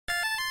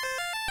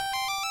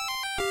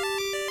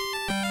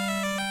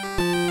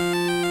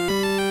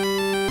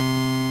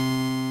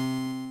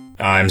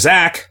I'm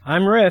Zach.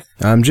 I'm Riff.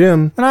 I'm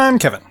Jim. And I'm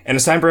Kevin. And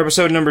it's time for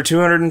episode number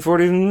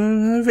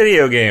 240,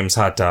 Video Games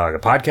Hot Dog, a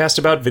podcast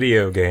about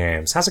video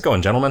games. How's it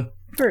going, gentlemen?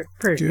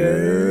 Pretty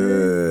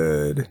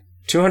good.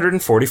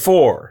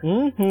 244.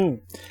 That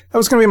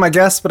was going to be my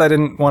guess, but I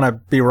didn't want to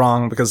be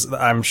wrong because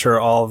I'm sure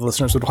all of the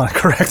listeners would want to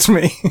correct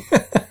me.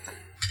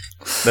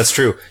 That's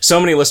true. So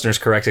many listeners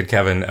corrected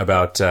Kevin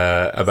about his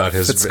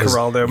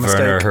Fitzcarraldo his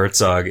Werner mistake.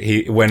 Herzog.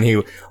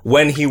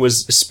 When he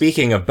was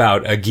speaking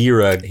about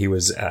Aguirre, he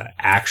was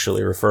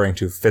actually referring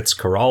to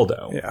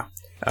Fitzcarraldo.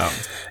 Yeah.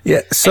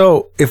 Yeah,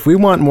 so if we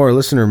want more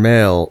listener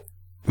mail,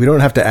 we don't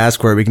have to ask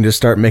for it. We can just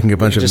start making a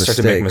bunch of Just mistakes.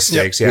 start to make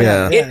mistakes.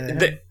 Yep.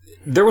 Yeah.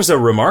 There was a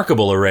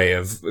remarkable array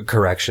of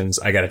corrections.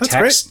 I got a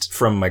text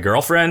from my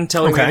girlfriend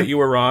telling me that you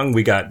were wrong.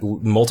 We got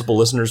multiple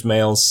listeners'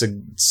 mail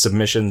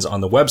submissions on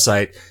the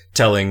website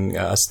telling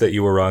us that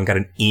you were wrong. Got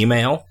an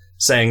email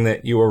saying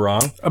that you were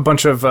wrong. A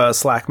bunch of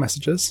Slack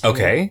messages.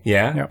 Okay,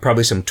 yeah. Yep.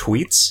 Probably some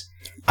tweets.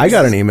 I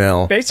got an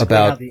email Basically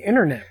how about... the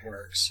internet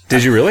works.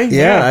 Did you really?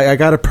 Yeah, I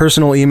got a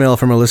personal email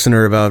from a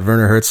listener about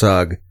Werner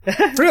Herzog.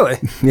 Really?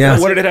 Yeah.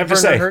 What did it have to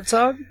Werner say?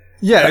 Herzog?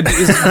 Yeah.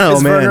 Is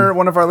man. Werner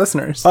one of our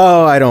listeners?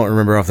 Oh, I don't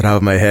remember off the top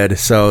of my head,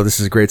 so this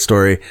is a great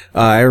story.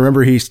 I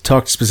remember he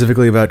talked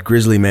specifically about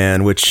Grizzly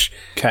Man, which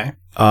Okay.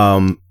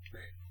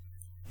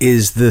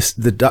 is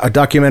a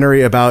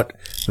documentary about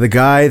the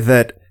guy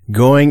that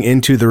going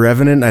into The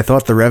Revenant, I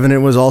thought The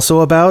Revenant was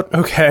also about,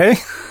 Okay.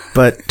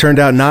 but turned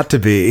out not to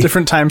be.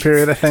 Different time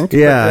period, I think.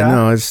 Yeah,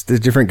 no, it's a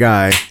different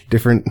guy,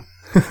 different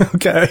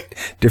Okay.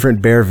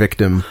 bear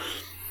victim.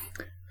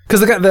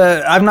 Because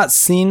I've not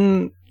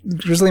seen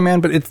Grizzly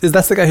Man, but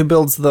that's the guy who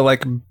builds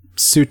the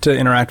suit to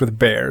interact with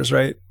bears,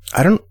 right?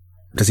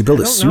 Does he build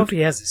I a don't know suit? if he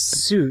has a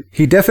suit.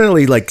 He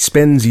definitely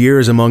spends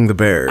years among the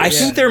bears. I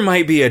think there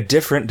might be a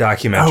different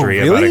documentary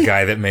Oh, about really? a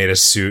guy that made a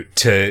suit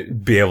to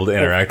be able to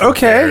interact with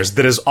Okay. bears.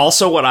 That is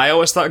also what I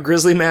always thought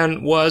Grizzly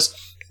Man was.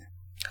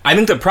 I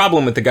think the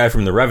problem with the guy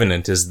from The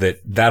Revenant is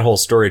that whole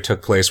story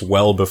took place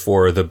well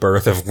before the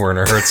birth of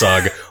Werner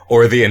Herzog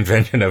or the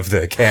invention of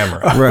the camera.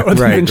 Or the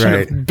right.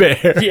 invention of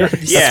bears. Yeah.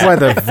 That's why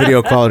the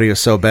video quality is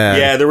so bad.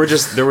 Yeah, there were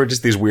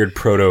just these weird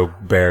proto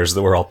bears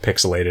that were all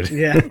pixelated.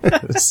 Yeah.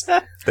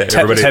 That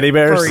everybody, Teddy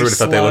bears? Furry everybody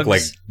thought they looked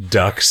like slugs.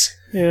 ducks.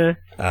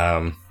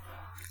 Yeah.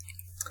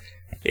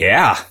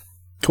 Yeah.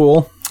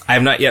 Cool. I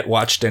have not yet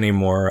watched any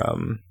more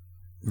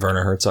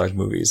Werner Herzog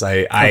movies.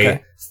 I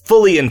Okay.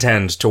 fully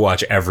intend to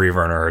watch every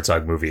Werner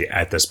Herzog movie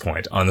at this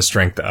point on the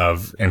strength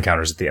of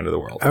Encounters at the End of the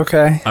World.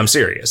 Okay. I'm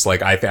serious.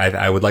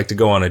 I would like to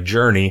go on a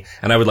journey,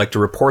 and I would like to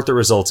report the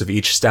results of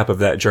each step of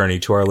that journey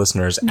to our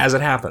listeners as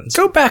it happens.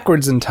 Go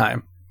backwards in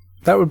time.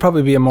 That would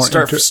probably be a more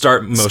Start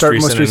most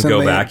recent and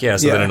go back. Yeah,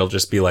 so then it'll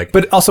just be like...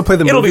 But also play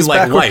the it'll be movies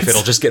like backwards. life.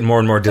 It'll just get more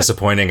and more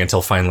disappointing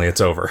until finally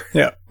it's over.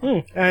 Yeah.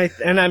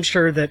 And I'm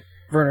sure that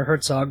Werner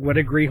Herzog would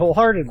agree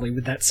wholeheartedly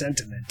with that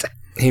sentiment.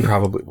 He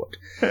probably would.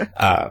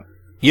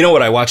 You know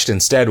what I watched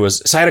instead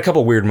was, so I had a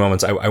couple weird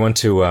moments. I went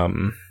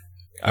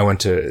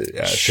to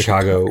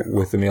Chicago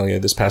with Amelia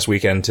this past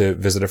weekend to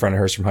visit a friend of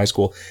hers from high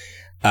school.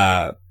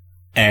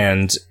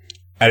 And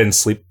I didn't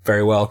sleep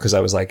very well because I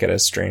was at a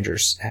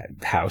stranger's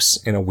house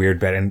in a weird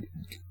bed. And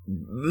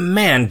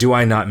man, do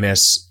I not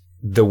miss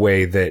the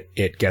way that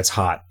it gets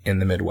hot in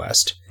the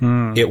Midwest.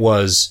 It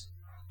was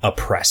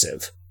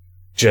oppressive.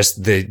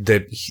 Just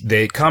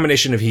the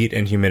combination of heat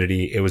and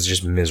humidity, it was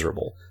just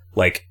miserable.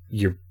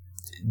 Your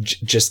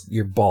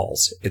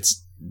balls.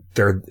 It's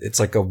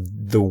like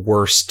the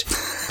worst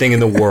thing in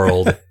the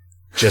world,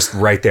 just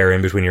right there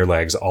in between your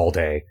legs all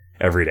day,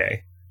 every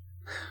day.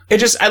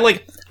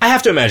 I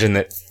have to imagine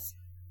that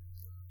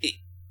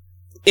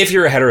if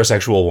you're a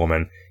heterosexual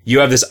woman, you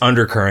have this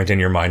undercurrent in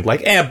your mind,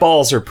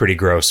 balls are pretty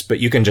gross, but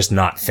you can just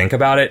not think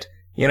about it.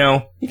 You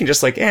know, you can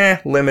just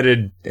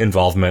limited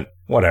involvement,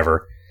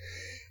 whatever.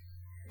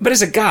 But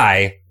as a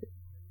guy,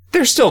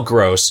 they're still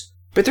gross,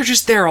 but they're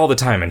just there all the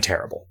time and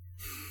terrible.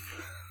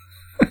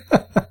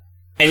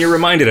 And you're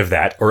reminded of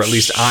that, or at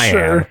least I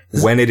am,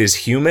 when it is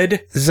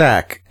humid.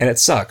 Zach. And it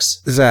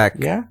sucks. Zach.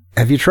 Yeah?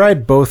 Have you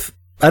tried both?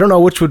 I don't know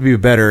which would be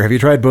better. Have you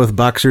tried both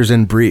boxers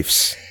and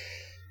briefs?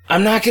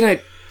 I'm not gonna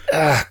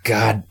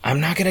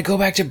go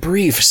back to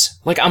briefs.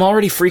 I'm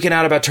already freaking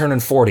out about turning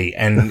 40,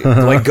 and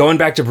going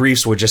back to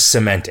briefs would just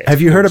cement it.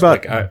 Have you heard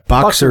about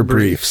boxer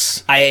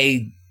briefs?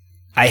 I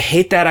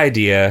hate that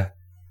idea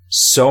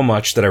so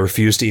much that I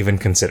refuse to even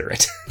consider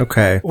it.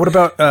 Okay. What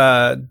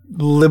about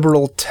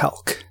liberal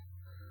talc?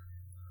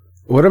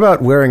 What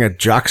about wearing a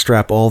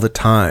jockstrap all the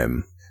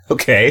time?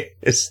 Okay.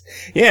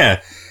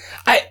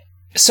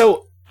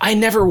 I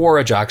never wore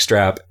a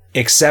jockstrap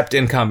except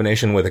in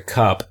combination with a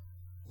cup,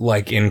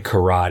 like in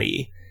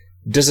karate.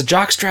 Does a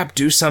jockstrap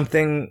do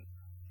something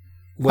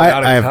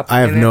without a cup?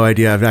 I have no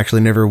idea. I've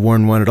actually never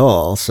worn one at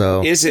all.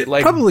 So Is it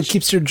Probably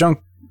keeps your junk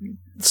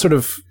sort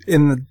of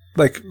in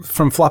the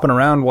from flopping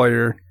around while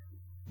you're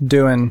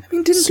doing. I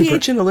mean, didn't the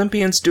ancient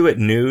Olympians do it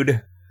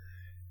nude?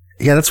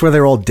 Yeah, that's where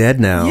they're all dead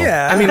now.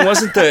 Yeah. I mean,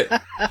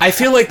 I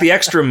feel like the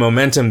extra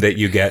momentum that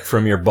you get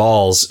from your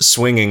balls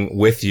swinging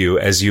with you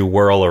as you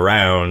whirl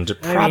around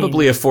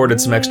probably afforded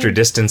some extra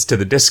distance to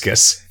the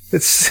discus.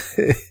 It's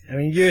I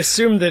mean, you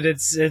assume that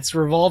it's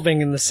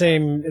revolving in the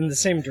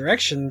same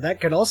direction.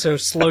 That could also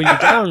slow you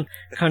down,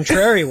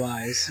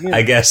 contrary-wise. You know.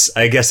 I guess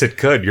it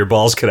could. Your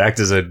balls could act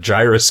as a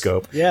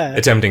gyroscope, Yeah.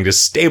 attempting to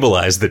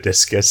stabilize the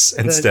discus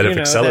instead of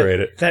accelerate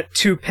it. That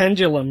two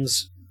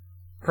pendulums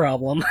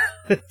problem.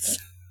 that's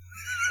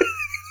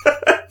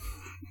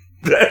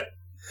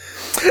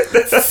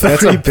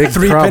a big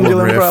three problem,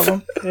 pendulum Riff.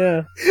 problem.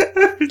 Yeah.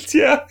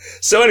 Yeah.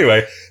 So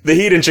anyway, the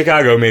heat in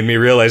Chicago made me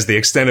realize the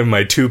extent of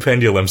my two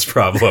pendulums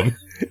problem.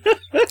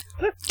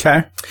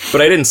 Okay.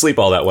 But I didn't sleep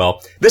all that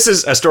well. This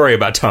is a story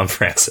about Tom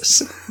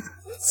Francis.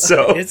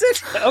 So Is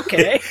it?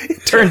 Okay.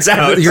 it turns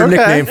out Your Okay.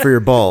 nickname for your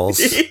balls.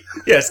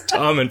 yes,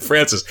 Tom and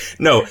Francis.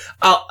 No,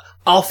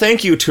 I'll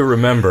thank you to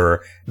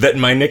remember that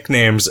my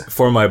nicknames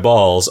for my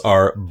balls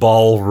are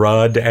Ball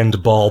Rudd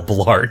and Ball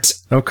Blart.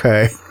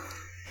 Okay.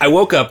 I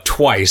woke up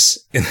twice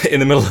in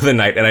the middle of the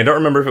night, and I don't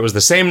remember if it was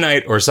the same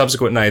night or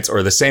subsequent nights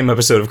or the same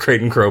episode of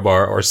Crate and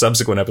Crowbar or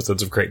subsequent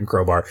episodes of Crate and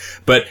Crowbar.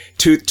 But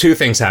two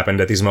things happened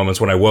at these moments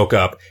when I woke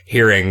up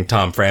hearing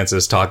Tom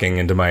Francis talking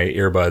into my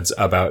earbuds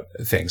about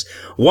things.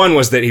 One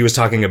was that he was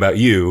talking about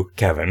you,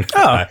 Kevin,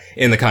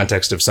 in the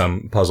context of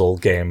some puzzle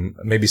game,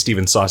 maybe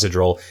Steven's Sausage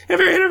Roll, in a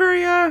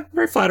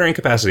very flattering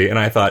capacity. And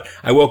I thought,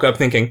 I woke up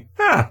thinking,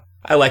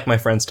 I like my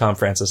friends Tom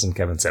Francis and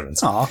Kevin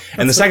Simmons. Aw,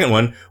 And the second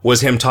one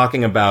was him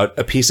talking about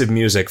a piece of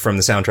music from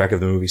the soundtrack of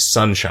the movie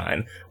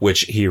Sunshine,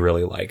 which he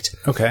really liked.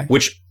 Okay.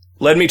 Which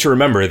led me to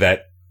remember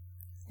that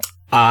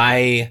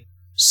I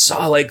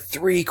saw like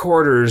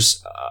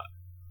 3/4,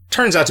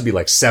 turns out to be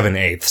like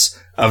 7/8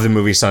 of the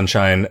movie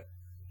Sunshine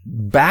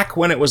back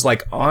when it was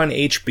like on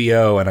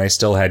HBO and I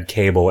still had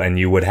cable, and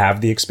you would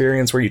have the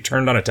experience where you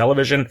turned on a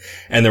television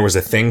and there was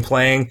a thing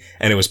playing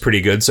and it was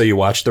pretty good. So you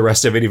watched the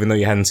rest of it even though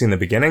you hadn't seen the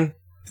beginning.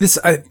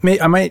 I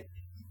might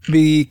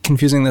be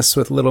confusing this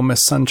with Little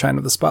Miss Sunshine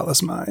of the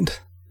Spotless Mind.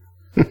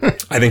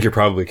 I think you're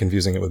probably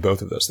confusing it with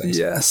both of those things.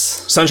 Yes.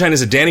 Sunshine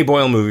is a Danny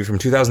Boyle movie from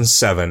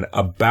 2007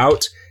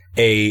 about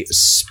a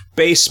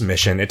space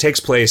mission. It takes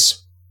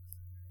place,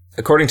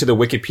 according to the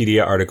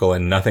Wikipedia article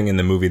and nothing in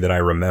the movie that I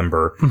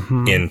remember,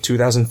 in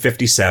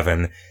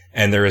 2057.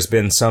 And there has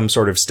been some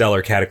sort of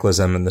stellar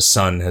cataclysm and the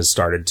sun has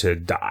started to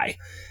die.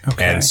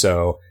 Okay. And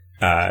so,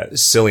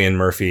 Cillian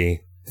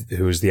Murphy,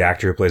 who's the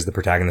actor who plays the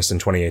protagonist in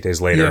 28 Days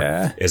Later,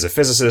 Yeah. is a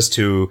physicist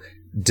who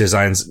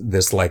designs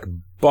this like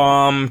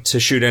bomb to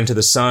shoot into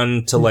the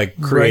sun to like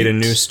create a Right.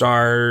 new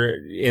star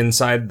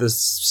inside the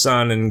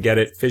sun and get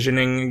it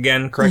fissioning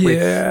again correctly.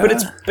 Yeah. But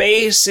it's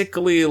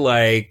basically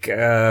like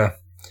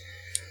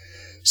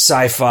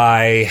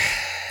sci-fi.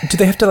 Do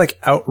they have to like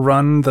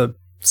outrun the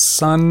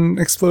sun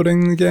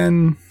exploding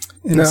again?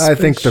 No, I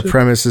think the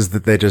premise is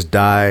that they just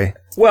die.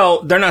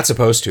 Well, they're not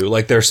supposed to.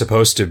 Like, they're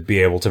supposed to be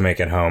able to make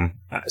it home.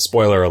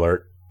 Spoiler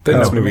alert.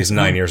 This movie's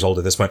 9 years old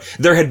at this point.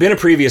 There had been a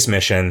previous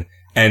mission,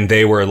 and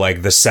they were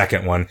like the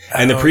second one.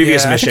 And the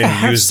previous yeah. I think mission I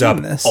have used seen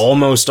up this.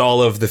 almost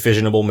all of the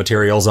fissionable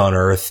materials on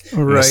Earth.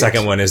 And the Right.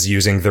 second one is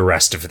using the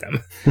rest of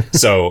them.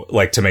 So,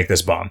 like, to make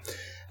this bomb.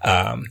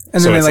 And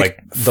So then it's they like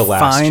the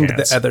last find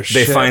chance. the other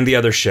They ship. find the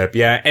other ship,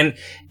 yeah. And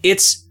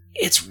it's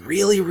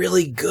really,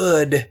 really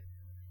good.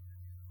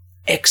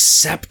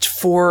 Except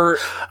for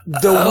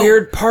the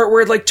weird part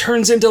where it like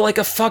turns into like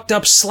a fucked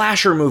up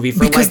slasher movie.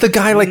 For Because the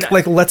guy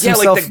like lets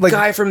himself like the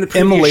guy from the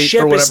previous immolate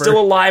ship or is whatever. still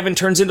alive and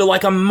turns into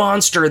like a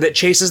monster that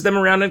chases them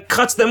around and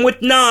cuts them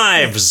with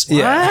knives.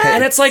 Yeah.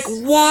 And it's like,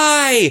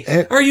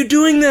 why are you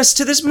doing this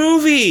to this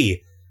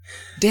movie?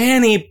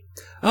 Danny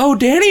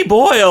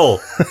Boyle.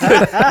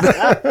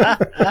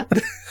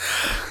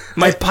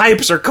 My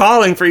pipes are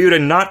calling for you to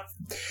not.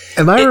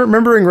 Am I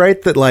remembering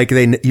right that like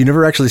you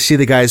never actually see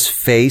the guy's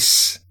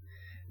face?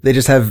 They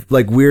just have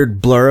like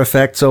weird blur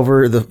effects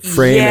over the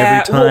frame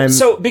every time. Well,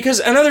 so because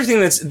another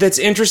thing that's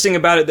interesting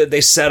about it that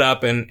they set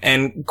up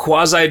and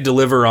quasi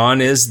deliver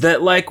on is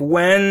that like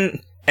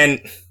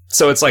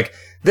so it's like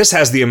this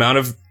has the amount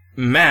of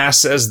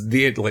mass as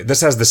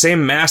this has the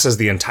same mass as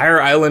the entire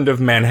island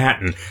of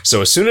Manhattan. So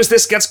as soon as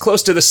this gets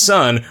close to the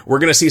sun, we're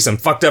going to see some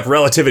fucked up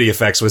relativity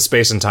effects with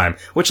space and time,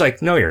 which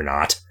like, no, you're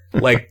not.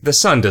 Like the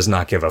sun does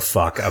not give a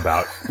fuck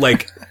about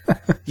like,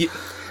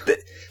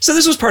 so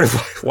this was part of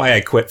why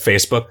I quit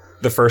Facebook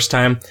the first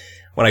time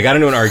when I got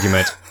into an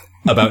argument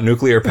about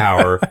nuclear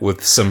power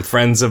with some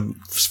friends of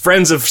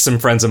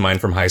mine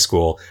from high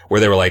school where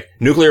they were like,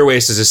 nuclear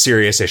waste is a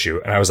serious issue.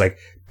 And I was like,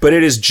 but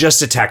it is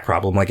just a tech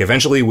problem. Like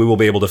eventually we will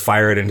be able to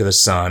fire it into the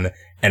sun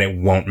and it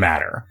won't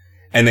matter.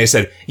 And they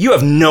said, you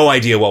have no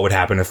idea what would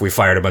happen if we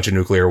fired a bunch of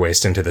nuclear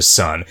waste into the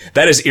sun.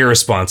 That is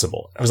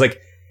irresponsible. I was like,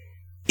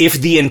 if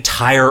the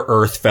entire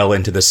Earth fell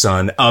into the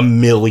sun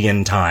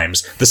 1,000,000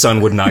 times, the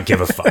sun would not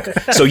give a fuck.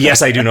 So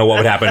yes, I do know what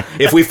would happen.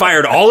 If we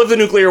fired all of the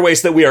nuclear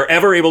waste that we are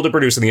ever able to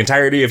produce in the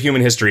entirety of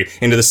human history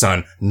into the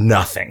sun,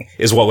 nothing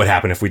is what would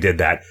happen if we did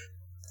that.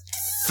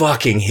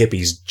 Fucking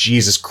hippies.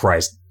 Jesus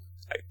Christ.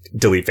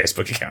 Delete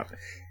Facebook account.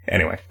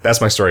 Anyway,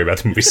 that's my story about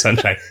the movie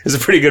Sunshine. It's a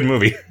pretty good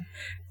movie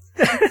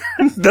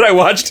that I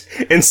watched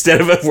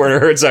instead of a Werner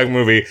Herzog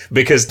movie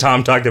because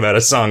Tom talked about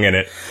a song in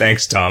it.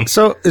 Thanks, Tom.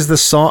 So is the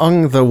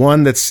song the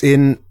one that's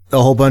in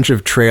a whole bunch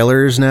of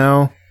trailers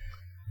now?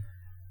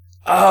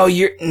 Oh,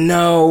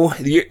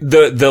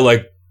 the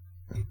like.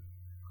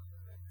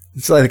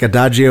 It's like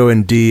Adagio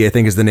in D, I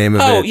think is the name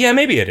of it. Oh, yeah,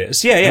 maybe it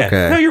is. Yeah, yeah.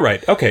 Okay. No, you're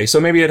right. Okay, so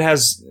maybe it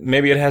has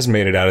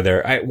made it out of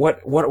there.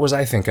 What was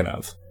I thinking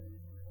of?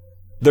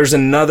 There's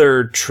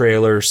another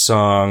trailer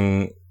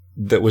song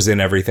that was in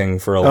everything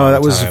for a long time. Oh,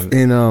 that was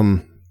in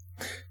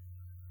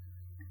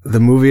the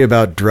movie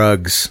about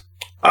drugs.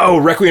 Oh,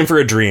 Requiem for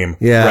a Dream.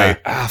 Yeah. Right.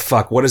 Ah,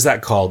 fuck. What is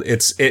that called?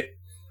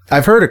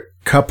 I've heard a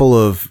couple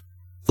of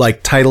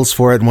like titles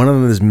for it. And one of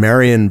them is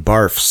Marion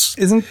Barfs,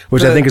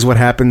 which I think is what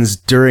happens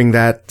during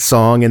that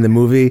song in the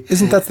movie.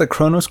 Isn't that the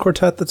Kronos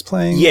Quartet that's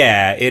playing?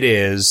 Yeah, it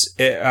is.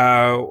 And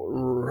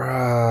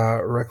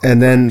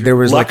then there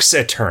was Lux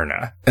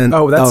Eterna.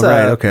 That's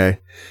right. Okay.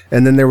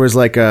 And then there was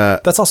like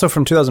that's also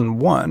from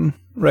 2001,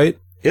 right?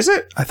 Is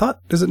it?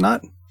 Is it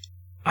not?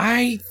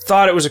 I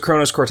thought it was a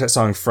Kronos Quartet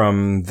song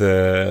from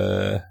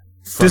the.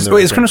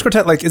 Is Kronos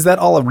Quartet like? Is that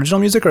all original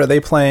music, or are they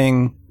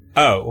playing?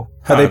 Oh,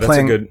 are they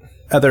playing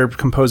other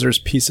composers'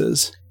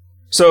 pieces?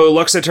 So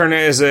Lux Eterna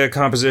is a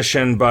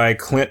composition by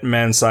Clint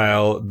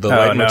Mansell, the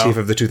leitmotif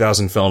of the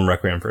 2000 film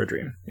Requiem for a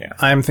Dream. Yeah,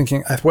 I'm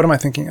thinking. What am I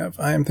thinking of?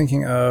 I am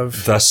thinking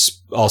of.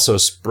 Thus also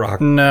Sprach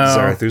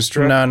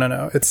Zarathustra.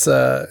 No. It's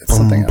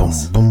something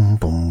else. Boom,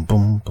 boom,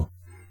 boom, boom.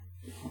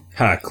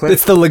 Huh, Clint.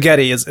 It's the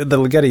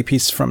Ligeti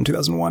piece from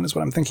 2001 is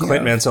what I'm thinking.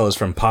 Clint of. Mansell is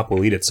from Pop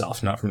Will Eat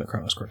Itself, not from the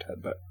Kronos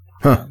Quartet. But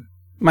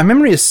my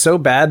memory is so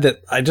bad that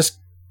I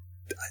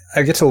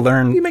get to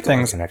learn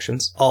things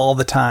connections all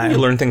the time. You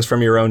learn things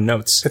from your own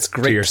notes. It's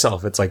great to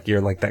yourself. It's like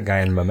you're like that guy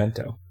in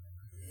Memento.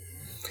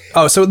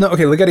 Oh, so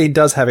Ligeti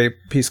does have a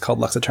piece called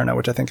Lux Eterna,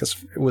 which I think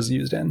was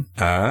used in.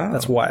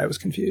 That's why I was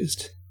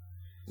confused.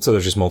 So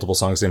there's just multiple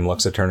songs named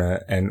Lux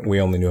Eterna, and we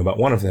only knew about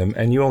one of them,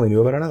 and you only knew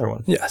about another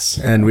one. Yes.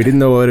 And we didn't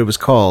know what it was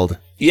called.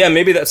 Yeah,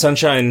 maybe that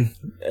Sunshine...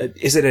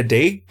 is it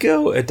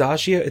Adagio? I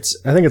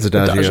think it's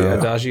Adagio.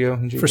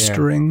 Adagio. For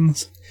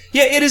strings.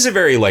 Yeah, it is a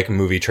very, like,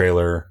 movie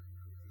trailer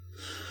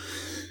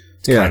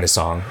kind of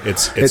song.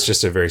 It's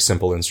just a very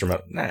simple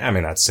instrument. I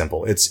mean, not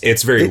simple.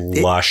 It's very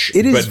lush,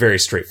 but very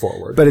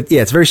straightforward. But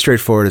it's very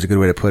straightforward is a good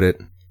way to put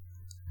it.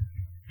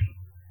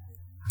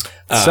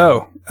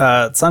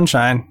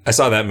 Sunshine. I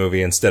saw that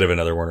movie instead of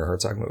another Werner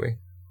Herzog movie.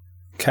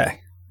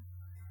 Okay.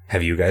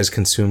 Have you guys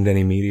consumed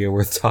any media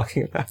worth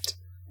talking about?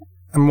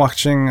 I'm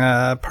watching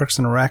Parks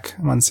and Rec.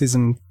 I'm on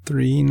season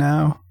 3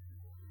 now.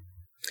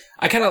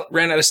 I kind of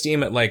ran out of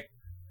steam at like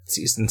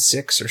season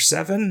 6 or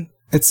 7.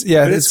 It's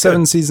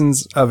 7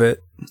 seasons of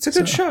it. It's a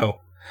good show.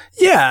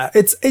 Yeah,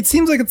 it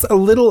seems like it's a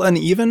little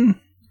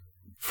uneven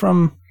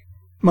from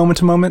moment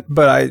to moment,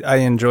 but I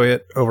enjoy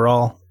it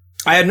overall.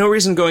 I had no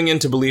reason going in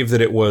to believe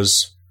that it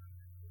was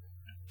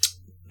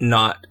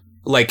not,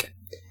 like,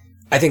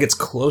 I think it's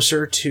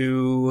closer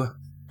to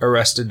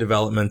Arrested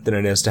Development than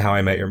it is to How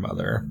I Met Your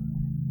Mother.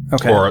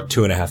 Okay. Or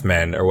 2.5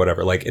 Men or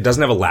whatever. Like, it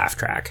doesn't have a laugh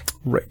track.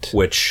 Right.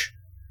 Which,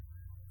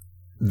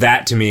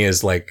 that to me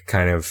is like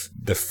kind of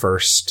the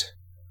first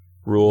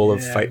rule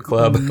of Fight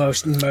Club.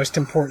 Most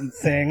important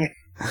thing.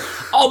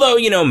 Although,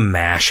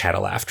 MASH had a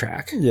laugh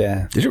track.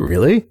 Yeah. Did it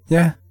really?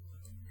 Yeah.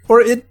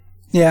 Or it,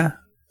 yeah.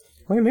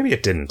 Well, maybe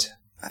it didn't.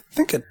 I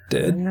think it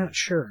did. I'm not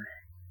sure.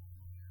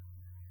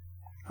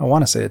 I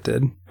want to say it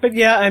did. But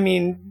yeah, I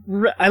mean,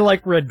 I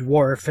like Red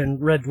Dwarf,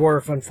 and Red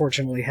Dwarf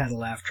unfortunately had a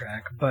laugh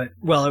track. But,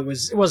 well, it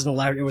wasn't a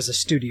laugh, it was a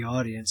studio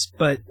audience.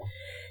 But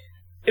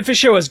if a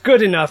show is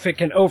good enough, it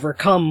can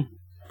overcome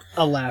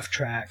a laugh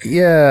track.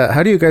 Yeah,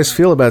 how do you guys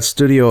feel about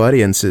studio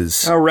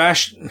audiences? Oh,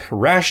 Rash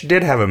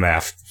did have a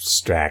math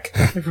stack.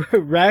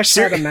 Rash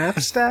had a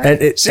math stack?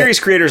 And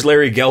Series creators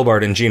Larry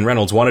Gelbart and Gene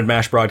Reynolds wanted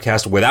MASH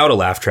broadcast without a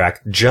laugh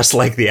track, just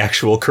like the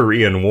actual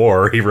Korean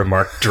War, he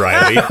remarked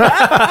dryly.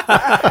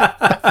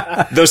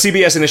 Though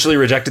CBS initially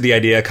rejected the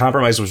idea, a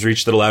compromise was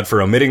reached that allowed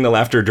for omitting the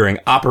laughter during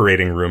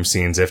operating room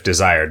scenes if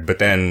desired. But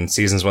then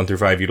seasons 1 through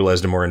 5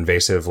 utilized a more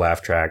invasive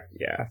laugh track.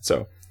 Yeah,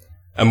 so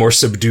a more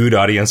subdued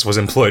audience was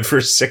employed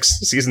for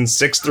seasons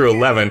 6 through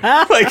 11.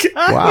 Like,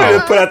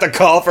 wow. Put out the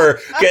call for.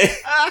 Okay.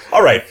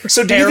 All right.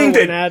 So do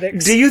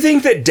you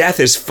think that death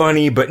is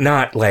funny, but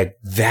not like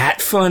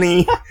that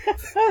funny?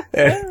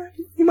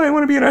 You might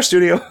want to be in our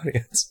studio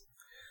audience.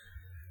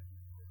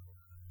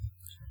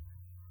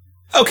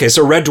 Okay,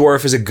 so Red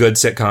Dwarf is a good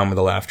sitcom with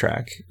a laugh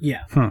track.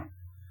 Yeah.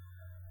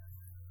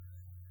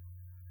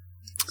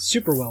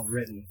 Super well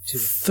written, too.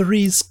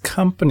 Three's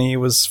Company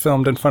was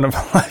filmed in front of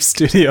a live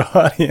studio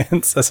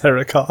audience, as I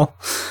recall.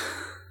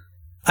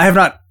 I have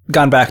not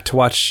gone back to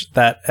watch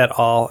that at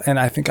all, and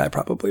I think I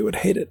probably would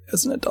hate it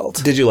as an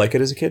adult. Did you like it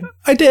as a kid?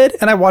 I did,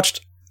 and I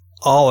watched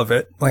all of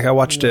it. Like, I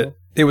watched it.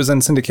 It was in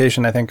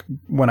syndication, I think,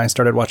 when I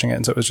started watching it,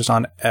 and so it was just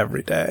on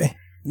every day.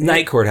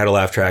 Night Court had a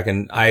laugh track,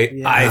 and I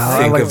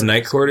think of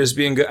Night Court as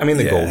being good. I mean,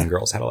 the Golden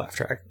Girls had a laugh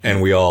track,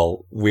 and we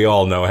all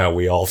know how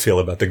we all feel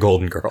about the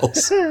Golden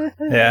Girls.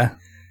 Yeah.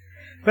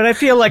 But I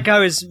feel like I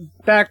was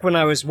back when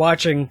I was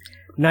watching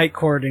Night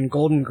Court and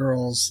Golden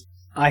Girls.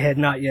 I had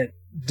not yet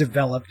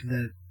developed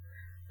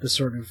the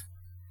sort of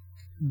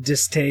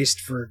distaste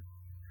for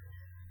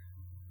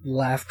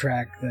laugh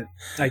track that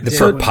I did.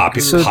 For when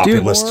populist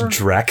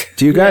dreck.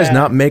 Do you guys Yeah.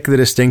 not make the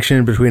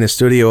distinction between a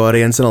studio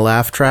audience and a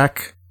laugh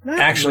track? Not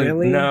Actually,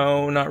 really.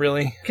 no, not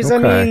really. Because,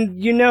 Okay. I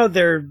mean,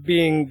 they're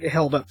being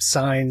held up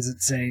signs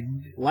that say,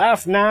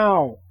 laugh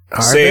now.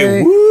 Are Say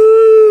they?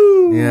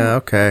 woo! Yeah,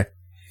 okay.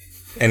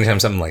 Anytime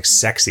something like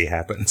sexy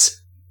happens.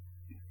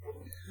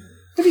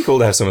 It'd be cool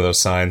to have some of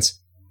those signs.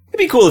 It'd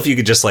be cool if you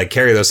could just like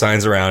carry those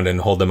signs around and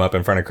hold them up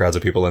in front of crowds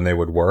of people and they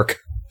would work.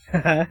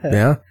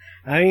 Yeah.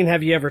 I mean,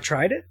 have you ever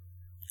tried it?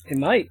 It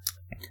might.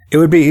 It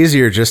would be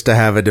easier just to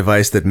have a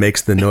device that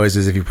makes the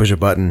noises if you push a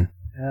button.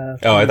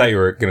 Oh, I thought you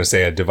were going to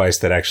say a device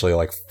that actually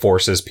like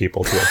forces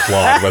people to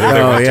applaud whether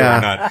they Oh, want yeah. to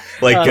or not.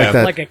 Like,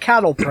 that. Like a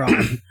cattle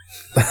prod.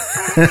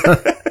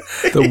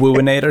 The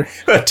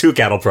Wooinator. 2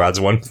 cattle prods,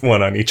 one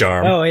on each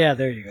arm. Oh, yeah,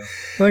 there you go.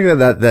 Like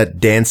that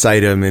dance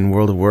item in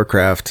World of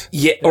Warcraft.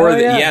 Yeah, or Oh,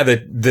 yeah.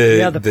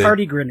 the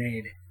Party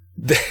grenade.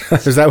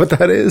 Is that what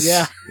that is?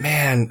 Yeah.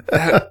 Man,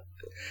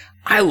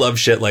 I love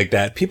shit like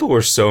that. People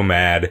were so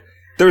mad.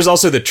 There was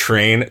also the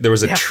train. There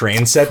was a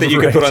train set that you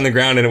could put on the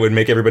ground and it would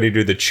make everybody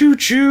do the choo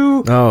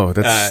choo. Oh,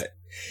 that's...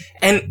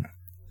 And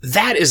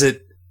that is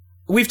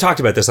we've talked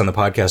about this on the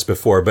podcast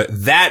before, but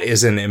that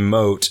is an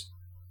emote.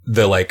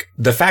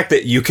 The fact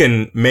that you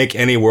can make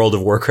any World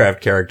of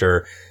Warcraft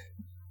character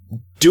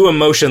do a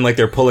motion like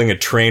they're pulling a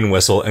train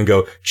whistle and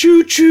go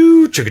choo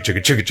choo, chugga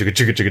chugga chugga chugga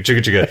chugga chugga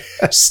chugga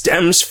chugga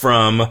stems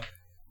from,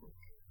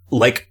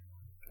 like,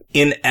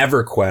 in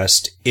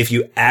EverQuest, if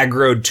you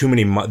aggroed too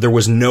many, there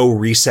was no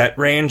reset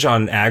range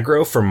on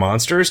aggro for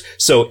monsters.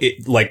 So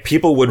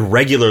people would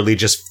regularly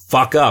just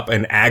fuck up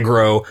and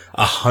aggro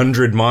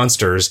 100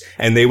 monsters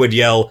and they would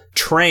yell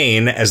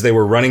train as they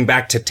were running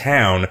back to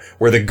town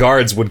where the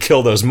guards would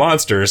kill those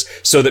monsters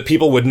so that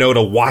people would know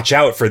to watch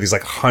out for these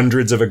like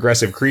hundreds of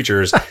aggressive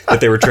creatures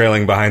that they were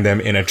trailing behind them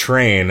in a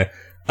train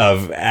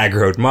of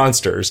aggroed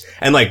monsters.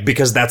 And like,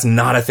 because that's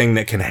not a thing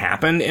that can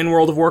happen in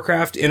World of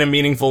Warcraft in a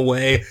meaningful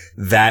way,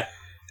 that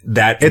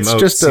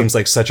emote seems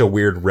like such a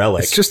weird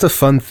relic. It's just a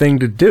fun thing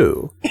to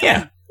do.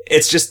 Yeah.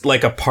 It's just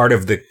like it's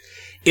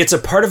a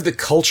part of the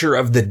culture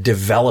of the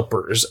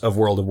developers of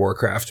World of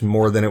Warcraft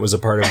more than it was a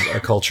part of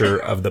a culture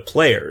of the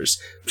players.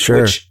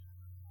 Sure. Which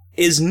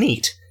is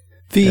neat.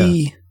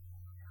 The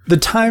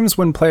times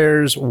when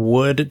players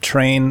would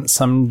train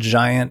some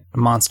giant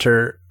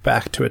monster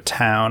back to a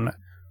town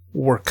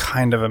were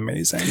kind of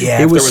amazing.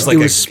 Yeah, It was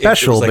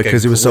special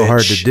because it was so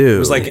hard to do. It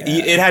was like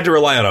it had to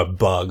rely on a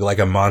bug, like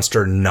a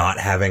monster not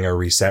having a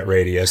reset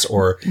radius,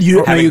 or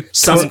having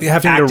some to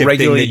active thing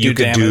regularly that you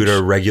do could do damage.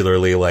 to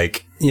regularly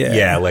like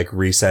Yeah. like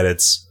reset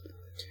its.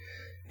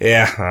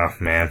 Yeah,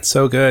 oh man,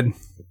 So good.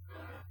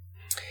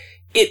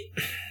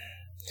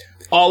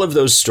 all of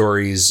those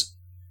stories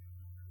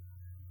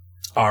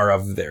are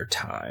of their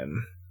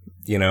time,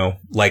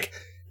 like.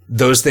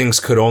 Those things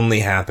could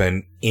only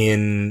happen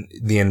in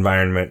the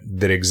environment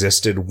that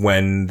existed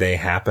when they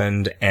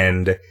happened.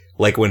 And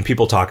like when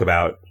people talk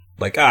about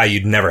like,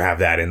 you'd never have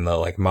that in the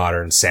like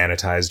modern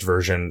sanitized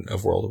version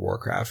of World of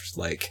Warcraft.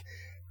 Like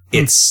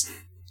it's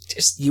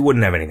just, you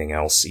wouldn't have anything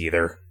else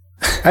either.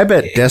 I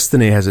bet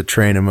Destiny has a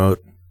train emote.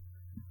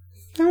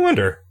 I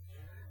wonder.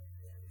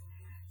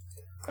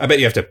 I bet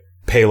you have to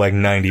pay like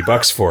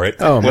 $90 for it.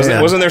 Oh,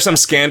 man. Wasn't there some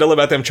scandal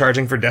about them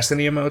charging for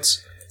Destiny emotes?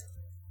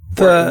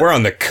 We're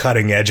on the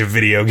cutting edge of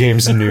video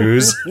games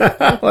news.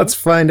 Let's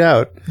find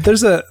out.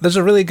 There's a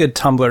really good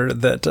Tumblr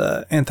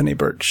that Anthony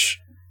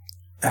Birch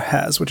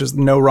has, which is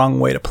No Wrong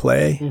Way to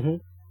Play. Mm-hmm.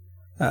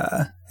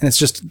 And it's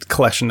just a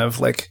collection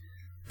of like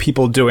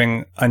people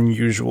doing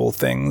unusual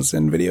things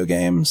in video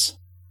games.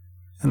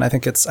 And I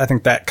think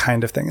that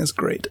kind of thing is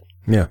great.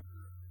 Yeah.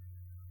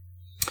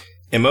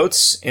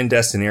 Emotes in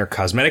Destiny are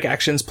cosmetic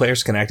actions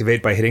players can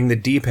activate by hitting the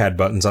D-pad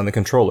buttons on the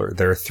controller.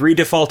 There are 3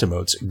 default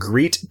emotes,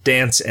 Greet,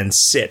 Dance, and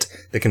Sit,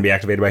 that can be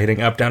activated by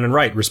hitting up, down, and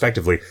right,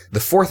 respectively. The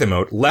 4th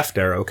emote, Left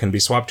Arrow, can be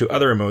swapped to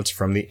other emotes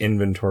from the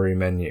inventory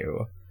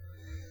menu.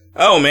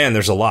 Oh man,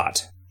 there's a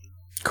lot.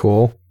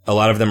 Cool. A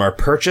lot of them are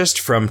purchased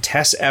from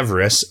Tess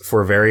Everest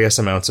for various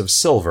amounts of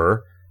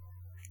silver.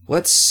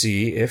 Let's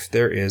see if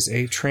there is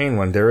a train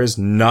one. There is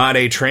not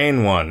a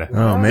train one.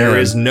 Oh, man. There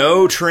is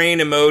no train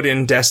emote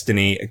in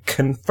Destiny.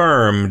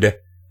 Confirmed.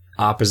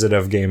 Opposite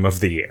of Game of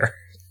the Year.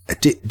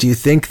 Do you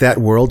think that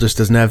world just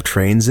doesn't have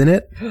trains in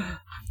it?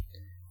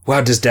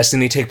 Wow, does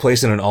Destiny take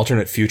place in an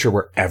alternate future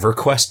where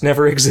EverQuest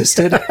never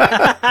existed?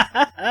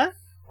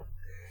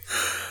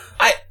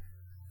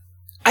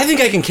 I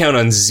think I can count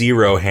on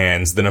 0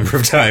 hands the number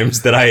of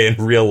times that I in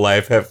real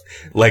life have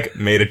like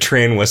made a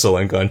train whistle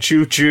and gone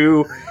choo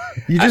choo.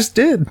 You just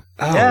did.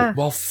 Oh, Yeah.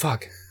 well,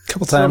 fuck. A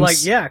couple So,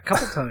 times. a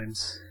couple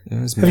times.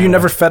 Have you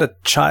never fed a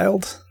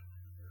child?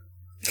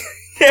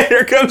 Yeah,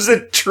 here comes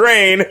a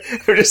train.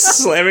 They're just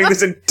slamming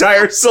this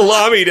entire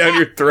salami down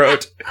your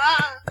throat.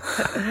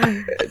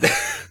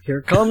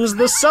 Here comes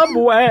the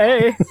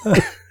subway.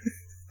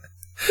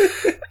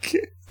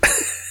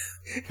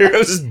 Here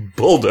comes this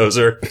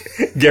bulldozer.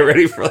 Get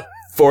ready for like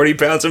 40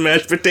 pounds of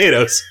mashed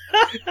potatoes.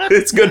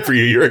 It's good for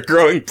you. You're a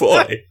growing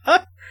boy.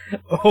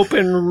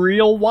 Open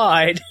real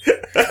wide.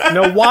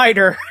 No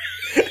wider.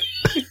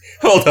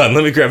 Hold on,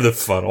 let me grab the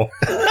funnel.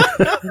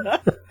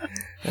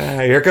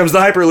 Here comes the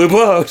Hyperloop.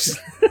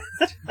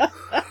 Whoa.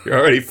 You're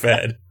already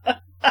fed.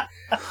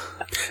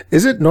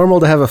 Is it normal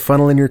to have a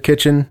funnel in your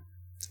kitchen?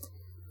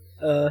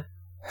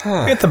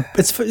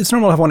 It's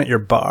normal to have one at your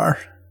bar.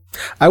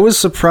 I was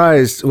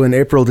surprised when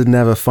April didn't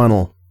have a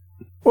funnel.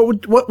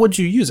 What would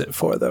you use it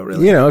for, though,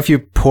 really? You know, if you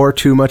pour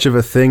too much of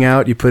a thing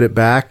out, you put it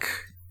back.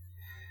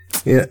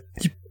 Yeah.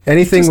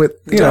 Anything with,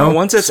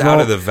 once it's small,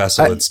 out of the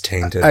vessel, it's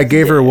tainted. I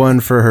gave her one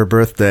for her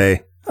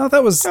birthday. Oh,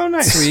 that was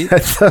nice. Sweet I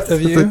thought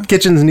of you. the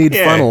kitchens need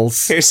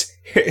funnels.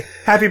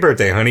 Happy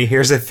birthday, honey.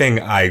 Here's a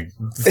thing I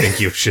think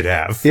you should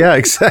have. Yeah,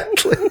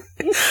 exactly.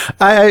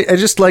 I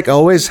just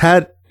always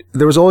had,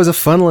 there was always a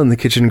funnel in the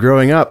kitchen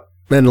growing up.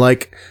 And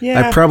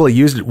I probably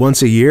used it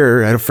once a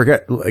year. I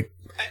forget,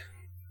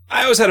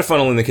 I always had a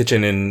funnel in the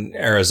kitchen in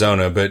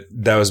Arizona, but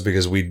that was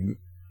because we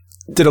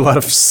did a lot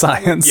of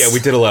science. Yeah,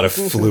 we did a lot of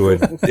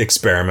fluid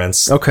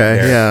experiments. Okay,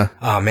 there. yeah.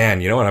 Oh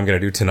man, you know what I'm going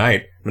to do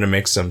tonight? I'm going to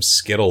make some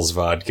Skittles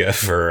vodka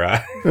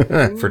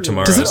for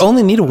tomorrow. Does it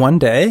only need one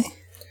day?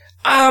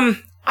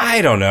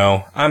 I don't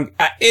know.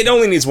 It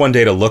only needs one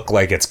day to look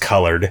like it's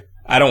colored.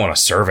 I don't want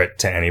to serve it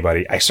to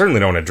anybody. I certainly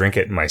don't want to drink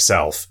it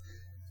myself.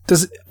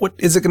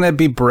 Is it going to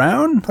be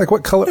brown? Like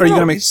what color are you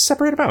going to make?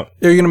 Separate them out.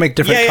 Are you going to make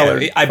different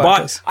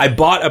colors? I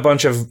bought a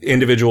bunch of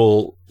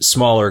individual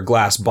smaller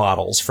glass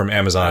bottles from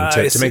Amazon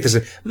to make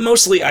this.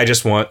 Mostly, I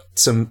just want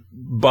some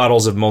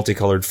bottles of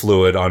multicolored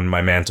fluid on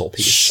my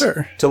mantelpiece.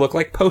 Sure. To look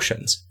like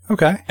potions.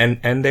 Okay.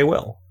 And they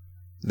will.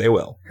 They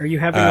will. Are you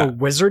having a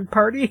wizard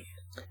party?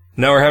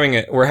 No,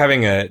 we're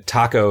having a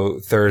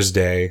Taco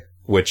Thursday,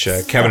 which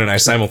Kevin and I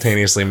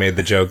simultaneously made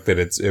the joke that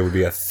it would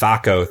be a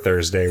Thaco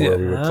Thursday where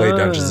we would play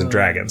Dungeons and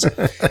Dragons.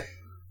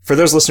 For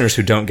those listeners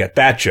who don't get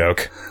that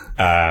joke,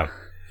 you're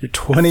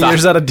 20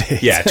 years out of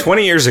date. Yeah,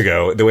 20 years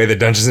ago, the way that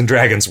Dungeons and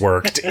Dragons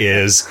worked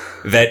is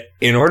that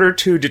in order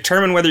to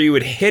determine whether you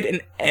would hit an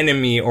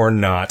enemy or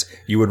not,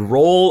 you would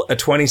roll a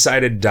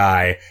 20-sided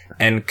die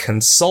and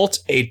consult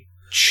a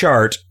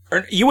chart.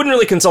 Or you wouldn't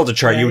really consult a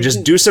chart. You would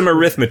just do some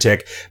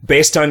arithmetic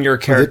based on your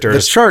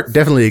character's... The chart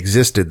definitely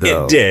existed,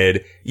 though. It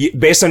did.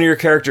 Based on your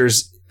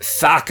character's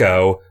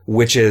Thaco,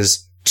 which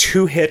is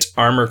 2-hit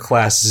armor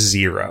class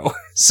 0.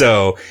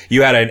 So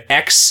you had an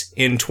X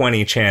in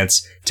 20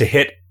 chance to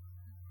hit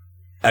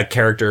a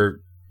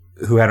character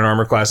who had an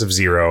armor class of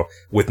 0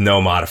 with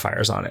no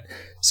modifiers on it.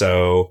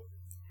 So...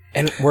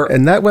 And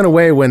that went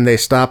away when they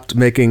stopped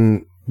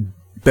making...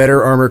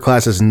 better armor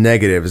classes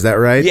negative, is that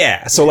right?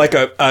 Yeah, so like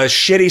a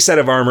shitty set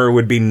of armor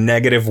would be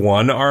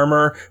 -1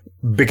 armor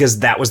because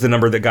that was the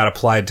number that got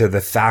applied to the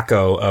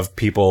Thaco of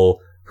people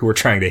who were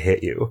trying to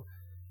hit you.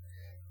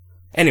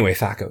 Anyway,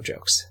 Thaco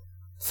jokes.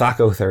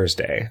 Thaco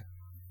Thursday.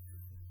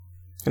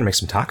 Gonna make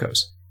some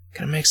tacos.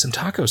 Gonna make some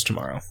tacos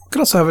tomorrow. We could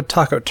also have a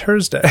Taco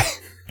Thursday.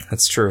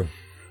 That's true.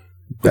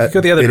 We could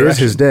go the other direction. It is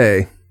his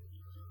day.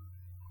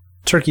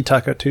 Turkey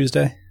Taco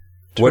Tuesday.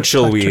 What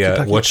shall we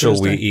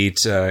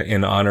eat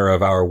in honor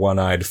of our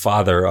one-eyed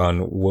father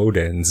on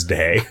Woden's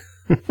Day?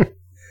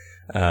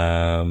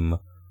 The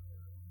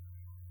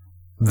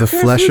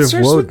flesh of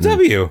Woden.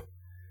 W.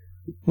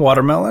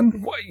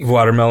 Watermelon.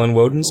 Watermelon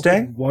Woden's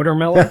Day.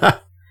 Watermelon.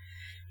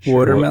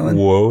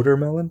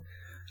 Watermelon.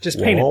 Just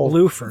paint it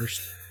blue first.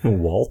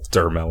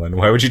 Waltermelon.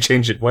 Why would you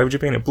change it? Why would you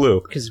paint it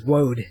blue? Because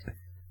Wode.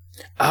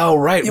 Oh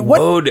right,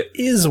 What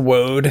is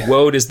Wode?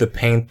 Wode is the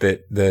paint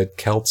that the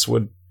Celts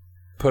would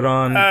put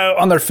on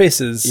their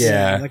faces.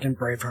 Yeah, like in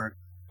Braveheart.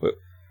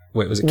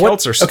 Wait, was it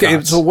Celts or Scots?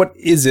 Okay, so what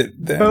is it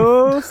then?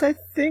 Both, I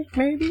think,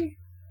 maybe.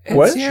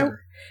 What?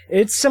 Sure.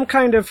 It's some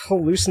kind of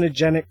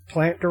hallucinogenic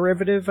plant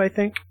derivative, I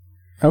think.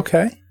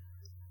 Okay.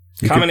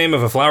 Common name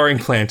of a flowering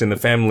plant in the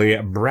family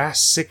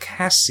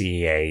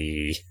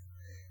Brassicaceae.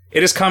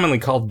 It is commonly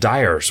called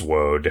Dyer's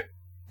Woad.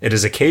 It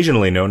is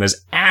occasionally known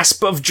as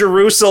Asp of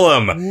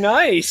Jerusalem.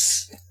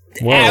 Nice.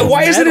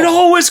 Why isn't it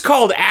always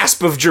called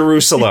Asp of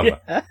Jerusalem?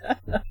 Yeah.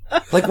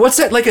 Like, what's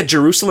that? Like a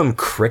Jerusalem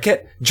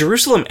cricket?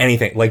 Jerusalem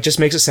anything. Like, just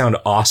makes it sound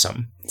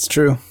awesome. It's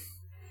true.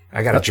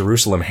 I got a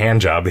Jerusalem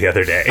hand job the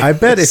other day. I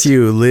bet if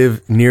you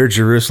live near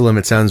Jerusalem,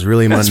 it sounds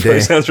really mundane.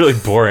 It sounds really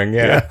boring,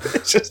 yeah.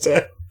 It's just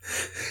I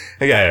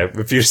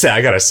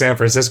got a San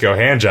Francisco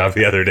hand job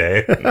the other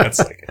day. That's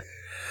like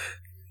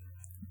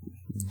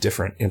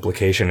different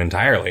implication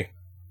entirely.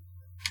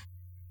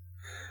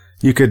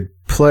 You could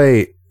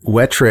play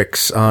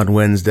Wetrix on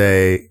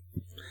Wednesday,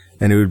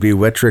 and it would be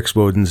Wetrix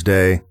Woden's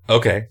Day.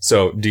 Okay,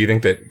 so do you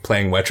think that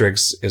playing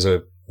Wetrix is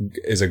a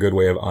good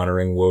way of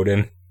honoring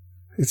Woden?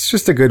 It's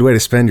just a good way to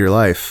spend your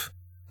life.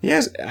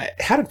 Yes.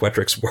 How did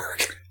Wetrix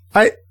work?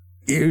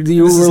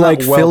 You were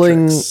like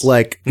filling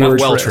like not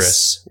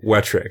Weltris.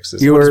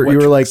 Wetrix. You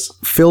were like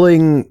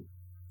filling.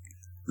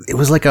 It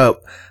was like a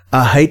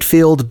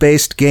Heightfield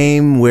based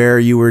game where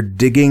you were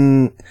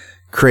digging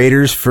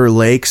craters for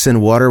lakes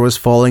and water was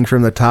falling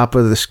from the top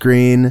of the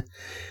screen,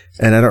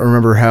 and I don't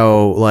remember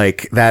how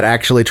like that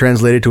actually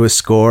translated to a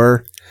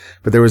score,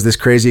 but there was this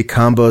crazy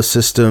combo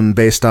system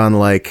based on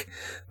like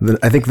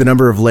I think the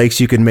number of lakes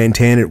you can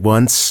maintain at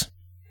once.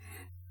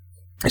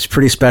 It's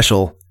pretty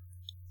special.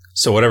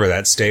 So whatever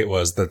that state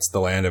was, that's the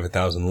land of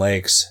 1,000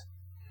 lakes.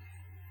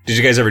 Did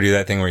you guys ever do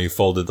that thing where you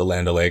folded the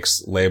Land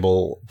O'Lakes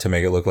label to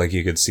make it look like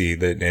you could see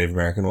the Native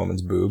American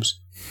woman's boobs?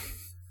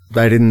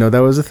 I didn't know that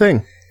was a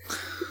thing.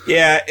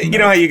 Yeah, you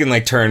know how you can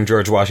like turn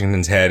George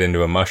Washington's head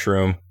into a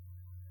mushroom?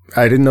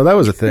 I didn't know that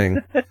was a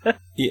thing.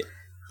 Yeah.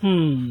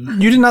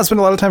 You did not spend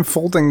a lot of time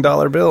folding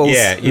dollar bills.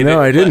 Yeah,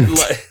 I didn't.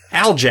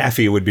 Al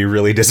Jaffe would be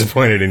really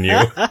disappointed in you.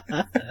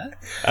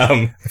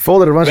 I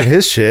folded a bunch of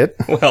his shit.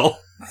 Well,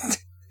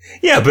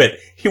 yeah, but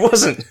he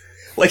wasn't...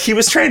 Like, he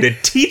was trying to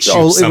teach you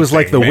something, it was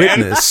like The man.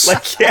 Witness.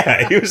 Like,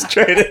 yeah, he was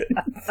trying to...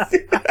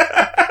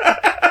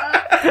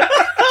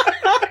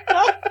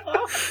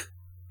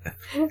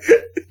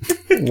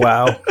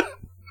 Wow.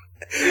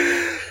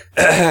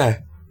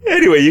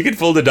 Anyway, you can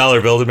fold a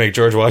dollar bill to make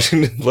George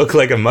Washington look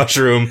like a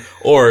mushroom,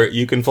 or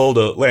you can fold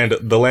the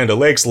Land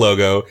O'Lakes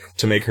logo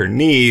to make her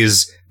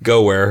knees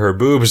go where her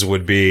boobs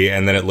would be,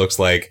 and then it looks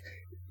like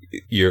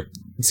you're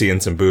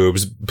seeing some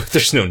boobs, but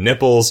there's no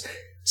nipples.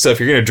 So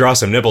if you're going to draw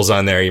some nipples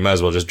on there, you might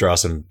as well just draw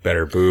some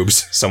better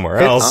boobs somewhere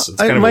else. It's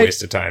kind of a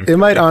waste of time. It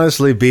might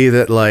honestly be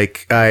that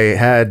like I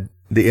had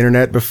the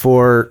internet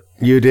before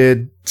you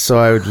did, so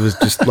I was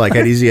just like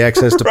had easy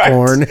access to Right.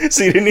 porn.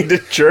 So you didn't need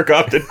to jerk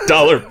off to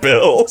dollar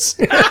bills.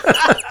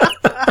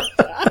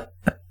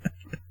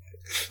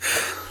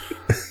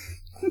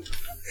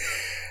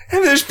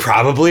 And there's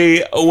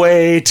probably a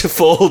way to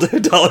fold a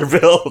dollar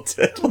bill.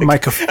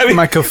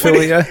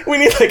 Mycophilia. We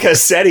need like a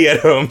SETI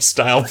at home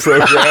style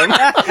program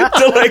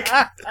to like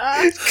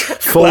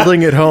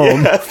Folding at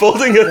home. yeah,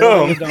 folding at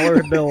home.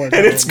 $1 bill. And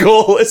its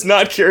goal is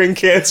not curing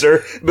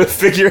cancer, but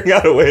figuring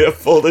out a way to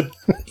fold a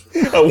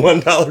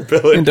 $1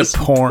 bill Into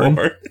porn.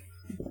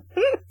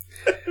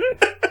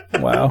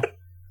 Wow.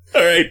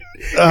 All right,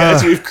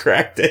 guys, we've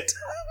cracked it.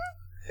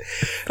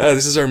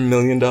 This is our $1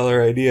 million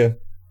idea.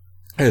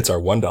 And it's our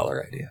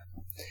 $1 idea.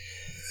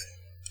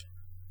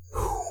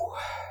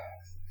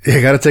 You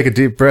got to take a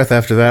deep breath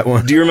after that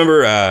one. Do you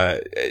remember,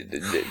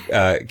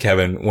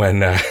 Kevin,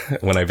 when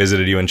I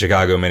visited you in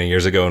Chicago many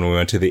years ago and we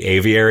went to the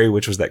Aviary,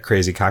 which was that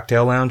crazy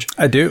cocktail lounge?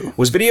 I do.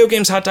 Was Video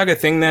Games Hot Dog a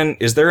thing then?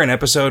 Is there an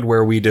episode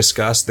where we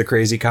discuss the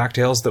crazy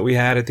cocktails that we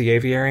had at the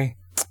Aviary?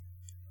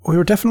 We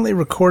were definitely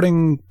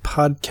recording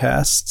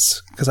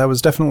podcasts because I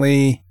was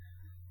definitely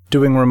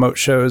doing remote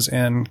shows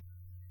in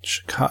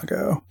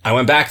Chicago. I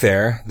went back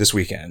there this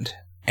weekend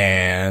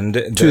and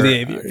To the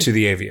Aviary. To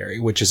the Aviary,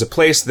 which is a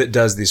place that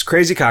does these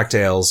crazy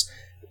cocktails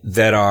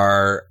that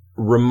are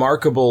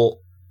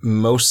remarkable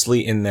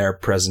mostly in their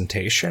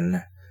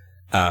presentation.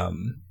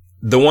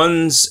 The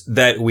ones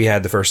that we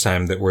had the first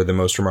time that were the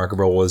most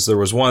remarkable was there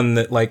was one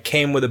that like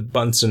came with a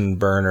Bunsen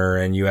burner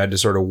and you had to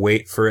sort of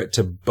wait for it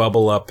to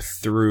bubble up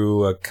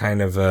through a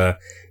kind of a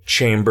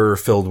chamber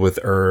filled with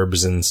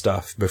herbs and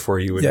stuff before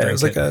you would drink it. Yeah,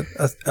 it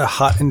was like a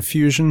hot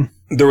infusion.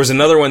 There was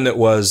another one that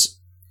was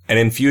an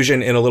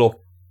infusion in a little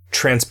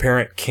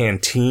transparent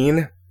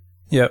canteen.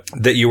 Yep.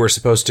 That you were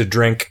supposed to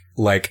drink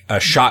like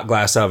a shot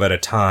glass of at a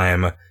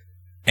time.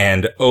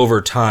 And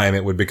over time,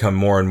 it would become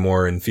more and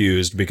more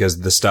infused because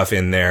the stuff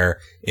in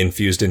there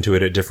infused into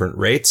it at different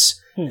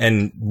rates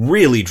and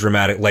really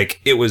dramatic.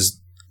 Like it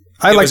was.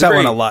 I like that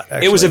one a lot,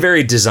 actually. It was a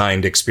very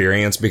designed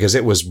experience because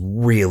it was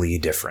really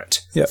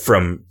different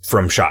from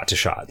shot to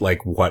shot,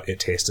 like what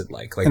it tasted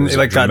like. And it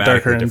like got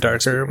darker and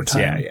darker over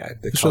time. Yeah.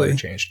 The color really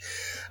changed.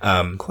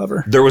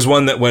 Clever. There was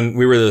one that when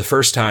we were there the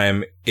first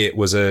time, it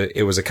was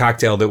a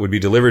cocktail that would be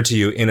delivered to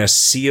you in a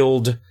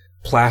sealed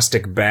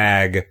plastic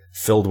bag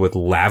filled with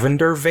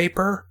lavender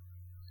vapor.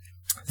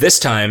 This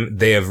time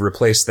they have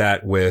replaced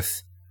that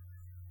with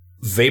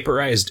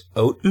vaporized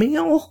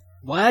oatmeal.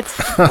 What?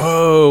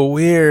 Whoa,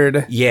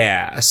 weird.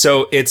 Yeah,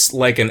 so it's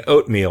like an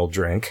oatmeal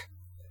drink.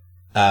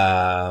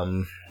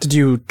 Did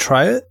you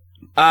try it?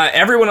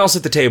 Everyone else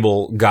at the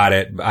table got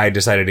it. I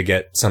decided to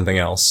get something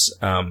else.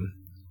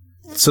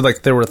 So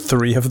like there were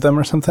 3 of them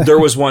or something? There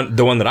was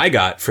the one that I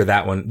got for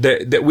that one.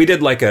 We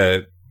did like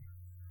a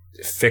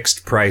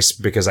fixed price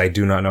because I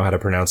do not know how to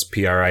pronounce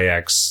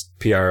PRIX,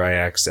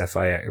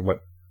 FI, what?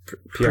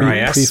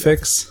 PRIS?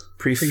 Prefix?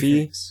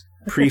 Prefix?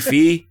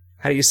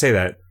 How do you say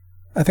that?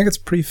 I think it's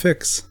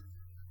prefix.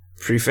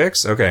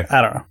 Prefix? Okay.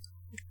 I don't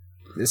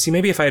know. See,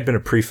 maybe if I had been a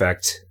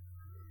prefect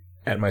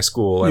at my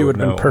school, I would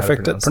have been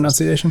perfect at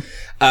pronunciation.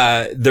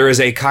 There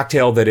is a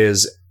cocktail that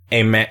is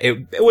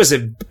it was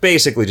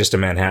basically just a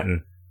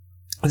Manhattan.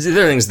 The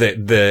other thing is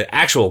that the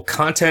actual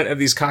content of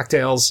these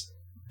cocktails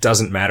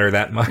doesn't matter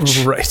that much.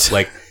 Right.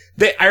 Like,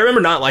 I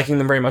remember not liking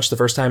them very much the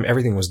first time.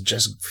 Everything was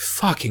just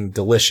fucking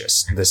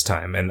delicious this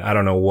time, and I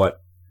don't know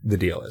what the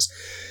deal is.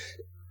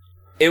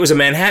 It was a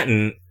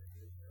Manhattan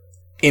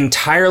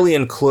entirely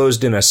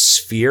enclosed in a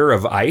sphere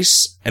of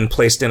ice and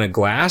placed in a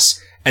glass,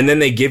 and then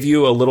they give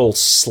you a little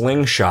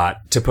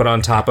slingshot to put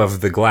on top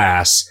of the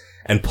glass,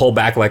 and pull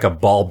back like a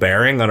ball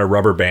bearing on a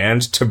rubber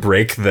band to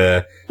break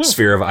the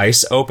sphere of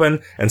ice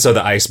open. And so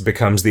the ice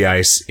becomes the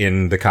ice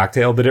in the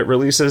cocktail that it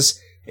releases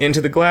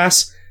into the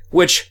glass,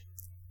 which,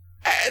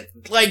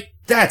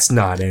 that's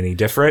not any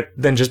different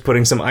than just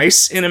putting some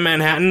ice in a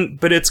Manhattan,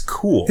 but it's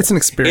cool. It's an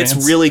experience.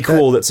 It's really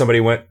cool that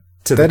somebody went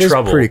to the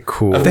trouble pretty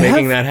cool. of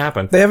making that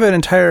happen. They have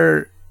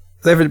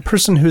a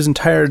person whose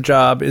entire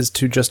job is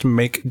to just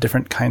make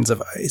different kinds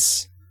of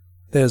ice.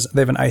 They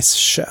have an ice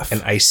chef. An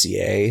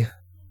ICA.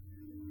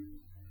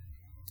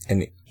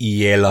 An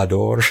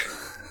hielador.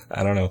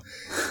 I don't know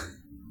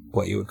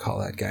what you would call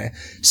that guy.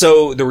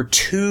 So there were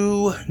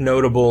two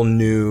notable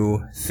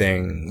new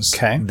things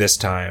this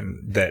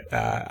time that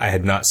I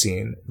had not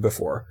seen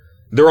before.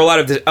 There were a lot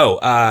of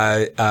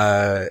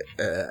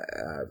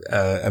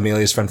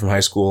Amelia's friend from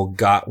high school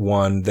got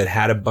one that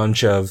had a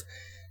bunch of,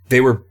 they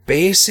were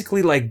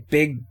basically like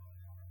big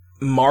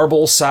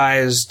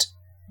marble-sized,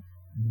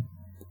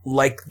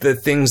 like the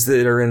things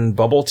that are in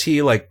bubble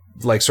tea, like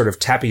sort of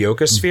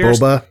tapioca spheres.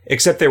 Boba.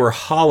 Except they were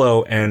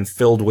hollow and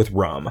filled with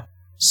rum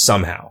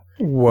somehow.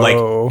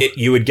 Whoa. Like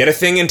you would get a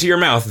thing into your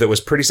mouth that was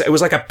pretty. It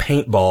was like a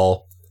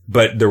paintball,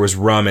 but there was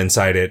rum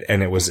inside it,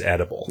 and it was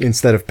edible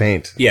Instead of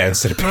paint. Yeah,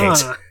 instead of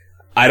paint.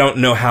 I don't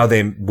know how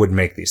they would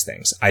make these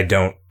things. I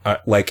don't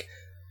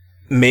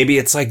maybe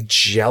it's like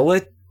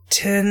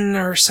gelatin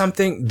or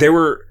something. They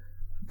were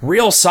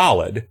real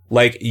solid.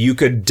 Like you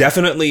could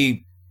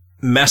definitely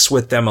mess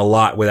with them a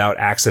lot without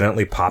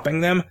accidentally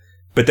popping them.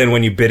 But then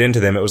when you bit into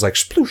them, it was like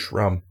sploosh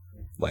rum.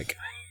 Like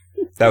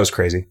that was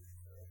crazy.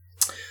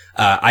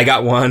 I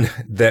got one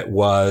that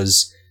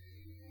was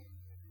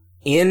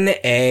in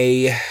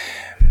a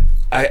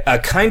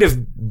kind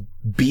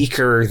of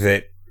beaker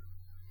that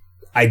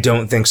I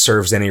don't think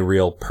serves any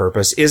real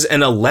purpose. Is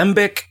an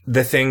alembic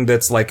the thing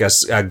that's like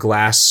a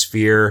glass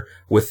sphere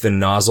with the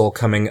nozzle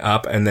coming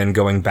up and then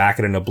going back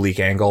at an oblique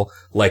angle,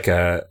 like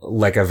a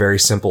very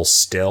simple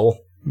still?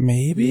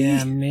 Maybe.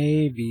 Yeah,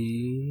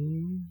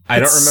 maybe. I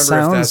don't remember if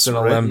that's an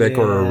sounds alembic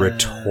or a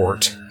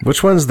retort.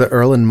 Which one's the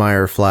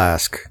Erlenmeyer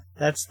flask?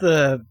 That's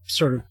the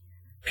sort of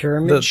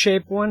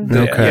pyramid-shaped one.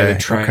 Okay. The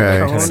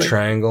triangle. Okay.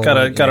 Triangle.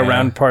 Got a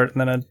round part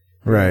and then a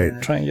Right.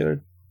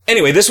 triangular.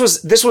 Anyway, this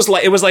was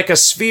like, it was like a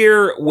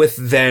sphere with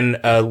then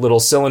a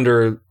little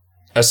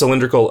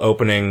cylindrical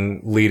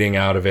opening leading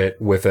out of it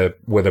with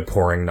a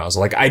pouring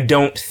nozzle. Like, I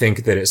don't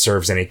think that it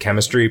serves any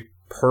chemistry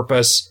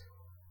purpose.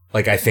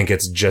 Like, I think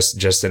it's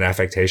just an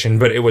affectation,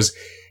 but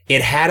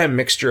it had a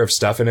mixture of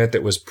stuff in it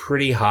that was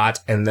pretty hot,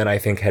 and then I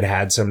think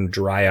had some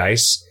dry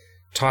ice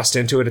tossed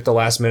into it at the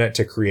last minute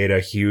to create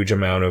a huge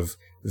amount of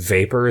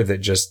vapor that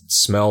just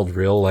smelled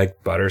real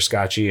like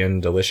butterscotchy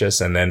and delicious.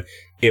 And then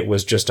it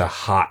was just a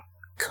hot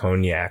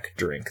cognac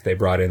drink. They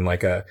brought in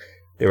they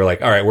were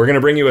like, all right, we're going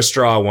to bring you a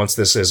straw once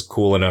this is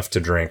cool enough to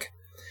drink.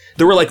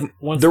 This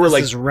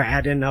is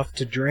rad enough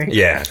to drink.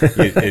 Yeah.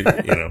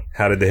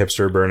 How did the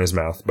hipster burn his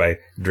mouth? By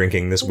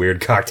drinking this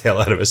weird cocktail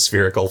out of a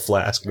spherical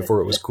flask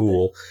before it was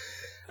cool.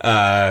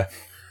 There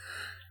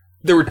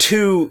were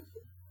two.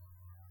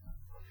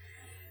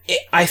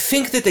 I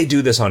think that they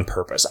do this on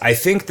purpose. I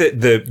think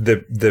that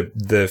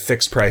the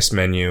fixed price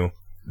menu,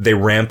 they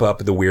ramp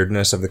up the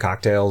weirdness of the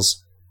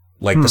cocktails.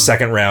 Like the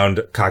second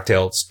round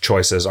cocktail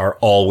choices are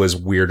always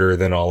weirder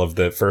than all of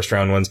the first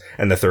round ones,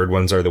 and the third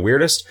ones are the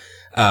weirdest.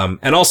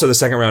 And also the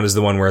second round is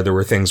the one where there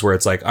were things where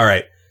it's like, all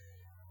right,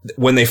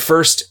 when they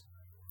first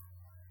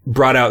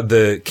brought out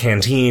the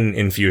canteen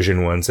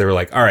infusion ones, they were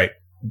like, all right,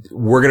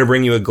 we're going to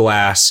bring you a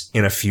glass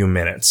in a few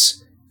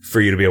minutes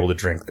for you to be able to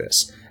drink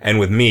this. And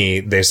with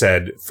me, they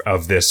said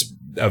of this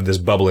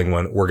bubbling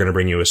one, we're going to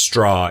bring you a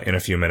straw in a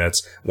few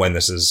minutes when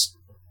this is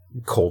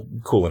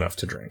cool enough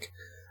to drink.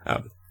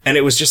 And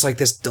it was just like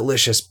this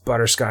delicious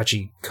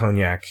butterscotchy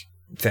cognac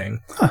thing.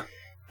 Huh.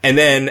 And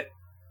then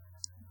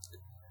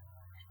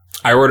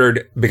I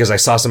ordered, because I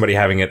saw somebody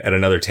having it at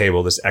another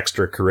table, this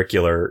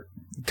extracurricular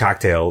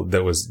cocktail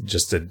that was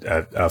just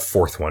a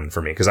fourth one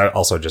for me, because I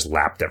also just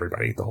lapped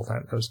everybody the whole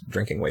time. I was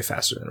drinking way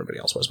faster than everybody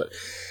else was, but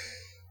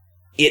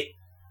it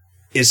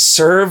is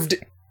served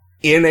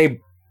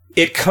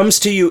it comes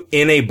to you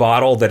in a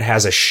bottle that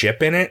has a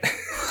ship in it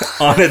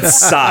on its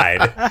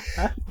side.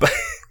 But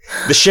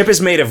the ship is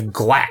made of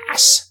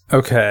glass.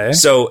 Okay.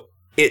 So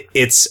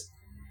it's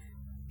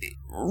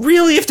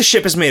really, if the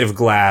ship is made of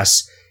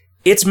glass,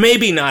 it's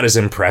maybe not as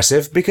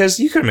impressive because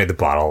you could have made the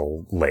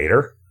bottle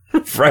later,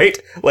 right?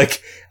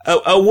 Like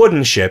a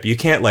wooden ship, you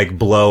can't like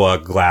blow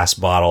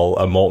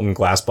a molten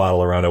glass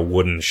bottle around a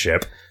wooden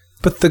ship.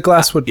 But the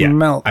glass would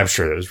melt. I'm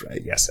sure that was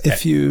right. Yes.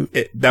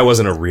 That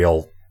wasn't a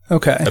real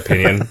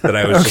opinion that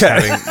I was just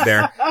having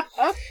there.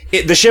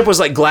 The ship was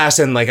like glass,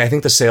 and like I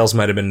think the sails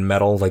might have been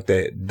metal. Like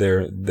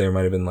there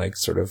might have been like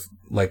sort of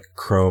like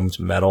chromed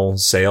metal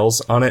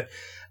sails on it.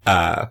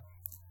 And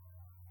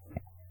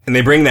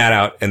they bring that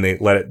out, and they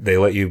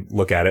let you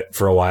look at it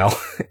for a while,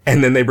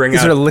 and then they bring out.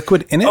 Is there a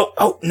liquid in it?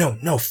 Oh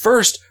no.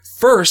 First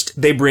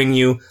they bring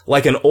you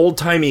like an old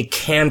timey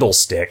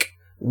candlestick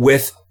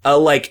with a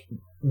like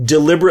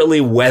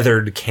deliberately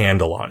weathered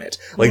candle on it.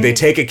 Like they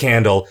take a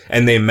candle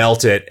and they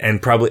melt it,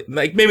 and probably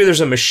like maybe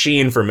there's a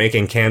machine for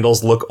making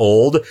candles look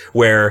old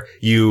where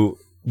you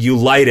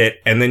light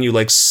it and then you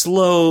like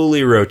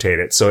slowly rotate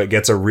it so it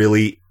gets a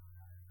really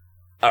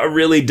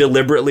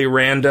deliberately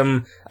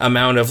random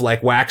amount of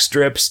like wax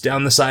drips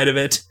down the side of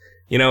it.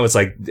 You know, it's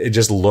like, it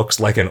just looks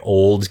like an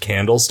old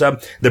candle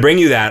stub. They bring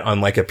you that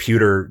on like a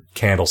pewter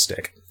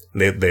candlestick.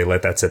 They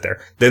let that sit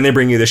there. Then they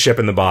bring you the ship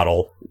in the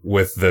bottle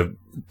with the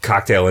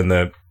cocktail in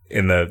the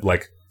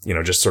like, you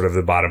know, just sort of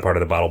the bottom part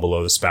of the bottle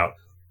below the spout.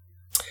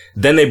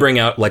 Then they bring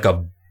out like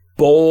a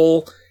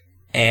bowl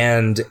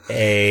and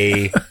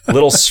a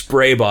little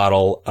spray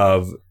bottle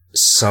of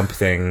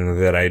something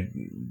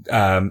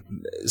that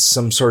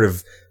some sort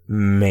of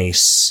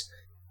mace,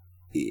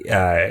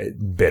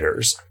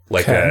 bitters.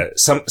 Like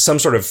some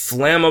sort of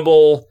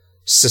flammable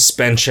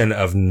suspension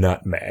of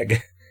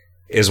nutmeg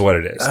is what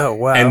it is. Oh,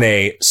 wow. And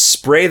they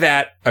spray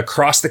that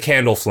across the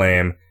candle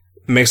flame,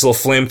 makes a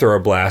little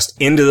flamethrower blast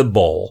into the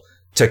bowl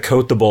to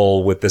coat the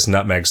bowl with this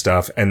nutmeg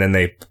stuff. And then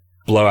they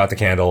blow out the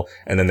candle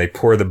and then they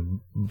pour the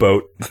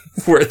boat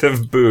worth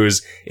of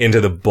booze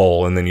into the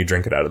bowl and then you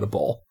drink it out of the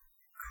bowl.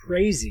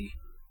 Crazy.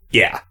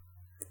 Yeah.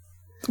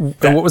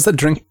 And what was that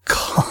drink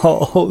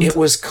called? It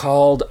was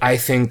called, I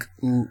think,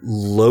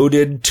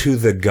 Loaded to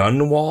the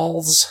Gun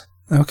Walls.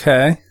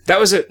 Okay. That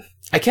was it.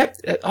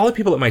 All the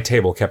people at my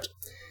table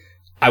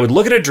I would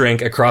look at a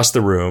drink across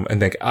the room and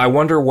think, I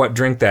wonder what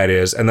drink that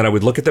is. And then I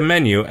would look at the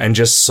menu and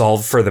just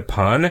solve for the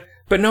pun,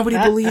 but nobody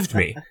believed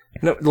me.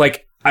 No,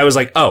 like, I was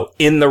like, oh,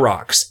 In the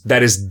Rocks.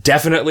 That is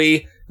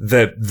definitely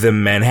the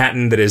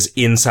Manhattan that is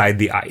inside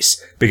the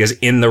ice, because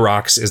In the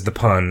Rocks is the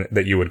pun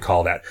that you would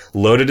call that.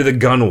 Loaded to the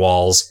Gun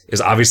Walls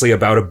is obviously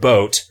about a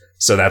boat,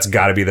 so that's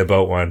gotta be the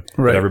boat one.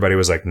 Right. But everybody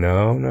was like,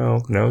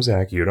 no,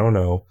 Zach, you don't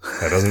know.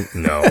 That doesn't,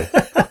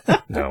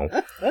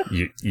 no.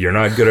 You're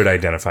not good at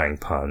identifying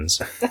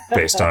puns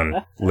based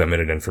on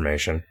limited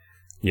information.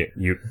 You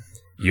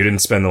didn't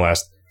spend the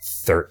last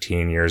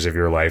 13 years of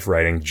your life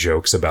writing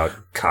jokes about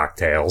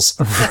cocktails.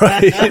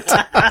 Right.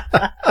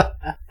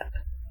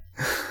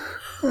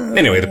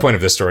 Anyway, the point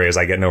of this story is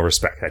I get no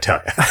respect, I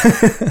tell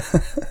you.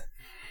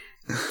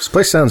 This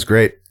place sounds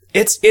great.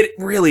 It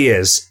really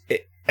is.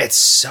 It's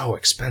so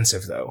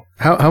expensive, though.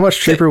 How much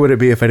cheaper would it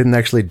be if I didn't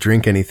actually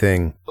drink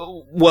anything?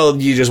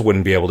 Well, you just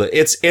wouldn't be able to.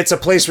 It's a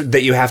place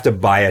that you have to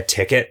buy a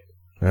ticket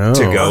to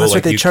go. Oh, that's like,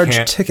 right. They you charge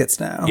can't- tickets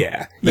now.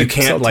 Yeah. They You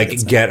can't sell like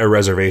tickets now. get a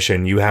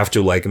reservation. You have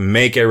to like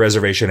make a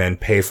reservation and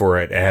pay for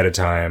it ahead of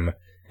time.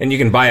 And you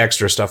can buy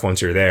extra stuff once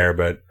you're there,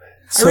 but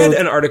I read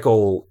an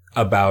article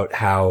about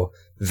how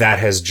that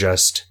has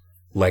just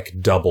like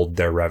doubled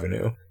their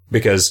revenue,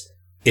 because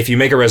if you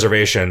make a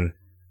reservation,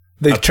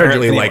 They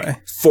apparently charge you like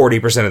anyway.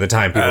 40% of the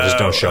time people just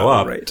don't show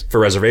up right. for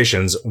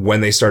reservations.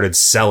 When they started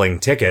selling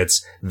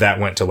tickets, that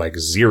went to like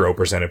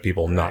 0% of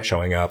people not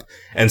showing up.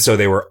 And so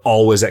they were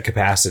always at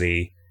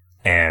capacity.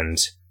 And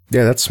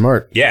Yeah, that's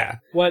smart. yeah,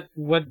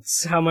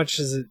 How much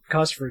does it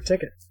cost for a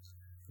ticket?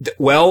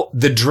 well,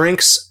 the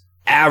drinks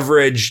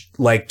averaged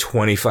like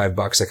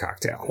 $25 a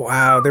cocktail.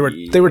 Wow, they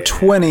were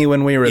 20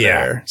 when we were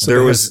there. So there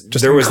they was have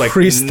just like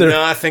increased their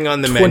nothing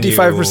on the menu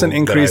 25%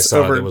 increase that I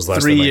saw over that was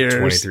less 3 than like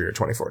years. $23 or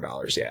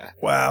 $24. Yeah.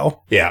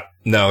 Wow. Yeah.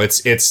 No, it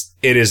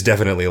is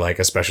definitely like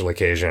a special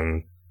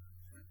occasion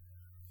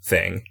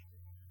thing.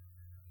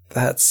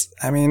 That's,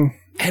 I mean,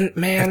 And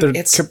man,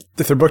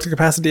 if they're booked to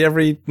capacity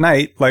every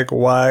night, like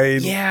why?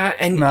 yeah,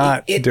 and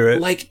not do it.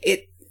 Like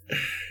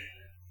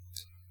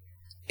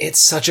it's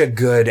such a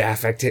good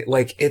affect.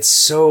 Like it's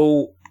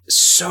so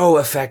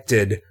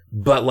affected,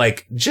 but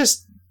like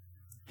just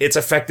it's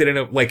affected in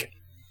a like.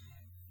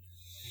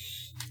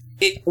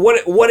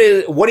 What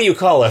do you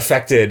call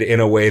affected in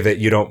a way that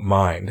you don't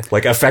mind?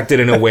 Like affected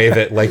in a way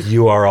that like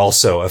you are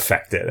also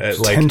affected.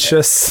 Like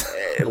Tentious.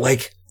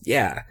 like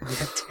yeah,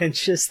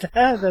 Tentious.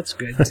 That's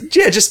good.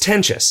 yeah, just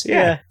tentious. Yeah,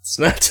 Yeah. it's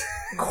not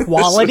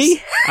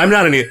Quality. I'm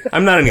not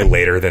any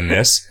later than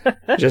this.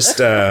 Just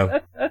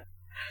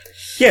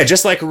yeah,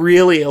 just like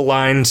really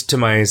aligned to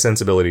my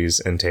sensibilities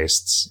and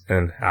tastes.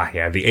 And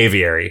yeah, the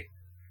Aviary.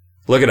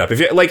 Look it up.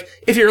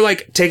 If you're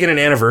like taking an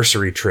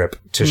anniversary trip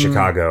to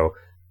Chicago,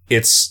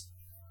 it's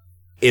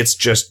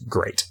just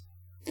great.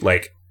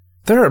 Like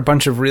There are a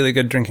bunch of really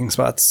good drinking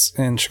spots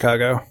in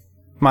Chicago.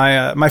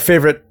 My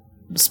favorite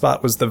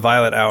spot was the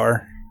Violet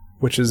Hour,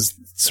 which is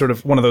sort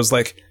of one of those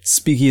like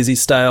speakeasy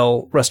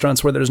style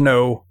restaurants where there's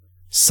no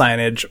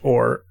signage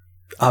or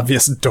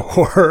obvious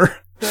door.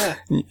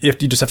 You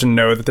just have to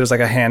know that there's like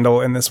a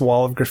handle in this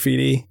wall of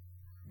graffiti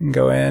and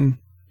go in.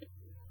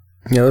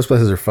 Yeah, those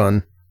places are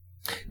fun.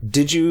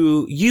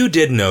 you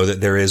did know that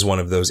there is one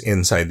of those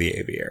inside the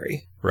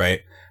Aviary,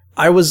 right?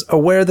 I was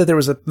aware that there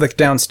was a like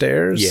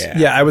downstairs.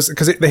 Yeah. I was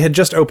because they had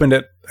just opened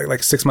it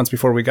like 6 months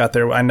before we got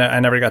there. I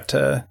never got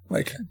to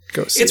like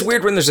go see. It's it.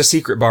 weird when there's a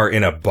secret bar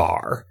in a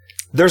bar.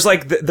 There's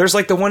like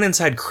the one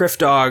inside Criff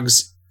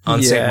Dogs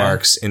on St. Yeah.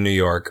 Mark's in New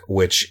York,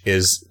 which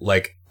is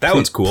like That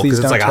one's cool please because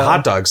it's don't like a tell.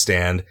 hot dog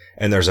stand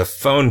and there's a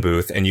phone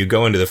booth and you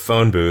go into the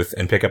phone booth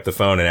and pick up the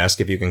phone and ask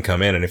if you can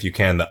come in. And if you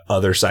can, the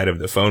other side of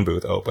the phone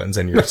booth opens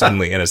and you're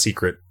suddenly in a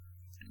secret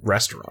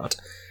restaurant.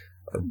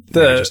 Or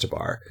maybe just a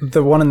bar.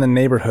 The one in the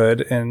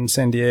neighborhood in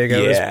San Diego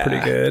is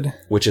pretty good.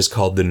 Which is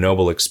called The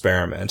Noble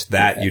Experiment.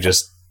 That you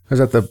just... Is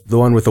that the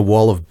one with the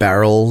wall of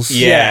barrels?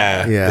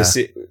 Yeah. Yeah.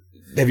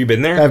 Have you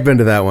been there? I've been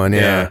to that one,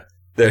 yeah.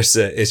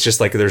 It's just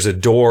like there's a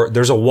door,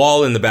 there's a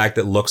wall in the back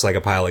that looks like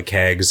a pile of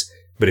kegs,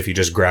 but if you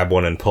just grab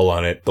one and pull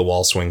on it, the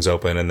wall swings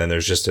open and then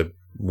there's just a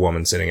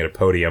woman sitting at a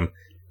podium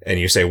and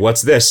you say,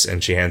 "What's this?"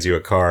 And she hands you a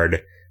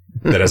card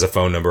that has a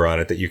phone number on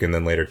it that you can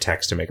then later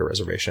text to make a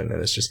reservation.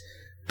 And it's just,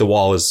 the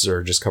walls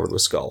are just covered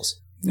with skulls.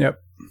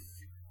 Yep.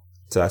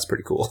 So that's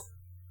pretty cool.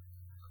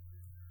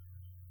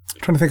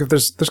 I'm trying to think if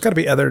there's got to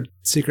be other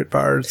secret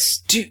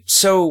bars.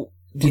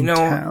 Do you know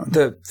town.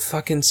 the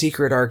fucking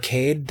secret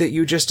arcade that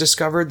you just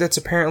discovered that's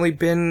apparently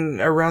been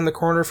around the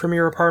corner from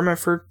your apartment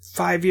for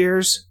 5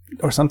 years?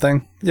 Or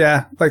something.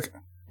 Yeah, like,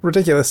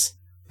 ridiculous.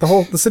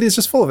 The city is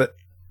just full of it.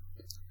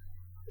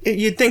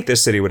 You'd think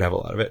this city would have a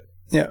lot of it.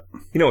 Yeah.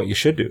 You know what you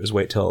should do is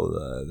wait till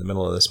the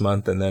middle of this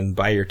month and then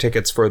buy your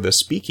tickets for the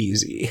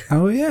Speakeasy.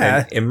 Oh,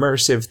 yeah. An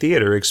immersive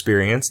theater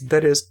experience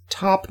that is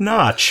top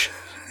notch.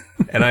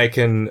 And I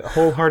can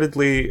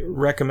wholeheartedly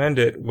recommend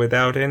it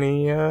without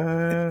any...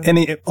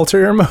 Any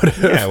ulterior motive?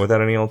 Yeah,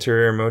 without any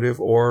ulterior motive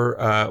or,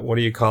 what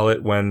do you call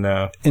it when...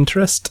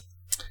 Interest?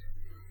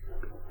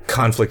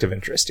 Conflict of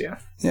interest, yeah.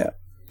 Yeah.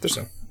 There's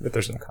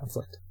no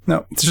conflict.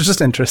 No, it's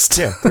just interest.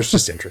 Yeah, there's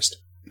just interest.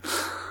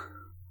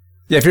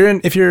 Yeah,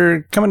 if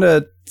you're coming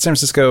to San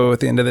Francisco at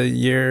the end of the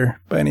year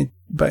by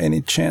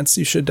any chance,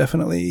 you should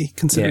definitely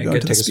consider going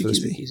get to the tickets for the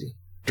Speakeasy. Speakeasy.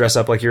 Dress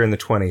up like you're in the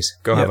 20s.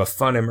 Go have Yep. a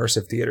fun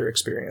immersive theater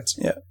experience.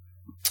 Yeah.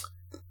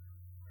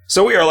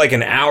 So we are like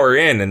an hour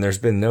in and there's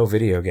been no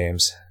video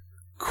games.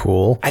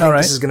 Cool. I think All right.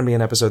 this is going to be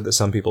an episode that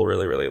some people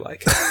really, really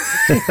like.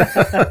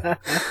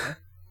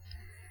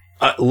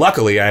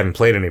 Luckily, I haven't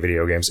played any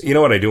video games. You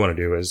know what I do want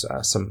to do is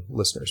some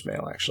listeners'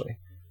 mail, actually.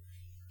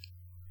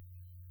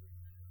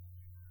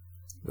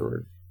 There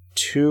were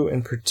two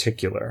in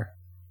particular.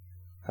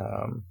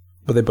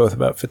 Were they both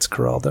about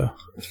Fitzcarraldo?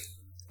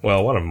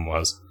 Well, one of them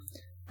was.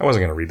 I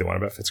wasn't going to read the one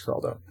about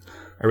Fitzcarraldo.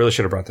 I really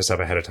should have brought this up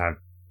ahead of time.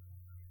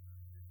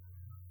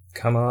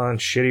 Come on,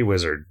 shitty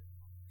wizard.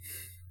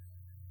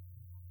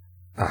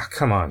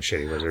 Come on,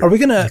 shitty wizard. Are we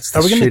gonna It's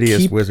the keep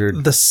shittiest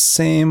wizard. the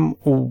same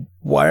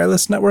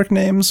wireless network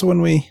names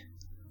when we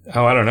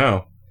Oh, I don't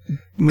know.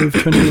 move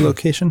to a new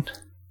location?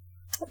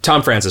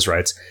 Tom Francis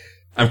writes,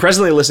 I'm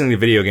presently listening to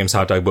Video Games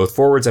Hot Dog both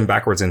forwards and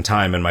backwards in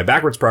time, and my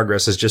backwards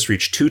progress has just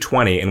reached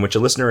 220, in which a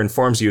listener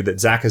informs you that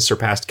Zach has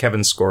surpassed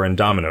Kevin's score in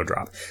Domino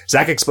Drop.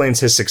 Zach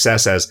explains his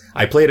success as,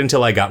 I played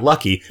until I got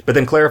lucky, but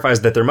then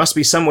clarifies that there must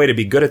be some way to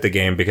be good at the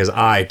game because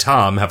I,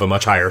 Tom, have a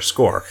much higher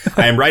score.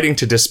 I am writing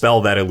to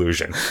dispel that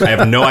illusion. I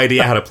have no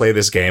idea how to play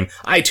this game.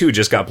 I too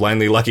just got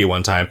blindly lucky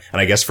one time,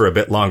 and I guess for a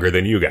bit longer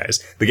than you guys.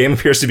 The game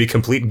appears to be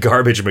complete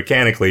garbage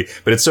mechanically,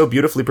 but it's so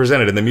beautifully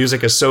presented and the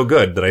music is so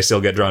good that I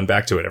still get drawn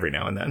back to it every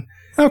now and then.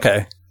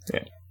 Okay.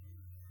 Yeah.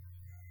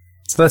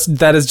 So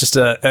that is just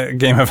a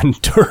game of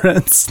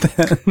endurance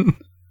then.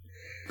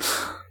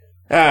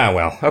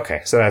 Well,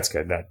 okay, so that's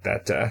good.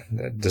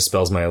 That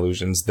dispels my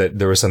illusions that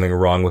there was something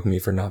wrong with me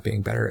for not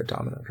being better at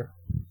Domino Drop.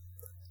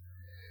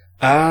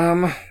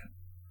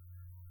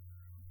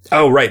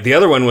 Oh, right. The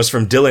other one was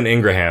from Dylan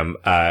Ingraham.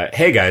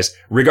 Hey guys,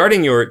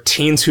 regarding your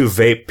teens who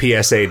vape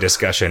PSA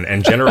discussion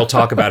and general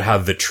talk about how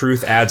the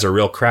Truth ads are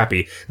real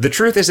crappy, the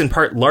Truth is in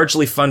part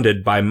largely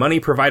funded by money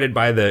provided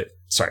by the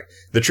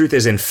Truth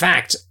is in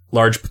fact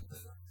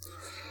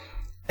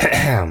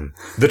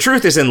The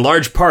Truth is in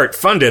large part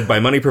funded by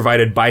money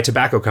provided by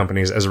tobacco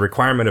companies as a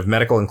requirement of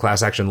medical and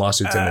class action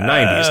lawsuits in the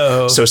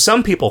 90s. So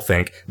some people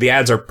think the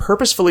ads are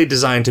purposefully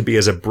designed to be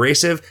as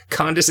abrasive,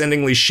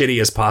 condescendingly shitty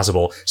as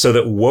possible so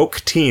that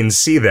woke teens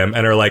see them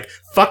and are like,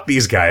 fuck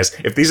these guys.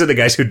 If these are the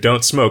guys who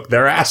don't smoke,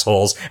 they're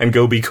assholes and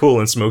go be cool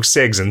and smoke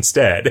cigs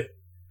instead.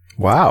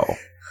 Wow.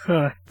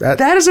 Huh.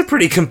 That is a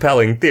pretty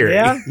compelling theory.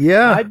 Yeah,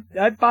 Yeah.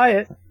 I'd buy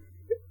it.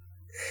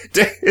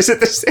 Is it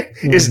the same?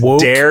 Is Woke.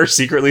 Dare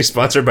secretly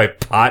sponsored by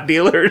pot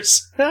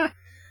dealers?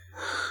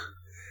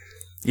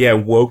 Yeah,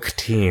 woke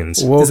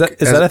teens. Woke Is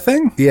that a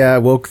thing? Yeah,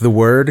 woke the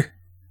word.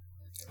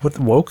 What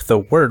woke the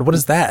word? What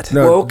is that?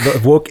 No, Woke?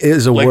 woke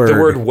is a Like word. the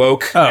word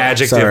woke Oh,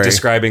 adjective sorry.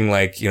 describing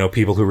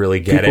people who really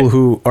get People it.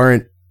 who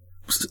aren't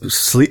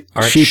sleep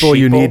Aren't sheeple.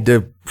 You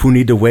sheeple? who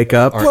need to wake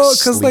up. Aren't Well,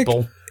 'cause, like,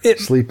 sleeple.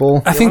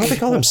 Sleeple. I Why think don't they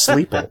call them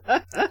sleeple?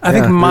 I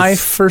think Yeah, my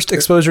it's- first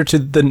exposure to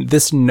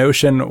this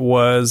notion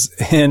was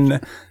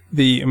in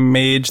the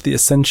Mage the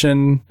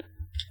Ascension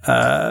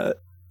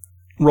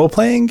role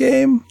playing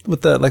game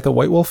with the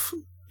White Wolf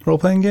role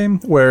playing game,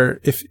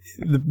 where if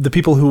the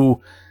people who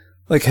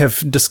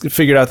have just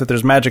figured out that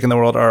there's magic in the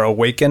world are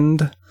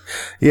awakened.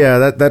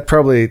 Yeah, that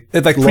probably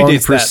It, like, long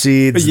predates that.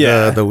 precedes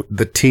Yeah.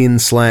 the teen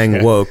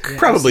slang woke.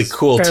 Probably This is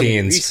cool fairly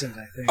teens recent,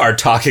 I think. are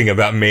talking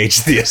about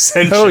Mage the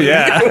Ascension. Oh,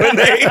 yeah. when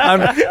they, I'm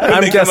when they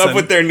come guessing. up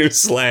with their new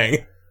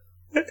slang.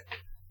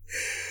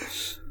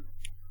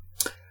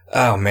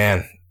 Oh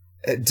man,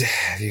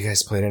 have you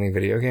guys played any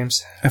video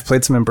games? I've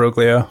played some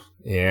Imbroglio.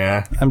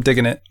 Yeah, I'm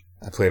digging it.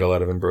 I played a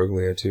lot of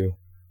Imbroglio too.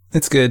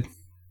 It's good.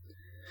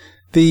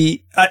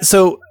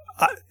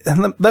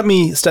 Let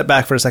me step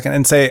back for a second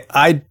and say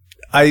I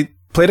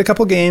played a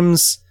couple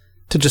games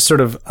to just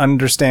sort of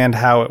understand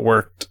how it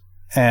worked,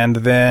 and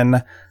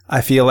then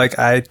I feel like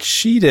I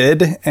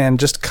cheated and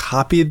just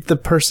copied the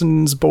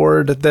person's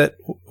board that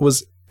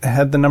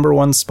had the number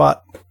one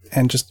spot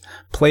and just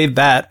played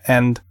that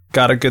and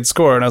got a good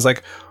score. And I was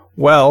like,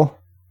 well,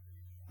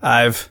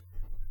 I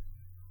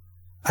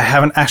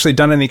haven't actually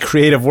done any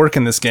creative work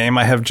in this game.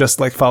 I have just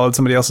like followed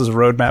somebody else's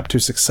roadmap to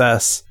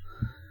success.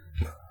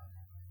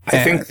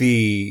 I think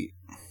the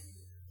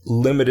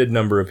limited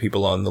number of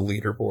people on the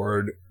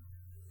leaderboard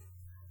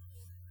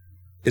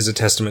is a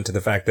testament to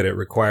the fact that it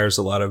requires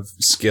a lot of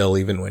skill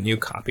even when you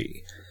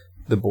copy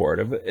the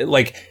board.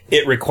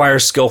 It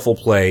requires skillful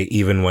play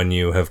even when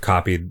you have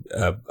copied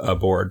a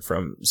board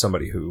from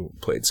somebody who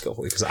played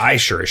skillfully. Because I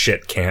sure as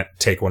shit can't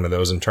take one of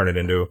those and turn it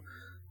into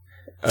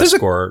There's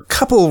score. a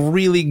couple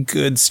really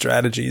good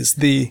strategies.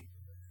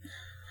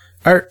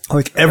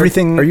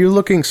 Everything. Are you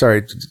looking?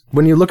 Sorry,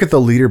 when you look at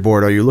the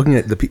leaderboard, are you looking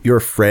at your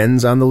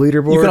friends on the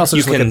leaderboard? You can also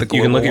You just look at the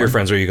can look at your one.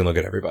 friends or you can look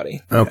at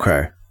everybody.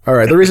 Okay. All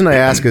right. The reason I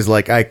ask is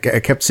like I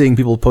kept seeing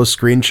people post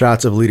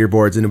screenshots of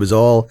leaderboards, and it was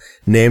all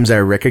names I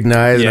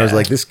recognized, and I was Yeah.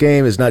 like, "This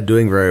game is not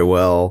doing very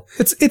well."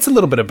 It's a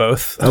little bit of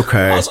both.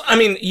 Okay. Also, I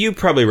mean, you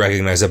probably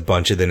recognize a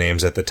bunch of the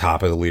names at the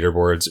top of the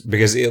leaderboards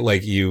because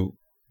you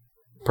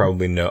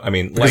probably know. I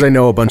mean, Because I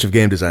know a bunch of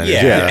game designers.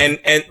 Yeah. and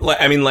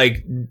I mean,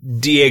 like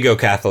Diego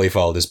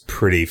Cathalifald is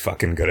pretty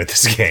fucking good at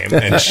this game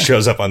and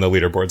shows up on the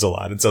leaderboards a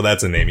lot, and so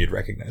that's a name you'd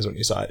recognize when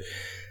you saw it.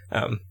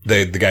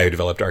 The guy who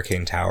developed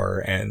Arcane Tower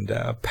and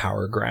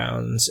Power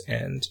Grounds,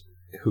 and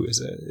who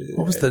is it?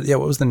 What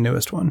was the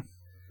newest one?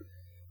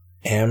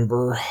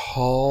 Amber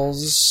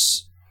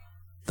Halls.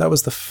 That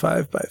was the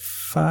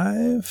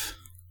 5x5.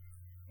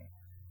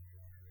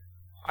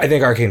 I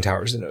think Arcane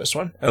Tower is the newest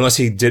one, unless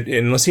he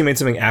made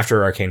something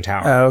after Arcane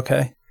Tower. Oh,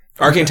 okay.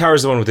 Arcane Tower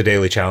is the one with the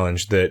daily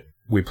challenge that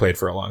we played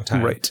for a long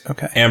time. Right.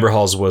 Okay. Amber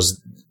Halls was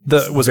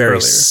Was very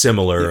earlier.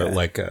 similar,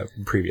 Yeah.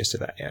 previous to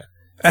that. Yeah.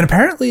 And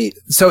apparently,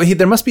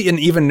 there must be an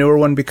even newer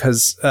one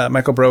because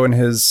Michael Bro in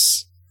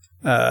his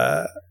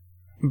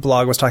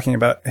blog was talking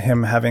about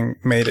him having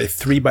made a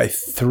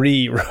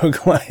 3x3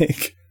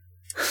 roguelike.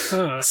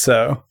 Huh.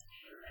 So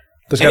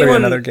there's got to be Anyone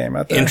another game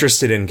out there.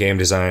 Interested in game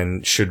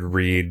design should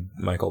read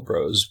Michael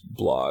Bro's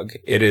blog.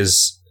 It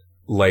is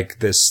like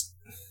this.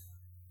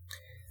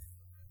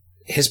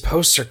 His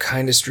posts are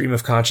kind of stream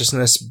of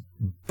consciousness,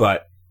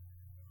 but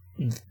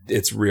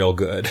it's real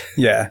good.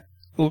 Yeah.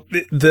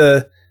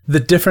 The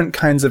different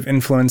kinds of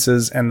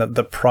influences and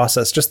the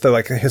process, just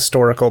the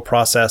historical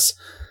process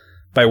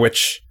by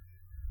which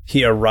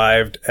he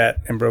arrived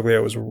at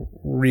Imbroglio was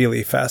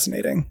really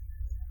fascinating.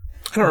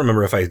 I don't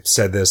remember if I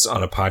said this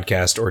on a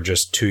podcast or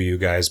just to you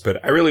guys,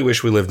 but I really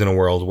wish we lived in a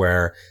world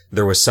where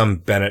there was some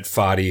Bennett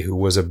Foddy who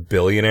was a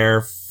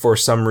billionaire for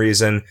some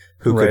reason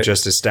who could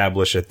just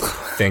establish a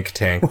think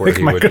tank where Like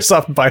he would...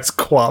 Microsoft buys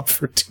Co-op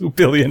for $2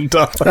 billion.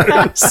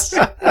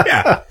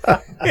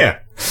 Yeah.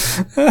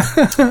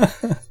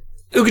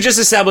 Who could just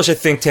establish a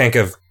think tank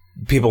of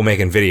people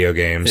making video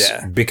games.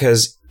 Yeah.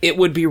 Because it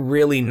would be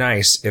really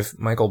nice if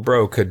Michael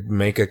Bro could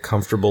make a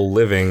comfortable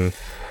living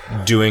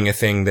doing a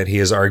thing that he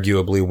is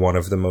arguably one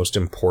of the most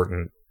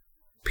important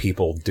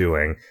people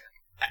doing.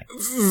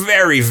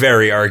 Very,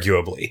 very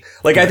arguably.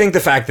 I think the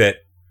fact that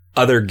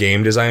other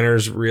game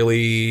designers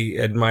really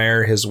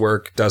admire his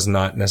work does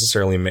not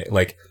necessarily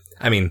make,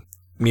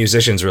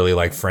 musicians really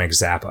like Frank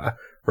Zappa,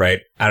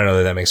 right? I don't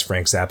know that makes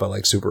Frank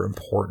Zappa, super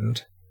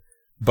important.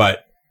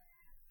 But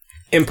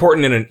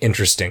important in an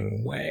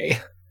interesting way.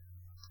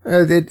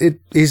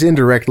 He's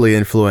indirectly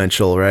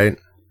influential, right?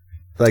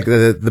 Like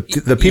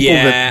the people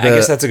I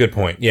guess that's a good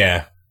point.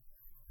 Yeah.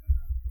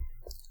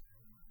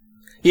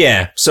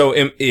 Yeah. So,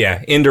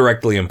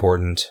 indirectly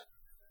important.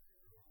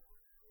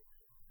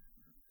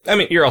 I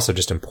mean, you're also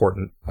just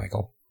important,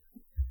 Michael.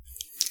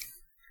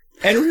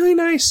 And really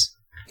nice.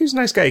 He was a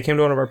nice guy. He came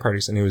to one of our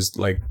parties and he was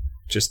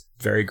just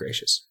very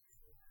gracious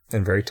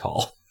and very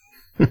tall.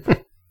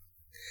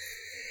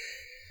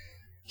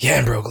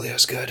 Yeah,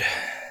 Imbroglio's good.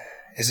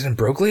 Is it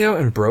Imbroglio?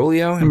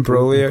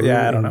 Imbroglio?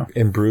 Yeah, I don't know.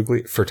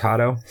 Imbroglio?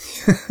 Furtado?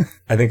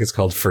 I think it's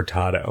called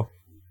Furtado.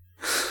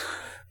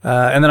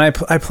 And then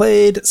I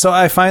played, so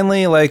I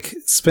finally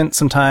spent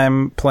some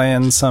time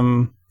playing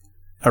some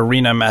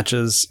arena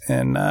matches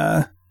in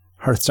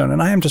Hearthstone,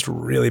 and I am just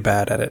really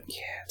bad at it.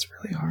 Yeah, it's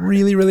really hard.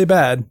 Really, really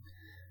bad.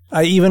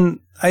 I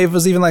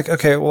was even like,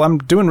 okay, well, I'm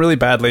doing really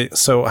badly,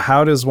 so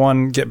how does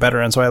one get better?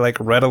 And so I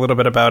read a little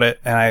bit about it,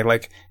 and I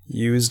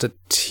used a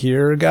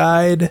tier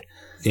guide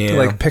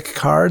to pick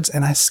cards,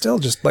 and I still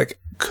just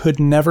could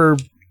never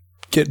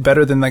get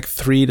better than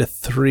 3 to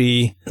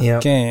 3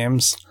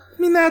 games.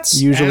 I mean,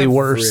 that's usually average,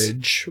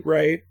 worse,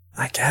 right?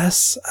 I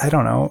guess. I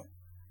don't know.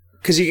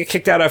 Because you get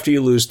kicked out after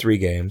you lose 3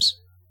 games.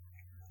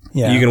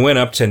 Yeah. You can win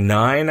up to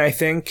 9, I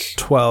think.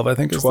 12, I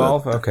think, is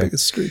 12? the Okay.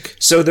 biggest streak.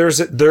 So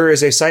there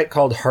is a site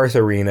called Hearth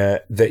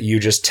Arena that you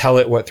just tell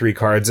it what 3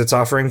 cards it's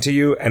offering to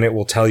you, and it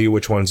will tell you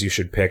which ones you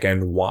should pick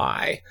and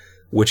why,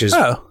 which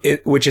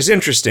is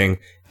interesting.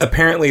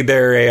 Apparently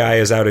their AI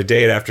is out of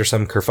date after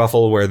some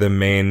kerfuffle where the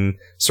main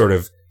sort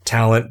of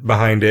talent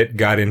behind it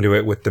got into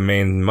it with the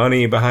main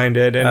money behind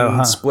it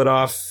and split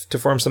off to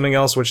form something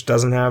else, which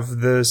doesn't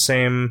have the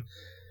same...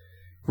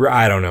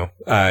 I don't know.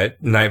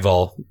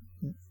 Nightval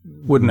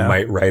would know.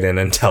 Might write in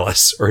and tell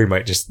us, or he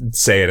might just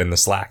say it in the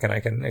Slack and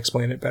I can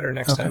explain it better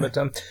next time. But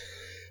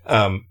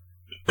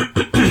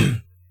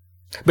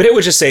but it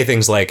would just say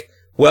things like,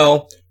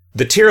 well,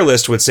 the tier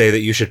list would say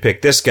that you should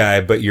pick this guy,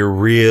 but you're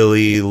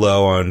really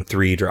low on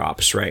 3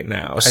 drops right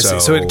now.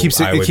 So it keeps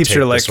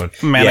your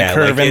like mana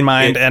curve in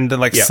mind and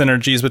like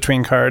synergies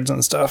between cards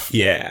and stuff.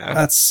 Yeah.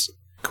 That's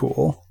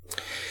cool.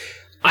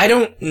 I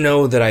don't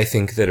know that I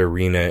think that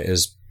Arena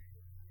is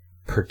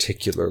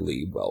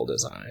particularly well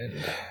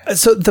designed.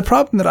 So the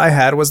problem that I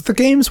had was the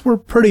games were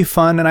pretty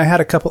fun, and I had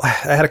a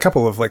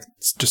couple of like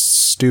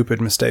just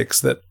stupid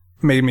mistakes that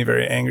made me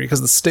very angry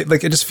because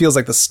it just feels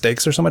like the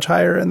stakes are so much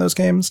higher in those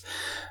games,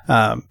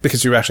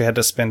 because you actually had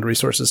to spend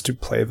resources to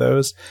play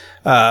those.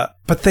 But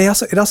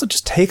it also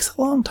just takes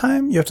a long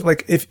time. You have to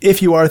like,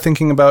 if you are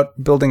thinking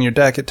about building your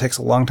deck, it takes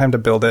a long time to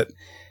build it.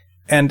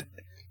 And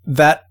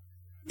that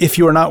if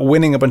you are not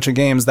winning a bunch of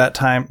games, that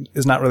time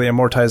is not really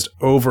amortized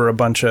over a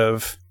bunch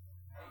of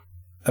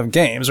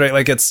games, right?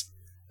 Like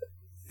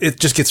it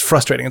just gets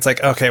frustrating. It's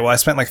like, okay, well, I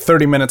spent like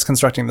 30 minutes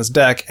constructing this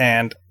deck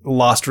and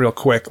lost real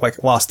quick,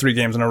 like lost 3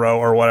 games in a row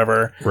or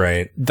whatever.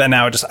 Right. Then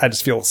now I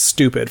just feel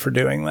stupid for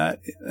doing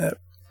that.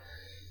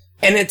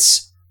 And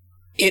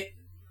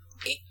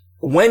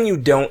when you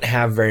don't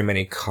have very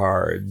many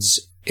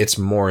cards, it's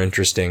more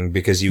interesting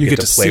because you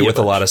get to play with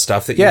a lot of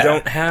stuff that you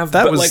don't have.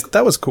 That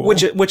was cool.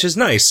 Which is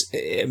nice.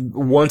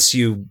 Once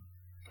you've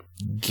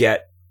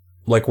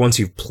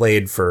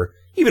played for,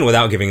 even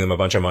without giving them a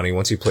bunch of money,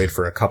 once you played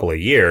for a couple of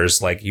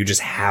years, like you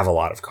just have a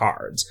lot of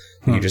cards.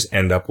 You just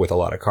end up with a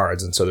lot of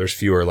cards. And so there's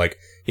fewer, like,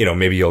 you know,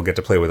 maybe you'll get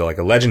to play with like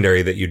a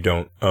legendary that you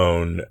don't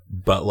own,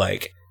 but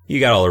like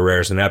you got all the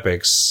rares and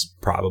epics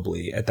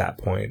probably at that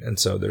point. And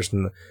so there's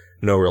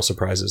no real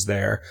surprises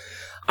there.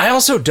 I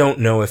also don't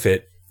know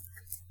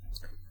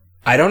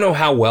I don't know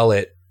how well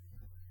it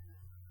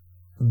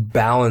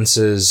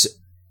balances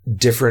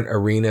different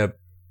Arena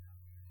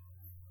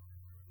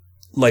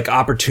like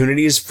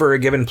opportunities for a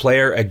given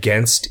player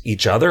against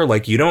each other.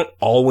 Like you don't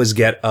always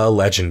get a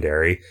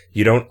legendary.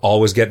 You don't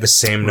always get the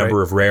same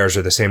number of rares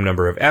or the same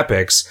number of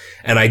epics.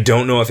 And I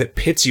don't know if it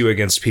pits you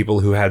against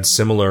people who had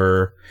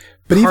similar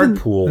card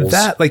pools.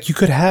 That, like you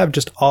could have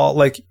just all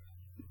like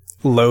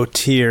low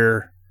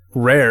tier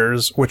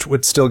rares, which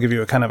would still give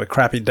you a kind of a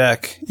crappy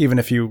deck, even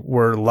if you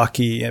were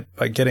lucky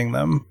by getting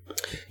them.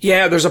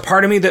 Yeah. There's a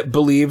part of me that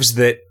believes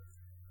that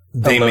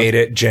they made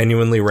it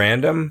genuinely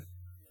random.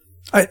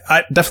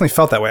 I definitely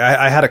felt that way.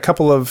 I had a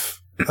couple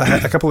of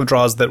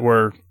draws that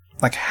were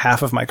like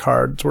half of my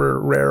cards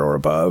were rare or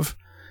above,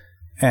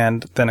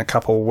 and then a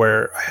couple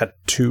where I had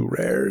 2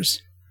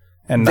 rares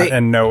and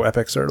no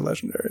epics or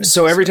legendaries.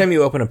 So every time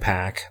you open a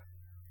pack,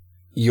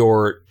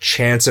 your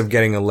chance of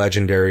getting a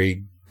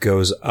legendary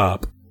goes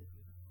up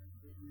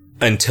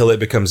until it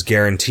becomes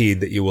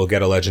guaranteed that you will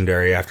get a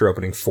legendary after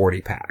opening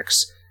 40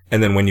 packs.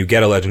 And then when you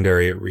get a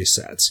legendary, it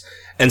resets.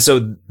 And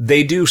so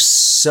they do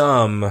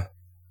some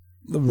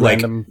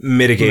like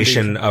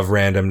mitigation of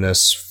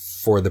randomness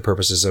for the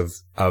purposes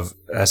of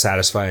a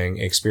satisfying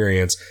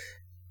experience.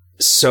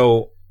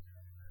 So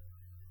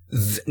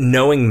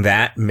knowing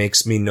that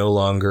makes me no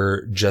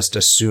longer just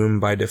assume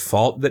by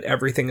default that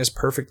everything is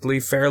perfectly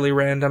fairly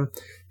random.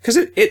 Cause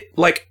it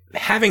like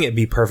having it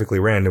be perfectly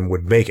random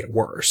would make it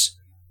worse.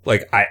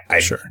 Like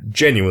I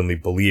genuinely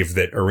believe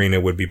that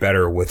Arena would be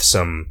better with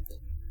some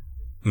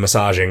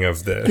massaging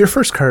of the... Your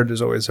first card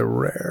is always a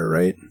rare,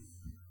 right?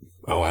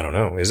 Oh, I don't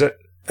know. Is it?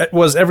 It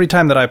was every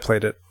time that I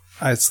played it.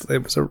 I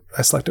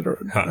selected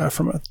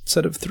from a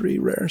set of 3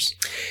 rares.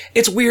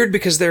 It's weird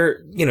because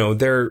they're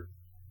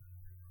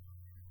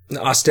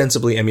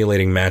ostensibly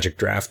emulating Magic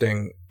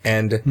drafting,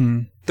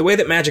 and the way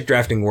that Magic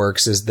drafting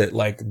works is that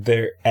like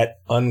they're at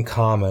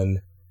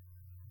uncommon,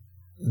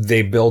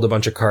 they build a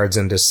bunch of cards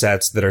into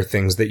sets that are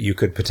things that you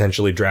could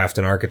potentially draft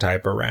an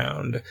archetype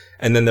around.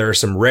 And then there are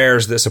some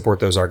rares that support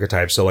those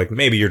archetypes. So like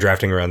maybe you're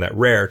drafting around that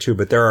rare too,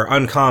 but there are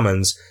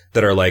uncommons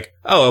that are like,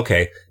 oh,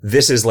 okay,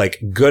 this is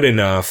like good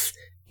enough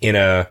in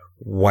a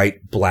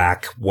white,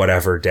 black,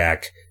 whatever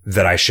deck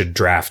that I should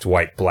draft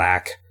white,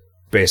 black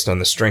based on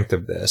the strength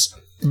of this.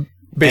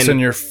 Based on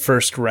your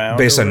first round?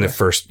 Based on the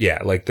first,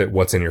 like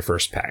what's in your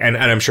first pack. And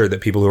I'm sure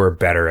that people who are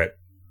better at,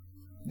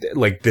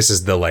 like, this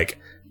is the like,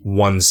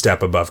 one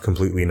step above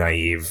completely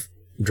naive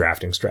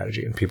drafting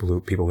strategy, and people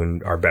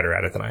who are better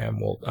at it than I am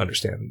will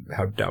understand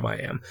how dumb I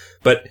am.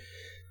 But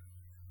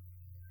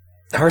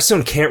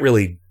Hearthstone can't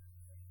really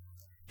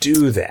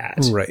do that.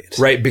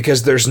 Right?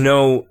 Because there's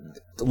no,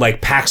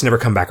 like, packs never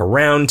come back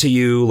around to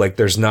you. Like,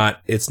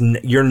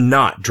 you're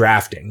not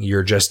drafting.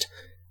 You're just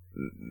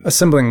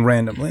assembling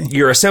randomly.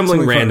 You're assembling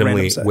Assembling from a randomly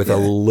random set, with a yeah.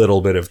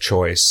 little bit of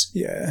choice.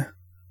 Yeah.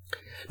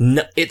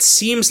 No, it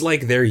seems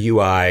like their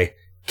UI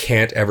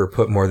can't ever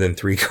put more than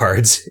 3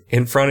 cards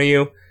in front of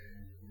you.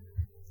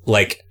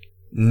 Like,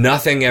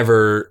 nothing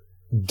ever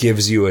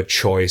gives you a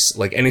choice.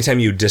 Like, anytime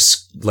you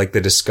like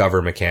the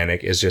discover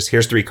mechanic is just,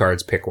 here's 3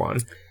 cards, pick one.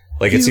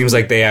 Like, it seems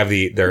like they have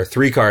there are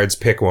 3 cards,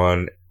 pick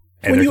one.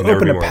 And When there you can never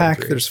open be a more than pack,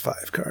 3. there's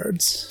 5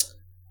 cards.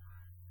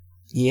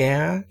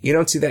 Yeah, you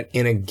don't see that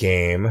in a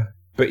game.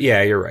 But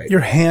yeah, you're right.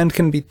 Your hand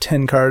can be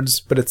 10 cards,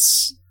 but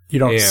you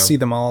don't Yeah. see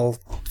them all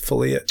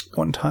fully at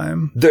one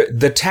time.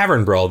 The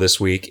Tavern Brawl this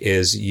week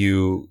is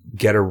you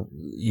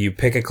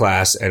pick a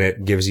class and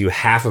it gives you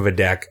half of a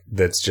deck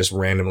that's just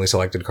randomly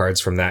selected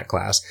cards from that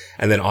class.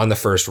 And then on the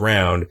first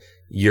round,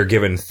 you're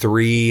given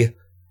 3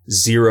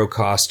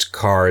 0-cost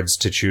cards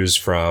to choose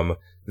from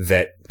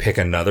that pick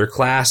another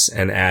class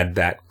and add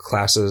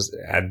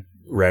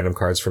random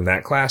cards from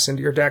that class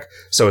into your deck.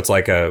 So it's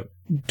like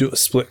Do a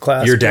split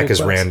class. your deck dual is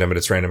class. random, but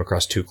it's random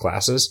across 2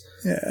 classes.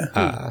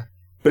 Yeah.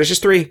 But it's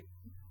just 3.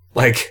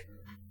 Like,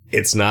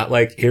 it's not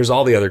like, here's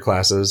all the other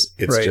classes.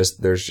 It's Right.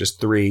 there's just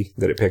 3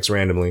 that it picks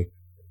randomly.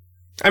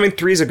 I mean,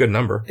 3 is a good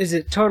number. Is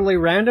it totally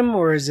random,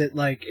 or is it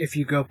like if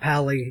you go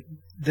pally,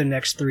 the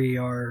next 3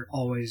 are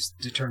always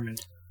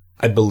determined?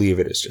 I believe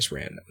it is just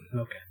random.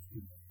 Okay.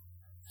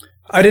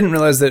 I didn't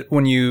realize that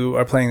when you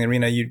are playing the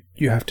arena,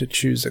 you have to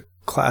choose a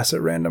class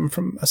at random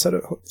from a set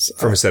of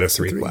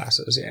 3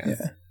 classes,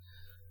 yeah.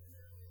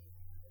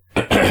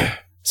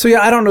 So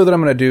yeah, I don't know that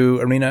I'm going to do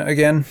arena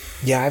again.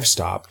 Yeah, I've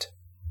stopped.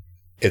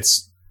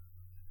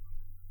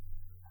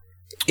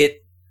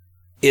 It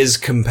is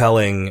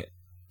compelling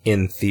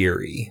in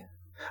theory.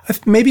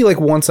 Maybe like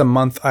once a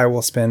month, I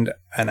will spend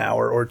an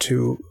hour or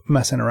 2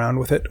 messing around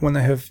with it when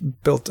they have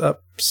built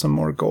up some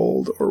more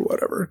gold or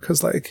whatever.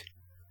 Because like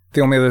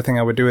the only other thing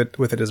I would do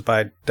with it is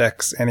buy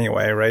decks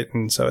anyway, right?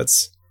 And so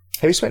it's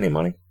Have you spent any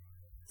money?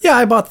 yeah.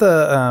 I bought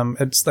the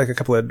it's like a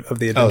couple of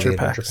the adventure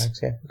packs.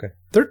 Yeah, okay.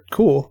 They're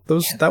cool. Yeah,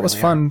 That was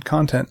really fun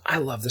content. I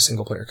love the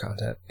single player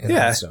content in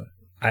Yeah. Hearthstone.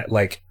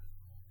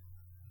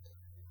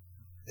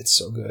 It's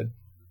so good.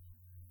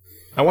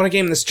 I want a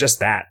game that's just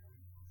that.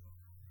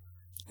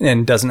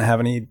 And doesn't have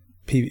any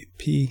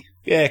PvP.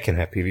 Yeah, it can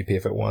have PvP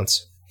if it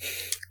wants.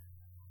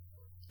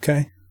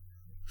 Okay.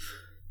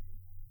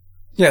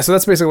 Yeah, so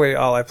that's basically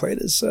all I played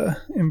is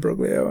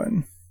Imbroglio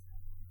and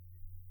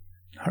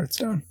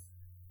Hearthstone.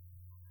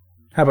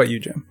 How about you,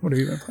 Jim? What have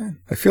you been playing?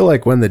 I feel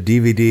like when the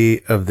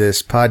DVD of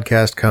this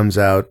podcast comes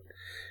out,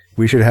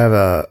 we should have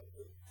a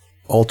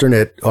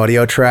alternate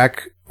audio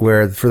track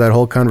where for that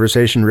whole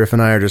conversation, Riff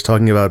and I are just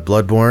talking about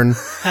Bloodborne.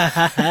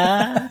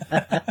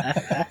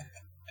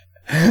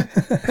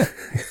 I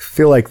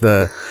feel like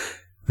the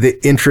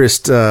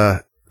interest,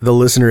 the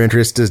listener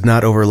interest does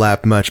not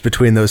overlap much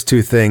between those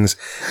two things.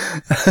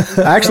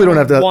 I actually don't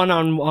have to. One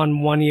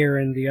on one ear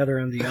and the other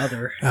on the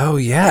other. Oh,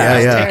 yeah.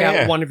 Yeah. Take out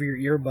Yeah. one of your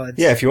earbuds.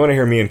 Yeah, if you want to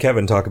hear me and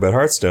Kevin talk about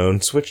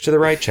Hearthstone, switch to the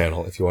right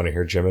channel. If you want to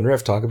hear Jim and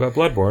Riff talk about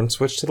Bloodborne,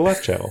 switch to the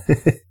left channel.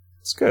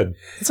 It's good.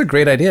 That's a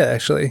great idea,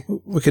 actually.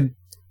 We could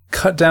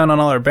cut down on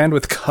all our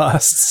bandwidth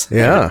costs.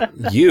 Yeah.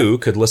 You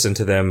could listen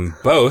to them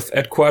both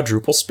at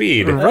quadruple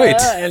speed. Right.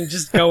 And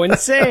just go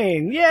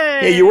insane. Yay!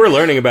 Yeah, you were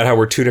learning about how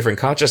we're 2 different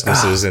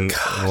consciousnesses in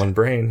one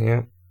brain.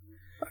 Yeah,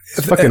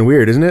 It's fucking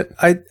weird, isn't it?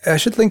 I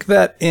should link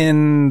that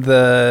in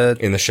the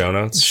in the show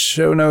notes.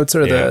 show notes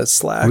or Yeah. the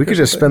Slack. We could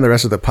just spend the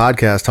rest of the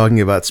podcast talking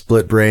about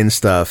split brain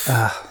stuff.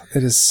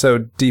 It is so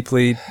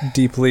deeply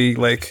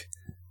like,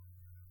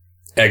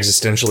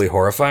 Existentially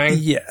horrifying.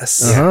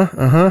 yes.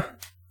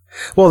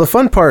 Well, the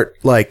fun part,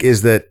 like,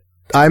 is that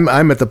I'm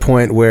at the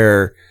point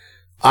where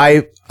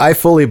I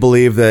fully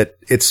believe that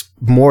it's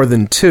more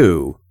than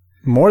 2.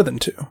 More than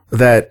 2.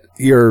 That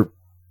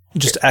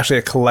Just actually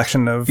a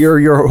collection of...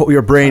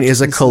 your brain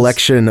is a consciousnesses.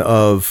 collection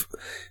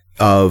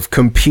of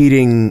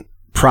competing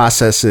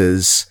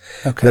processes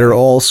Okay. that are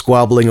all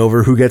squabbling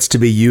over who gets to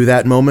be you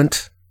that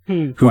moment,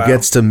 who Wow.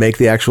 gets to make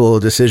the actual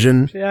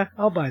decision. Yeah,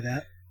 I'll buy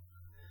that.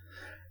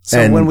 So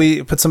And- when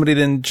we put somebody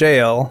in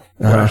jail,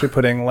 we're actually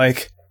putting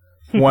like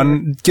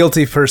one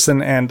guilty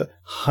person and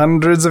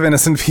hundreds of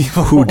innocent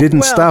people Who didn't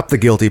Well, stop the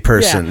guilty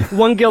person. Yeah,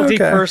 one guilty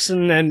Okay.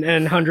 person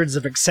and hundreds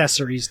of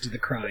accessories to the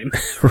crime.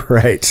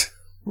 Right.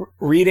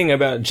 Reading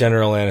about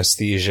general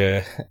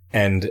anesthesia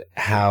and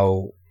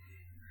how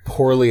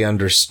poorly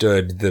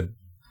understood the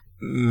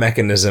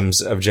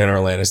mechanisms of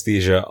general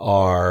anesthesia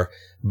are,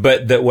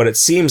 but that what it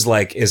seems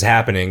like is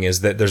happening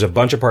is that there's a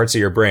bunch of parts of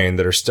your brain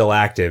that are still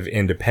active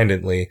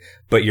independently,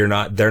 but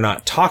they're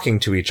not talking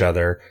to each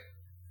other.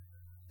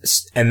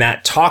 And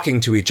that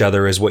talking to each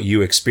other is what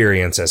you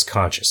experience as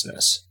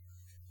consciousness.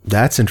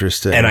 That's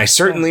interesting. And I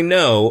certainly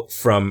know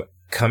from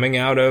coming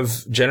out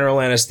of general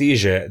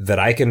anesthesia that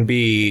I can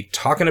be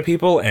talking to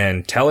people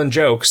and telling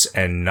jokes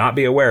and not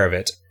be aware of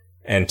it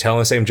and telling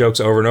the same jokes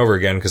over and over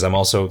again because I'm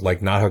also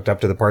like not hooked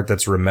up to the part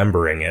that's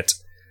remembering it.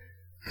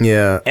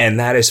 Yeah. And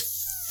that is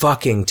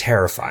fucking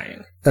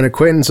terrifying. An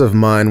acquaintance of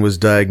mine was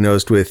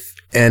diagnosed with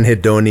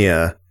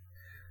anhedonia,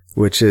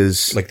 which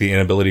is Like the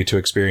inability to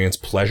experience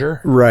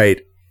pleasure.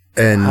 right.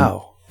 And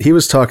Wow. he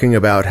was talking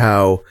about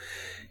how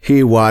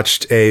he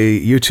watched a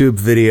YouTube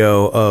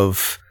video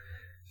of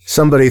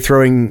somebody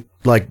throwing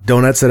like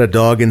donuts at a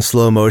dog in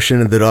slow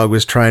motion, and the dog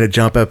was trying to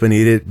jump up and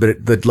eat it,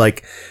 but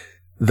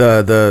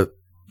the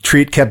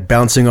treat kept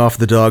bouncing off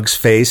the dog's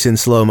face in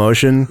slow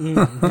motion.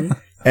 Mhm.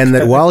 And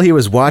that while he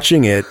was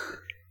watching it,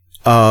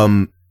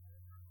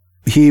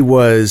 he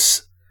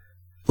was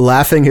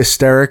laughing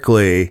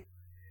hysterically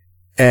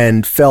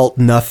and felt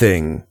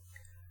nothing.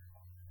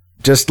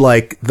 Just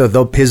like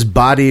his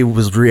body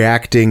was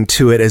reacting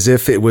to it as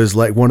if it was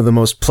like one of the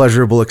most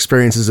pleasurable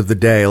experiences of the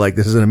day. Like,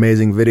 this is an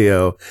amazing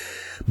video,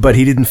 but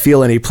he didn't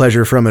feel any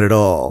pleasure from it at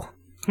all.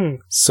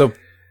 So,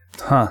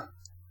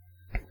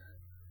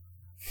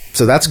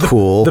 So that's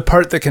cool. the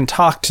part that can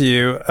talk to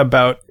you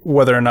about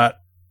whether or not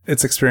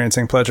it's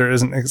experiencing pleasure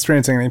isn't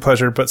experiencing any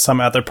pleasure, but some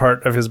other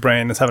part of his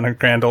brain is having a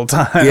grand old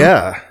time.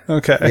 Yeah.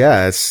 Okay.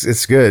 Yeah.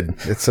 It's good.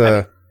 It's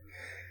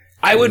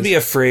I would be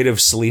afraid of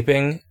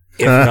sleeping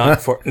if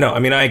not for no. I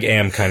mean, I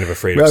am kind of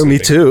afraid of Well, sleeping.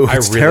 me too.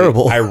 It's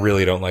terrible. I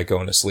really don't like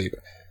going to sleep.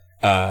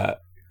 But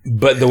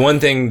the one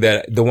thing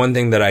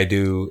that I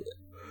do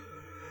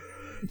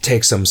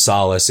take some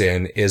solace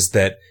in is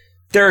that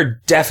there are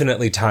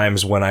definitely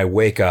times when I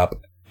wake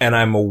up and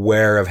I'm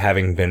aware of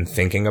having been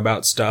thinking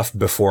about stuff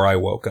before I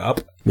woke up.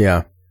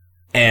 yeah.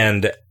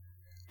 And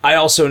I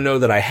also know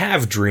that I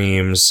have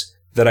dreams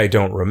that I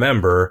don't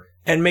remember,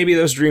 and maybe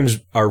those dreams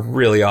are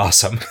really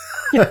awesome.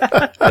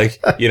 Like,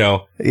 you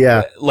know,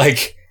 Yeah.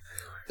 like,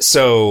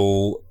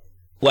 so,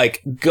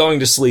 like, going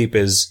to sleep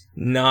is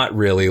not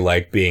really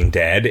like being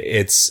dead.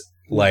 It's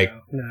like,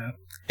 No.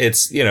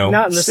 it's, you know.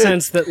 Not in the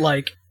sense that,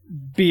 like,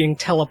 being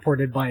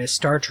teleported by a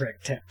Star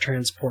Trek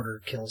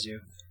transporter kills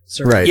you.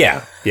 Certainly. Right.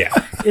 Yeah, yeah.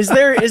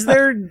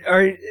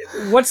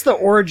 What's the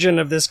origin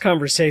of this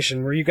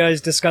conversation? Were you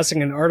guys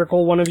discussing an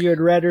article one of you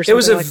had read or It something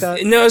was like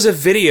that? no, it was a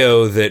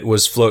video that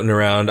was floating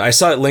around. I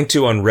saw it linked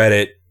to on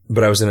Reddit,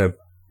 but I was in a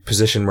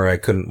position where I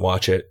couldn't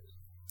watch it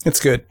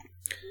It's good.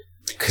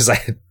 because I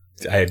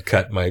had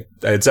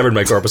severed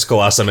my corpus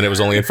callosum and it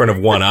was only in front of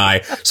one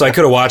eye, so I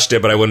could have watched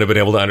it, but I wouldn't have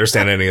been able to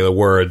understand any of the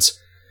words.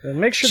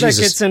 Make sure Jesus.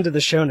 that gets into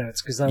the show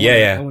notes because I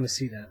want to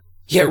see that.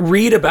 Yeah,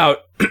 read about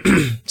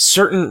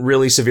certain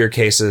really severe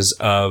cases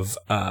of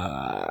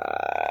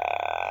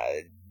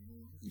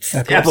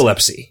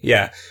epilepsy.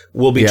 Yeah,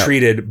 will be Yeah.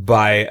 treated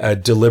by a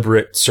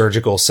deliberate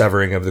surgical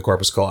severing of the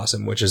corpus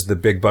callosum, which is the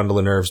big bundle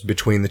of nerves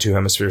between the two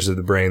hemispheres of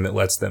the brain that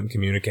lets them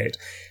communicate.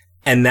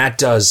 And that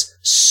does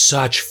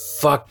such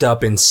fucked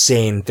up,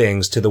 insane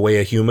things to the way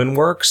a human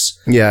works.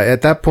 Yeah.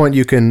 At that point,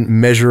 you can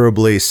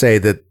measurably say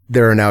that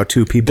there are now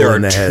two people There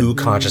in are the head. two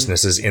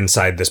consciousnesses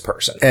inside this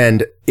person.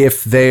 And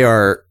if they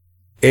are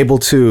able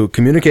to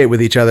communicate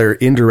with each other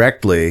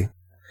indirectly,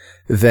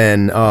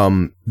 then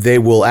they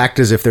will act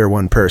as if they're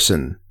one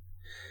person.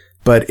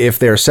 But if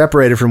they're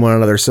separated from one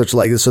another, so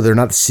they're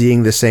not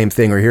seeing the same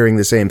thing or hearing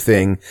the same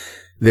thing,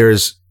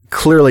 there's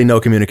clearly no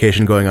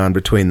communication going on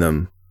between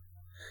them.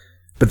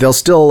 But they'll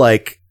still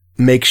like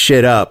make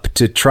shit up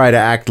to try to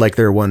act like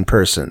they're one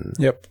person.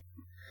 Yep.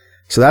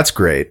 So that's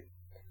great.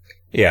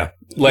 Yeah.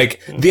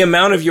 Like, the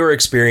amount of your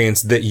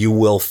experience that you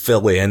will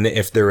fill in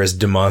if there is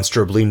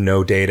demonstrably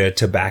no data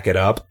to back it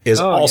up is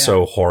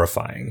also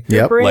horrifying.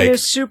 Yep. Brain Like-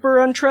 is super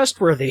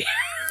untrustworthy.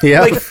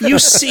 Yeah. Like, you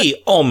see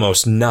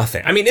almost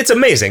nothing. I mean, it's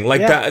amazing.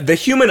 Like, Yeah. the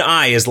human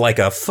eye is like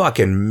a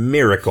fucking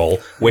miracle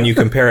when you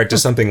compare it to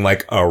something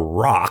like a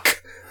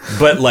rock.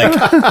 But, like,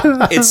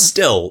 it's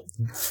still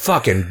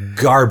fucking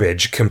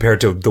garbage compared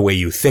to the way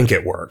you think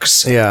it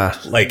works. Yeah.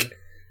 Like,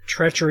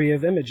 Treachery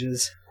of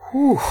images.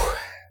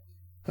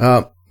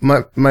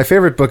 My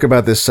favorite book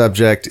about this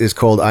subject is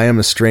called I Am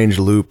a Strange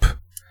Loop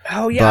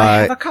Oh yeah, I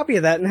have a copy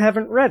of that and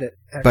haven't read it.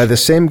 by the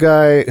same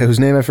guy whose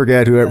name I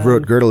forget who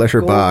wrote Gödel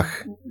Escher Bach.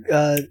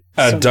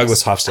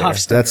 Douglas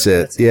Hofstadter. That's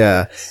it.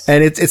 Yeah.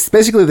 And it's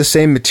basically the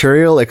same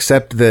material,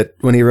 except that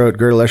when he wrote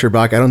Gödel Escher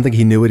Bach, I don't think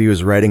he knew what he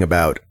was writing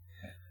about.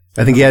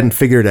 I think he hadn't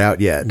figured it out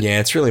yet. Yeah,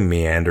 it's really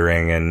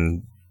meandering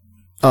and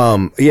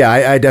Yeah,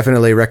 I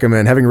definitely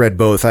recommend, having read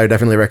both, I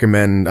definitely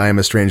recommend I Am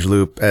a Strange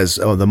Loop as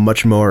the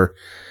much more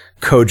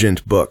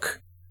cogent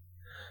book.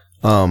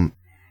 And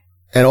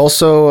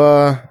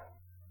also,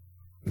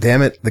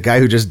 damn it, the guy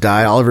who just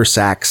died, Oliver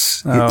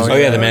Sacks. oh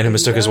yeah, the man who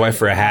mistook his wife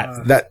for a hat.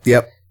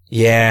 Yep.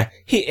 Yeah,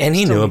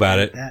 he knew about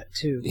it. That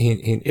too.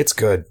 It's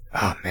good.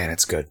 Oh man,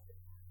 it's good.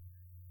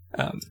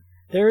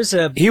 There's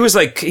a He was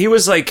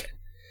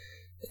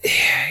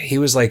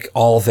like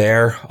all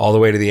there, all the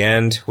way to the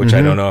end, which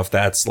I don't know if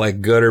that's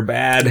like good or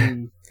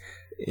bad.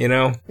 You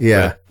know?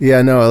 Yeah.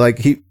 Yeah, no, like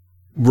he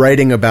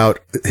writing about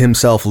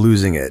himself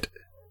losing it.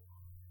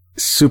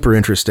 Super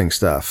interesting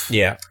stuff.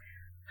 Yeah.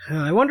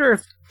 I wonder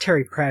if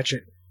Terry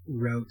Pratchett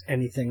wrote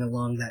anything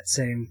along that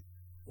same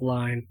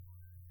line.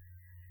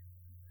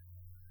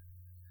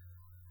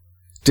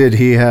 Did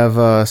he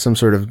have some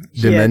sort of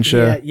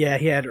dementia? He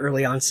had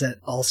early onset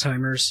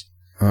Alzheimer's.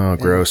 Oh,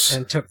 gross.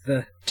 And took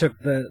the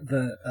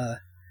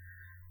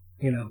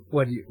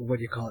what do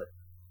you call it?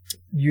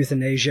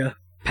 Euthanasia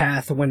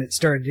path when it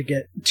started to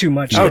get too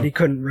much Oh. that he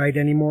couldn't write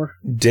anymore.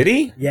 Did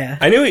he? Yeah.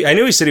 I knew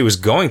he said he was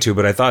going to,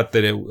 but I thought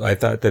that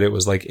it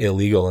was like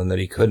illegal and that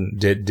he couldn't.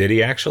 Did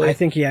he actually? I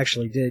think he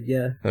actually did,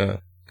 yeah.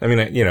 I mean,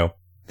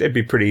 it'd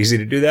be pretty easy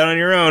to do that on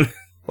your own.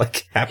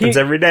 Like, happens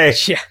He- every day.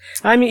 Yeah.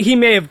 I mean, he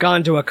may have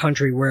gone to a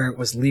country where it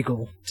was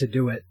legal to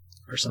do it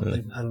or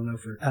something. I don't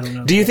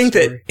know. Do you think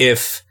that story.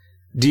 if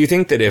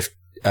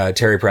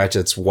Terry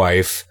Pratchett's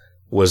wife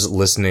was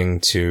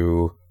listening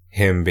to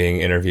him being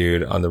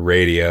interviewed on the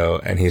radio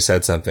and he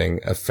said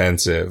something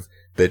offensive,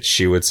 that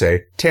she would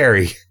say,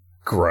 "Terry,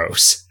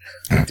 gross"?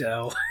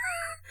 No.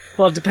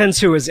 Well, it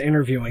depends who is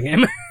interviewing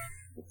him.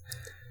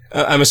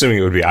 I'm assuming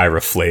it would be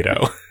Ira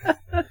Flato.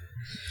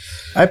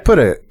 I put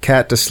a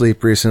cat to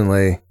sleep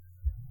recently,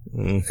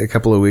 a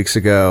couple of weeks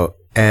ago,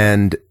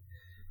 and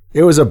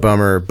it was a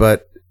bummer,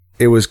 but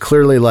it was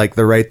clearly like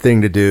the right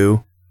thing to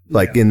do,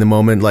 like in the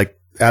moment, like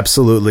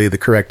absolutely the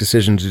correct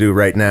decision to do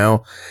right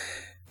now.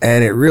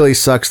 And it really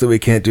sucks that we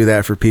can't do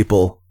that for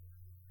people,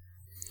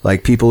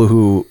 like people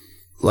who,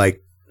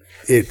 like,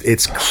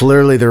 it's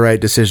clearly the right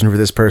decision for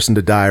this person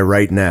to die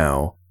right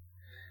now.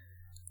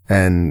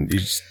 And you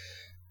just,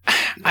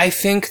 I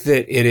think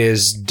that it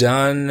is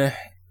done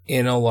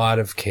in a lot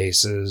of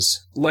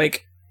cases.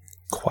 Like,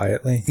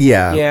 Quietly.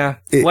 yeah,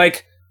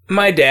 like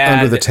my dad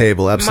under the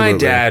table, absolutely. My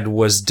dad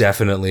was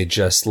definitely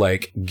just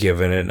like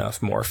given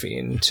enough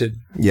morphine to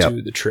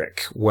do the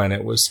trick when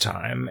it was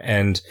time.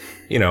 And,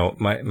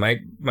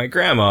 my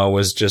grandma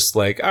was just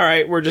like, all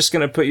right, we're just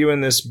going to put you in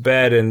this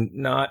bed and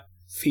not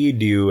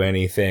feed you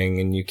anything.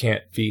 And you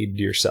can't feed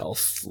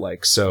yourself.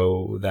 Like,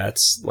 so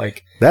that's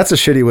like, That's a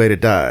shitty way to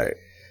die.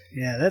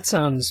 Yeah, that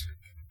sounds...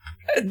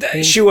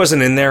 she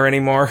wasn't in there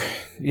anymore,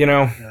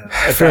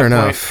 At Fair that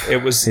enough. point,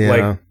 it was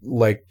Yeah.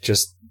 like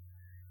just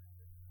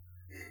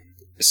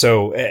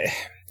so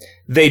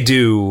they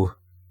do.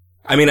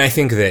 I mean, I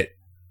think that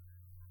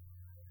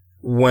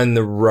when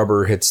the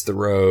rubber hits the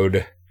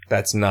road,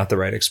 that's not the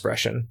right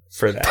expression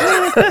for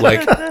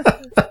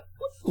that.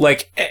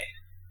 like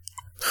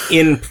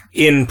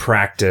in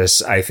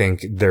practice, I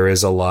think there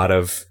is a lot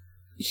of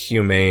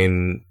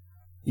humane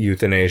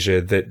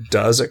euthanasia that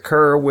does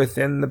occur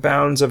within the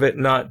bounds of it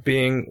not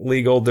being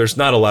legal. There's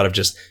not a lot of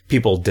just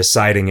people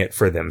deciding it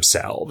for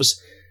themselves.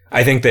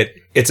 I think that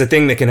it's a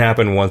thing that can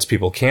happen once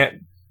people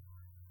can't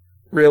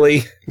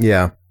really.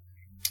 Yeah.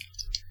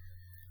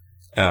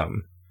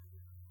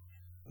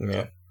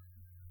 Yeah.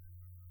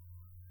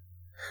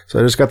 So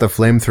I just got the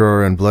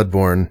flamethrower in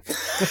Bloodborne.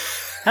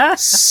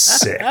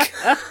 Sick.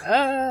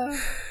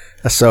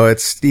 So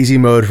it's easy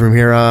mode from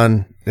here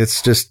on.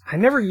 It's just I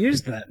never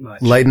used that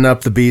much. lighten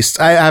up the beast.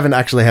 I haven't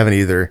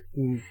either.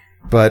 Mm.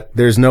 But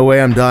there's no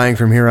way I'm dying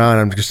from here on.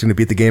 I'm just going to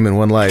beat the game in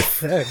one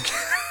life.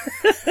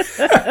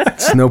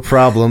 It's no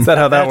problem. Is that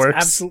how that That's works?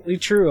 absolutely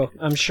true,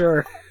 I'm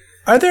sure.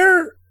 Are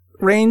there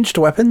ranged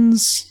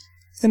weapons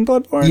in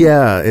Bloodborne?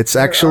 Yeah, it's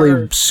actually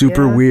are,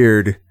 super yeah.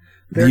 weird.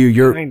 They're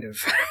You're kind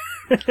of.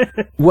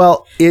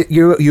 well.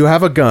 You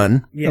have a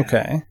gun, Yeah.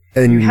 Okay.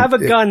 and You have a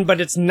gun, but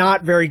it's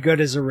not very good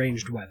as a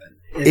ranged weapon.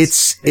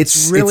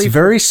 It's really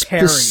very for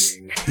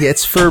parrying. Yeah,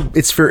 it's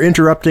for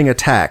interrupting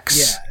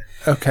attacks.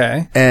 Yeah.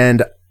 Okay.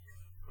 And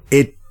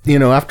it,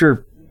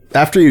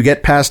 after you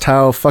get past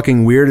how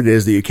fucking weird it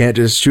is that you can't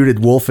just shoot a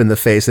wolf in the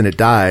face and it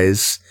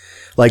dies,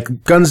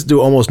 like, guns do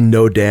almost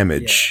no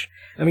damage.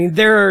 I mean,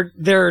 there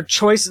are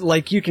choices,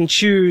 like you can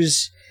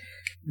choose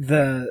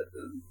the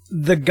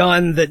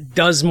gun that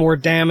does more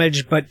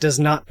damage but does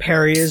not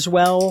parry as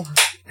well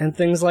and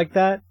things like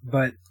that,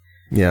 but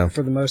Yeah.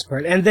 for the most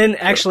part. And then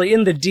actually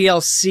in the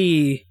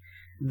DLC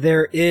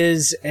there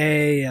is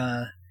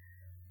a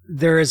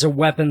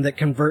weapon that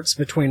converts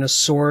between a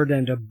sword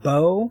and a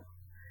bow.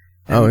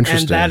 Oh,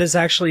 interesting. And that is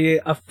actually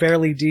a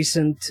fairly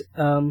decent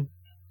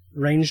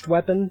ranged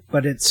weapon,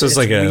 but it's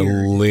like a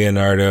weird.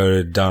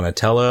 Leonardo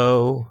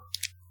Donatello.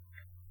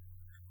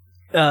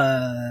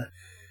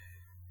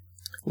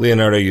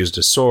 Leonardo used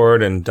a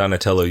sword and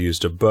Donatello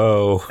used a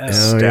bow. Oh, Oh,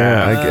 Staff.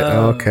 yeah, I get.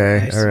 Oh,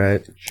 Okay, I see. all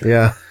right.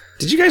 Yeah,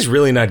 Did you guys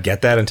really not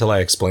get that until I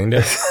explained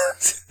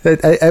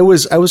it? I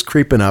was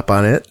creeping up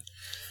on it.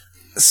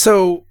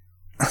 So,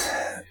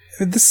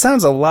 this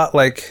sounds a lot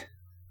like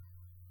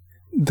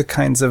the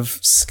kinds of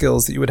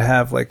skills that you would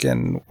have like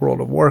in World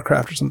of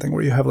Warcraft or something,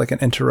 where you have like an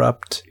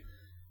interrupt,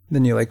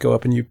 then you like go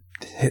up and you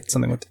hit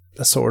something with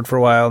a sword for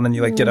a while, and then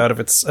you like get out of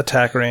its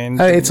attack range.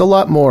 It's a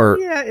lot more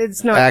Yeah,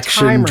 it's not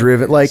action timer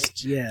driven. Like,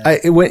 based, yeah.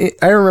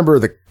 I remember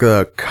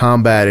the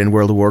combat in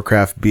World of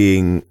Warcraft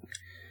being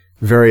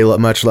very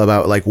much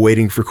about like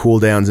waiting for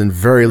cooldowns and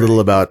very little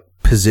about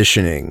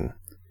positioning.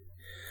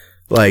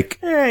 Like,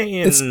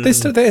 They they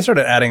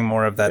started adding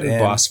more of that in.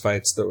 boss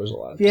fights. There was a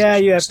lot. Of Yeah,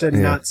 you have to Yeah.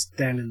 not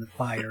stand in the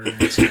fire.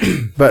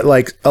 but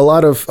like a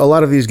lot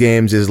of these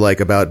games is like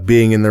about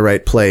being in the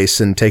right place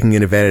and taking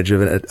advantage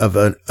of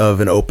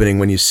an opening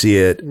when you see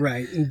it.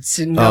 Right. And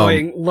so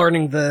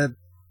learning the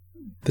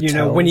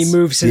when he tells.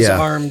 moves his Yeah.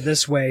 arm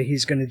this way,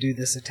 he's going to do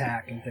this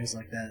attack and things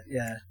like that.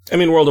 Yeah. I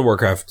mean, World of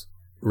Warcraft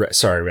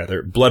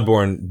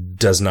Bloodborne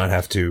does not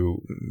have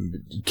to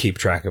keep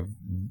track of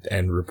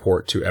and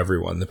report to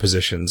everyone the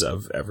positions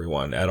of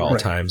everyone at all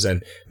times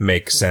and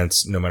make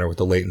sense no matter what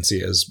the latency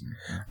is.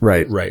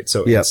 Right. Right.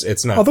 So Yep.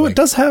 it's not. Although like, it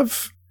does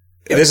have.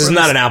 this is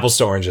not an apples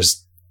to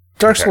oranges.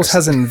 Dark Souls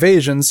has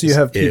invasions, so you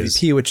have Is.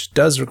 PvP, which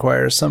does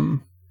require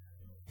some.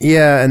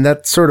 Yeah, and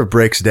that sort of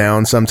breaks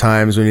down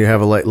sometimes when you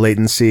have a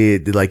latency,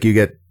 like you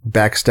get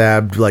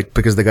backstabbed, like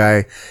because the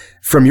guy,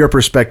 from your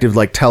perspective,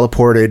 like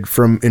teleported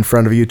from in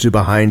front of you to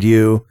behind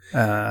you.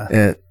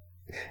 And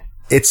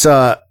it's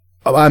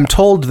I'm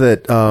told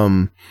that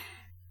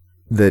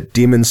that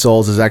Demon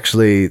Souls is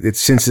actually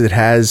since it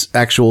has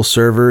actual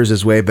servers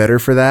is way better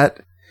for that.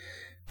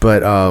 But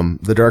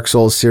the Dark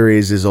Souls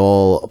series is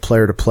all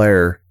player to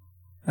player.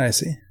 I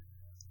see.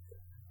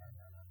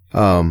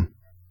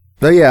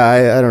 But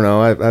yeah, I don't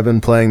know. I've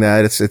been playing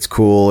that. It's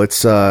cool.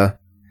 It's I've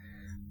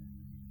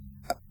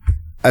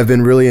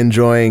been really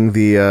enjoying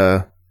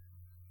the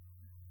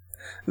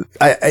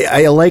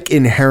I like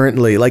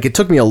inherently, like it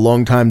took me a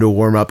long time to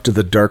warm up to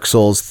the Dark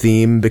Souls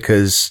theme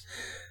because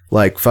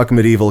like fuck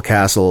medieval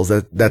castles.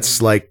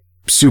 That's like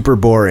super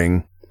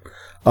boring.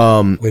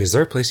 Wait, is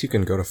there a place you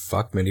can go to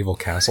fuck medieval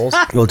castles?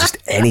 Well, just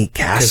any 'Cause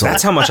castle.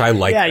 that's how much I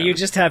like Yeah, them. you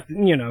just have,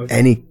 just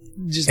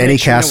Any make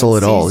sure no castle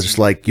one at all. sees Just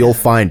you. like you'll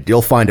find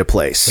a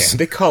place. Yeah,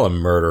 they call them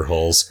murder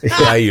holes.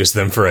 I use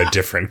them for a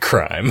different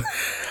crime.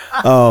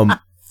 I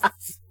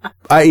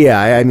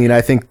mean,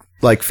 I think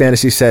like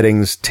fantasy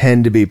settings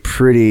tend to be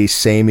pretty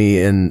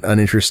samey and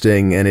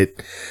uninteresting, and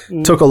it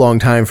took a long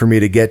time for me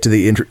to get to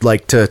the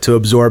to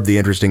absorb the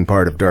interesting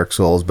part of Dark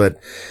Souls. But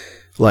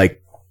like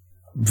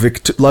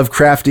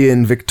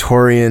Lovecraftian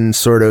Victorian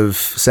sort of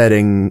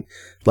setting,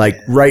 like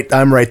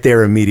I'm right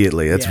there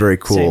immediately. That's very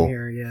cool. Same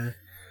here, yeah.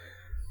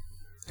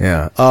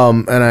 Yeah.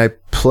 And I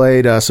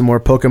played some more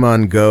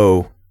Pokemon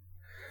Go.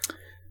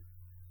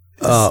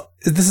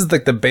 This is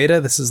like the beta.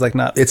 This is like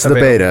not. It's the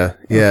beta.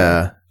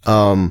 Yeah.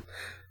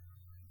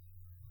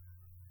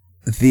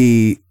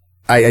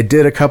 I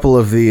did a couple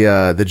of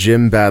the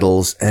gym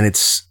battles, and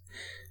it's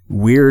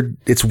weird.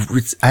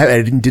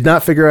 I did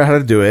not figure out how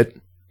to do it.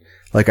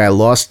 Like I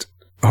lost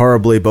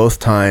horribly both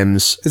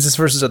times. Is this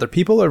versus other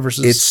people or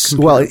versus?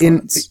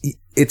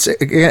 It's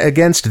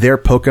against their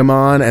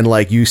Pokemon, and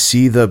like you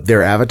see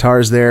their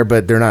avatars there,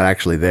 but they're not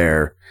actually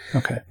there.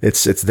 Okay.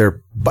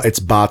 It's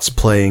bots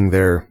playing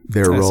their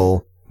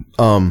role.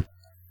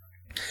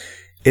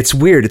 It's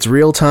weird. It's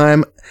real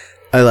time.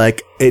 I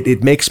like it.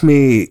 It makes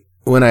me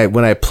when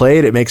I play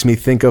it makes me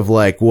think of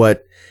like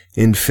what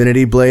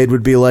Infinity Blade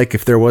would be like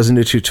if there wasn't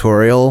a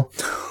tutorial.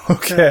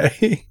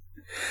 Okay.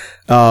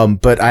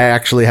 But I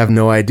actually have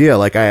no idea.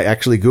 Like I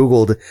actually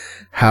Googled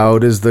how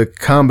does the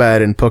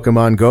combat in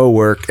Pokemon Go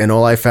work, and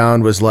all I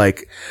found was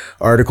like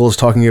articles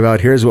talking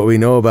about here's what we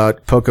know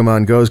about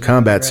Pokemon Go's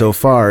combat so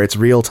far. It's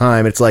real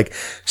time. It's like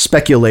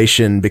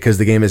speculation because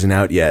the game isn't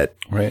out yet.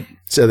 Right.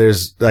 So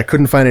I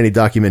couldn't find any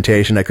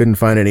documentation. I couldn't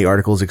find any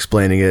articles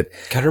explaining it.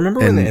 God, remember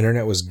when the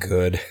internet was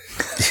good?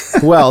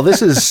 Well,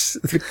 this is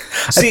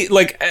See,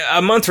 like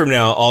a month from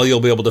now, all you'll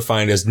be able to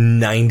find is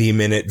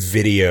 90-minute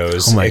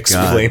videos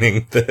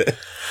explaining the.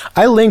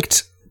 I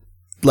linked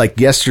like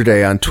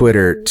yesterday on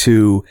Twitter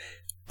to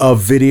a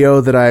video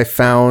that I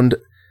found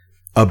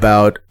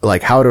about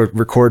like how to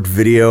record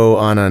video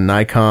on a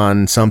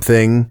Nikon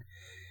something.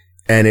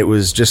 And it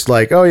was just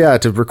like, oh yeah,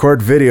 to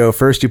record video,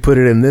 first you put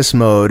it in this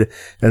mode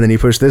and then you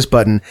push this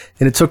button.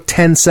 And it took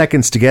 10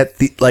 seconds to get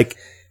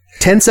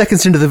 10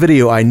 seconds into the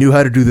video, I knew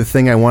how to do the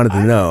thing I wanted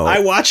to know. I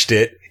watched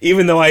it,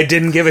 even though I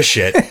didn't give a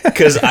shit,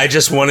 because I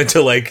just wanted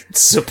to like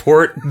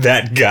support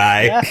that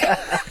guy.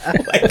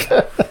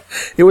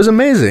 It was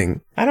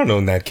amazing. I don't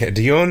own that.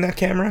 Do you own that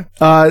camera?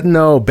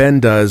 No, Ben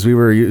does. We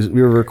were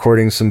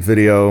recording some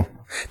video.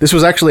 This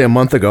was actually a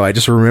month ago. I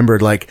just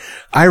remembered,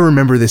 I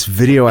remember this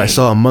video I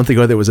saw a month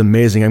ago that was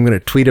amazing. I'm going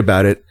to tweet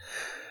about it.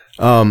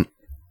 Yeah,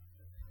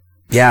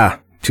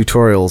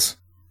 tutorials.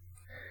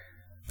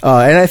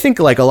 And I think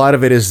a lot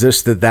of it is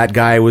just that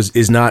guy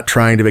is not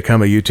trying to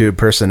become a YouTube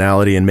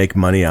personality and make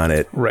money on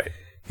it. Right.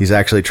 He's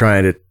actually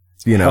trying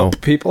to, help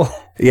people.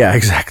 Yeah,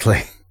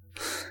 exactly.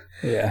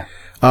 Yeah.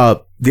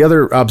 The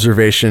other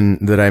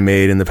observation that I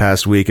made in the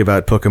past week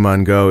about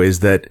Pokemon Go is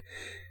that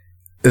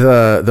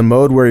the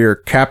mode where you're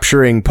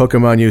capturing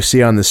Pokemon you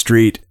see on the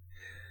street,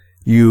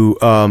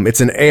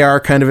 it's an AR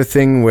kind of a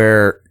thing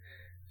where,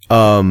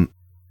 it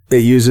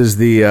uses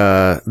the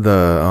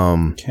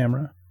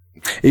camera.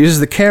 It uses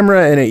the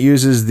camera and it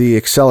uses the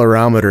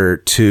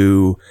accelerometer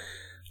to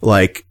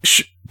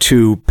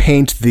to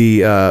paint the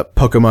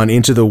Pokemon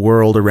into the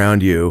world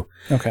around you.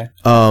 Okay.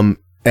 And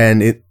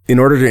in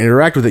order to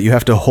interact with it, you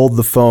have to hold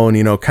the phone,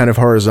 kind of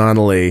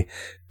horizontally,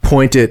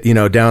 point it,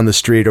 down the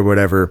street or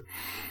whatever.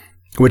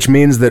 Which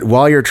means that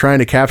while you're trying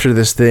to capture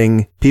this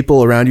thing,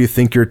 people around you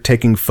think you're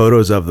taking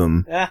photos of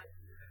them.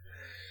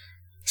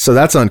 So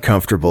that's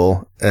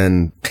uncomfortable.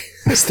 And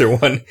is there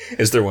one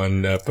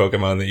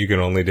Pokemon that you can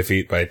only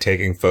defeat by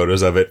taking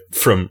photos of it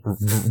from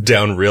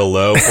down real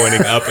low,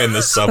 pointing up in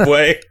the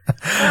subway?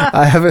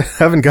 I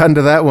haven't gotten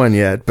to that one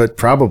yet, but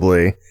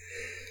probably.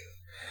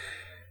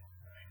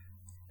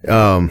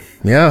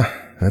 Yeah,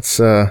 that's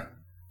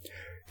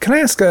Can I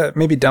ask a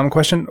maybe dumb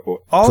question?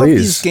 All Please. of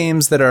these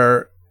games that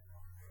are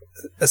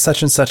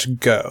such and such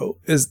Go,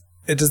 does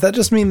that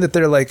just mean that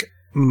they're like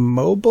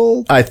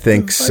mobile? I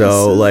think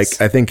so. devices?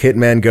 Like, I think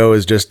Hitman Go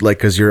is just like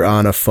because you're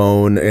on a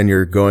phone and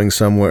you're going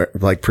somewhere,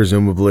 like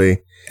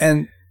presumably,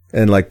 And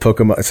like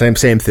Pokemon,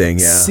 same thing.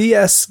 Yeah,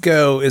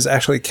 CS:GO is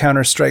actually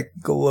Counter-Strike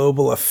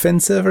Global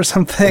Offensive or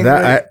something.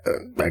 right?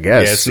 I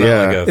guess.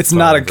 Yeah, It's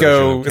not a phone version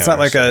Go. of It's not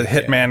like a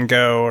Counter-Strike, Hitman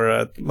Go or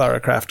a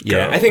Lara Croft Go.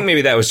 Yeah, I think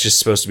maybe that was just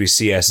supposed to be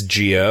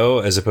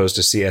CSGO as opposed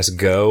to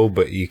CSGO,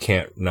 but you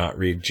can't not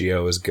read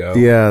Geo as Go.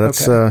 yeah.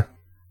 That's Okay.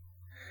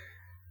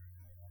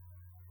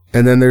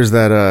 And then there's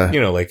that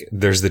You know, like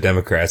there's the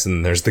Democrats and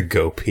then there's the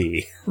Go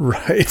P.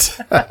 Right.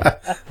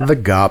 the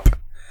GOP.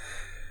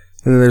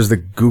 And then there's the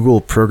Google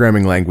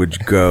programming language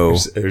Go.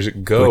 There's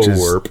Go Which is-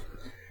 Warp,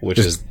 which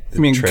is I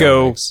mean, trail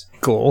Go mix.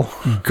 Ghoul.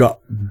 Go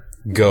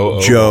Go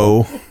Ogle.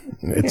 Joe.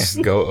 It's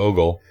Go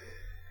Ogle.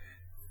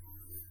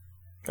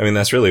 I mean,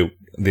 that's really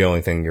the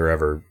only thing you're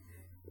ever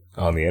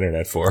on the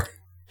internet for.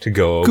 To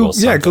go Ogle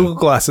Google, yeah, something. Google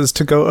Glasses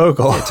to go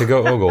Ogle. To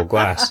go Ogle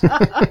glass.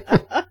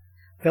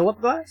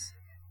 Philip Glass?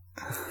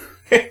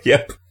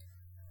 Yep.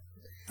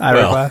 Ira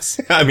Well,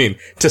 Glass. I mean,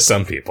 to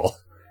some people.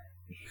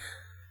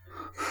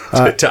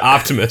 To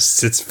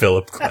optimists, it's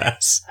Philip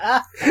Glass.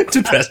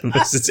 To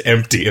pessimists, it's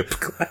empty of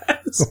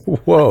glass.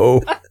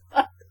 Whoa.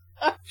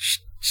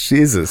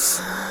 Jesus.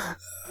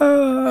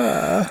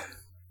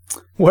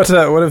 What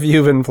have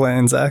you been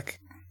playing, Zach?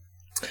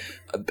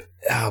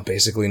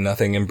 Basically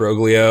nothing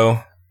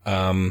Imbroglio.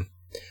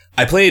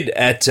 I played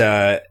at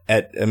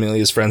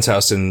Amelia's friend's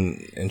house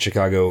in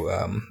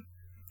Chicago.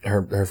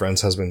 Her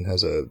friend's husband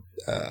has a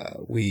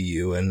Wii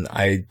U, and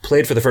I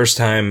played for the first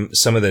time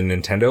some of the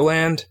Nintendo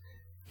Land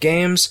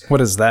games.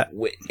 What is that?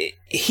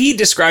 He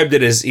described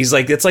it as, he's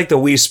like, it's like the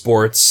Wii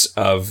Sports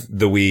of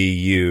the Wii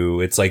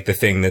U. It's like the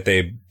thing that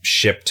they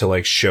ship to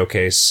like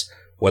showcase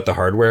what the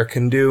hardware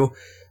can do.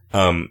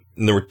 And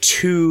there were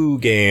two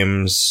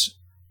games.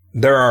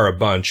 There are a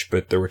bunch,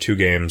 but there were two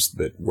games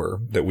that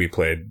we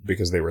played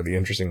because they were the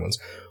interesting ones.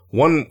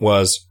 One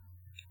was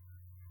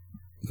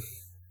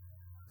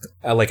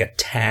like a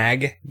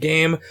tag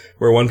game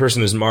where one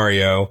person is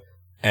Mario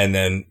and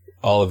then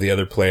all of the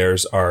other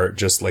players are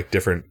just like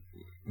different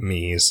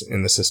Mii's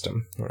in the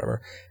system,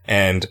 whatever.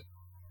 And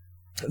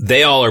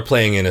they all are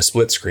playing in a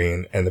split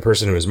screen, and the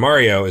person who is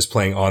Mario is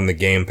playing on the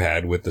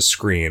gamepad with the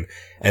screen.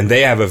 And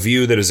they have a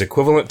view that is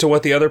equivalent to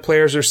what the other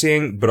players are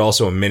seeing, but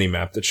also a mini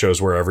map that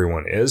shows where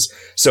everyone is.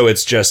 So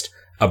it's just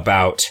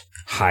about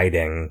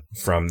hiding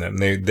from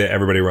them.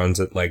 Everybody runs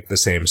at like the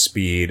same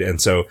speed.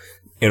 And so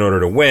in order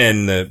to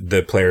win,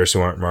 the players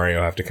who aren't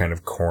Mario have to kind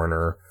of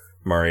corner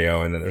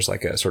Mario. And then there's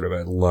like a sort of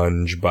a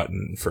lunge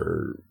button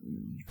for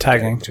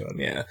Tagging. to him.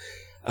 Yeah.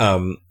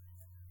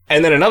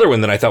 And then another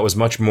one that I thought was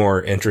much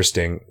more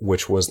interesting,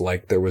 which was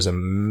like there was a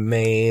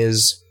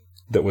maze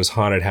that was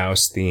haunted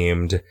house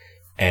themed,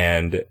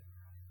 and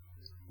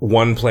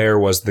one player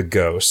was the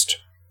ghost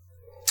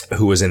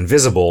who was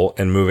invisible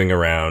and moving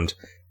around,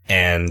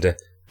 and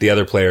the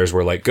other players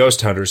were like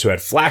ghost hunters who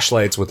had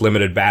flashlights with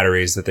limited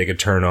batteries that they could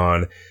turn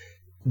on.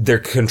 Their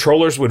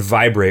controllers would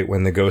vibrate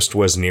when the ghost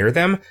was near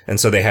them, and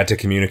so they had to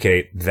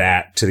communicate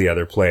that to the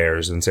other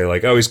players and say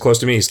like, oh, he's close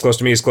to me, he's close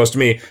to me, he's close to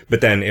me.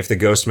 But then if the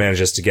ghost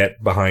manages to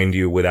get behind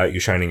you without you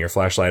shining your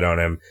flashlight on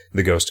him,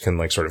 the ghost can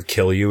like sort of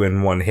kill you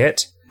in one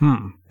hit.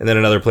 And then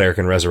another player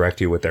can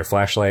resurrect you with their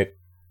flashlight,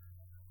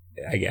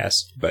 I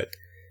guess. But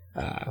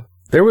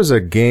There was a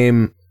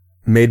game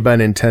made by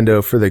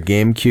Nintendo for the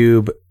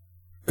GameCube.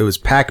 It was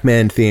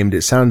Pac-Man themed.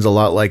 It sounds a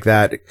lot like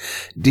that.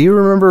 Do you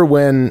remember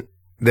when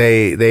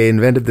they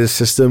invented this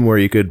system where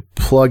you could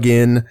plug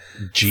in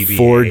GBAs,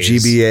 4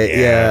 GBA?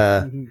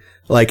 Yeah.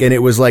 Like, and it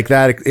was like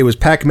that. It was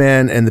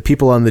Pac-Man, and the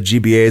people on the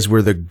GBAs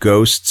were the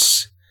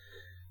ghosts.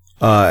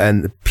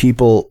 And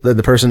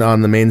the person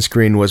on the main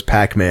screen was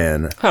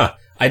Pac-Man. Huh.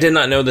 I did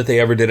not know that they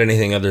ever did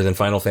anything other than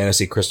Final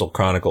Fantasy Crystal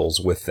Chronicles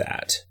with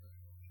that.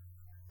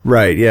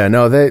 Right. Yeah.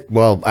 No,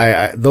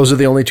 those are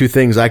the only two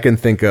things I can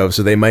think of.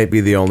 So they might be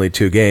the only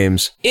two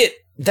games.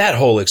 That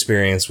whole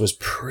experience was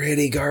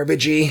pretty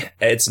garbagey.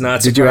 It's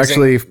not Did you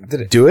surprising.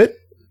 actually do it?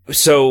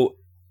 So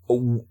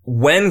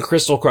when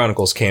Crystal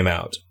Chronicles came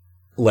out,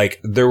 like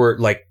there were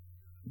like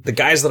the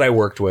guys that I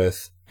worked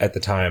with at the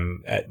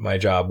time at my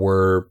job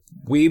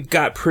we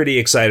got pretty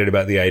excited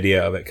about the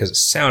idea of it because it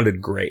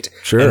sounded great.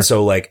 Sure. And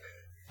so like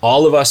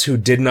all of us who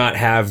did not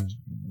have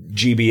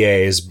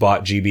GBAs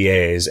bought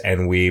GBAs,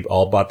 and we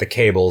all bought the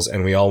cables,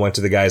 and we all went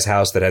to the guy's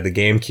house that had the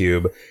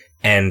GameCube,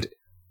 and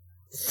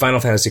Final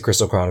Fantasy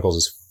Crystal Chronicles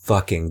is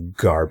fucking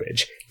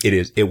garbage.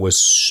 It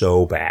was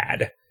so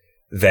bad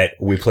that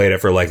we played it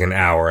for like an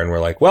hour and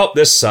we're like, well,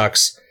 this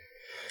sucks.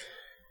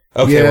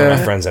 Okay, Yeah. we're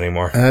not friends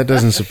anymore. That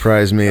doesn't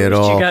surprise me at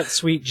all. You got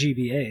sweet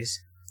GBAs.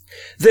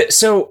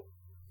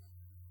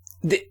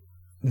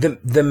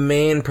 The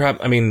main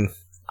problem, I mean,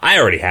 I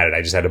already had it.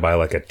 I just had to buy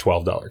like a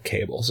 $12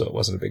 cable, so it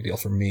wasn't a big deal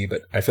for me.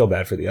 But I feel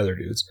bad for the other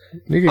dudes.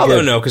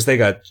 Although no, because they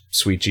got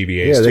sweet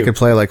GBAs. Yeah, they too. could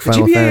play like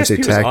Final Fantasy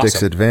Tactics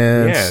awesome.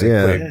 Advance.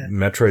 Yeah, they played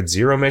Metroid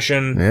Zero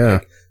Mission. Yeah.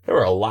 Like, there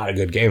were a lot of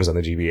good games on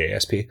the GBA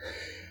SP.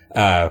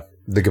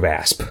 The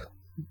GABASP.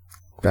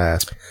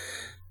 Fast.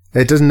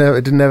 It didn't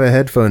have a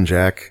headphone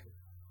jack.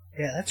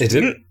 Yeah, that's It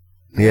weird. didn't.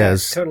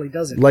 Yes. It totally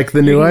doesn't. Like the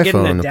You new can get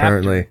an iPhone, adapter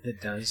apparently.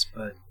 That does,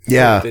 but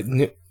Yeah.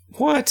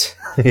 What?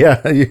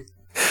 Yeah.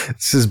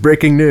 This is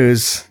breaking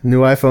news.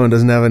 New iPhone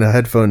doesn't have a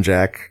headphone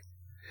jack.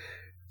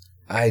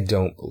 I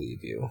don't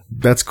believe you.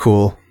 That's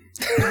cool.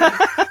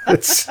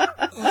 It's,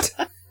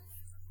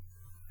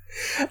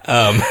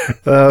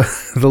 the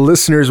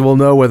listeners will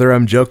know whether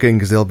I'm joking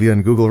because they'll be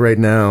on Google right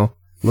now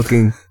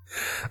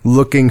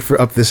looking for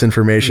up this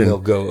information. They'll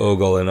go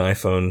ogle an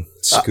iPhone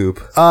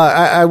scoop.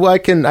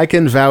 I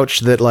can vouch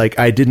that like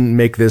I didn't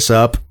make this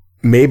up.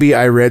 Maybe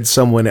I read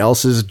someone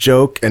else's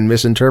joke and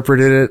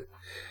misinterpreted it,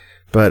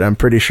 but I'm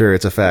pretty sure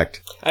it's a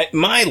fact.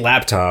 My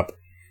laptop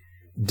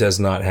does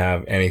not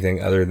have anything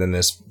other than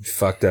this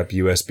fucked up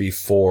USB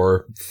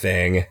 4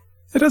 thing.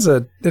 It has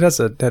a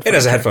headphone. It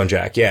has a headphone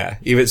jack, yeah.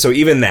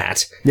 Even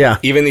that. Yeah.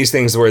 Even these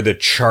things where the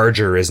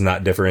charger is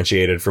not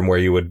differentiated from where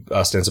you would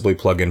ostensibly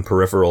plug in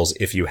peripherals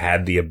if you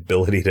had the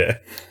ability to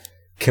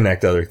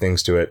connect other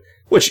things to it,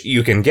 which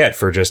you can get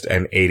for just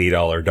an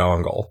 $80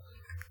 dongle.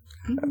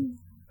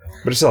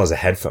 But it still has a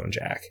headphone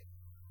jack.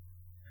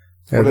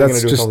 Yeah, What are they going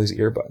that's to do with just all these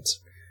earbuds?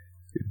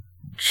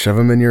 shove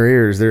them in your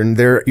ears. They're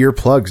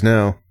earplugs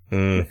now.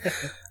 Mm.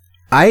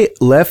 I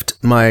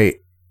left my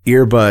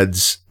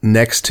earbuds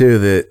next to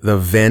the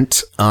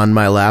vent on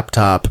my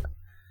laptop.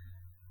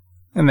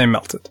 And they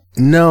melted.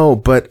 No,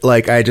 but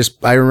like I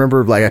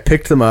remember like I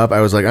picked them up.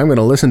 I was like, I'm going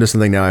to listen to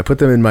something now. I put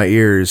them in my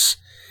ears.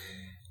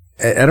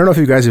 I don't know if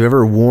you guys have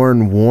ever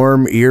worn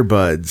warm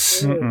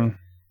earbuds. Mm-mm.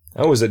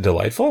 Oh, was it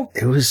delightful?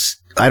 It was,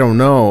 I don't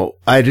know.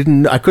 I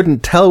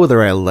couldn't tell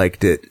whether I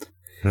liked it.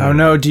 Oh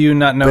no, do you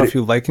not know But if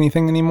you like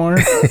anything anymore?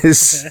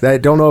 I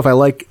don't know if I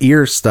like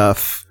ear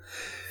stuff.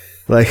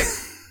 Like,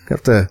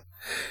 have to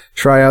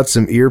try out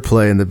some ear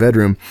play in the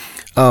bedroom.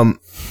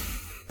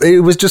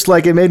 It was just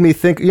like, it made me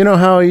think, you know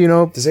how,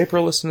 Does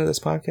April listen to this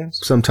podcast?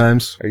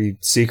 sometimes. Are you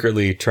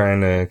secretly trying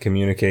to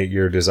communicate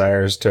your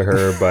desires to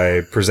her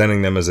by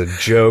presenting them as a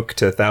joke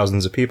to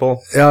thousands of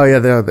people? Oh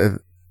yeah,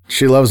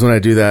 she loves when I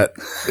do that.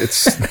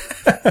 It's,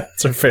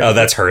 It's her favorite. Oh,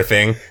 that's her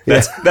thing.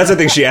 That's the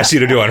thing she asked you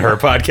to do on her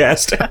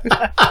podcast.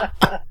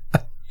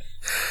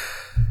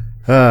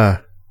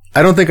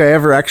 I don't think I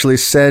ever actually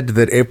said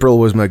that April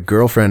was my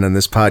girlfriend on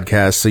this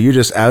podcast, so you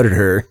just outed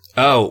her.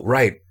 Oh,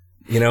 right.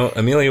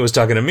 Amelia was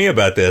talking to me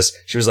about this.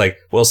 She was like,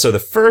 well, so the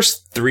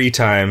first 3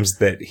 times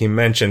that he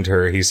mentioned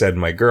her, he said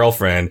my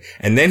girlfriend,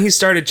 and then he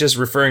started just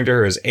referring to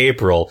her as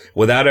April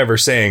without ever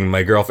saying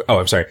my girlfriend. Oh,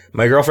 I'm sorry.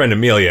 My girlfriend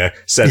Amelia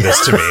said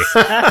this to me.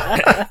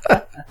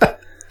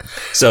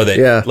 So that,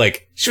 Yeah.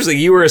 like, she was like,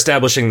 you were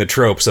establishing the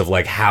tropes of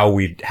like how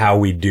we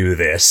do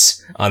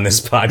this on this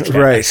podcast.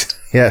 Right.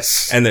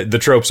 Yes. And the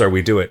tropes are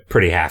we do it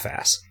pretty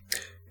half-ass.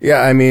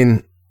 Yeah, I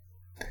mean,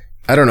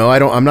 I don't know.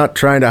 I'm not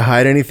trying to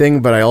hide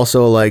anything, but I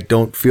also like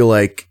don't feel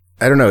like,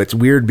 I don't know. It's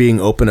weird being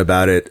open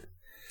about it.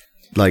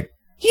 Like,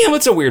 Yeah, well,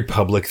 it's a weird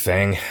public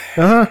thing.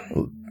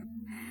 living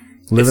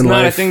It's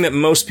not life. a thing that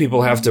most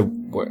people have to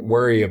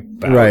worry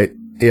about. Right.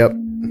 Yep.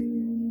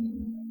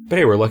 But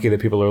hey, we're lucky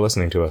that people are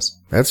listening to us.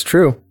 That's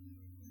true.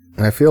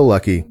 I feel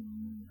lucky.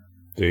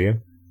 Do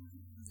you?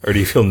 Or do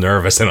you feel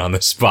nervous and on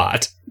the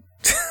spot?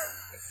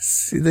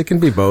 See, they can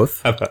be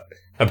both. How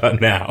about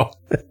now?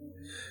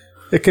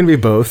 It can be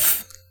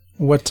both.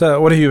 What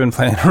have you been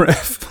playing,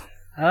 Riff?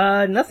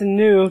 nothing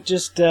new.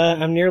 Just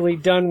I'm nearly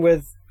done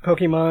with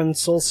Pokemon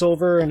Soul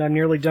Silver, and I'm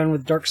nearly done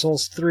with Dark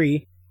Souls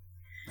 3.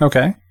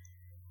 Okay.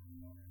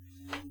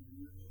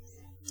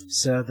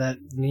 So that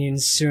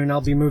means soon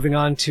I'll be moving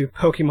on to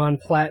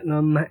Pokemon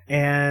Platinum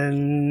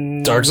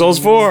and Dark Souls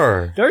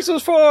 4! Dark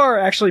Souls 4!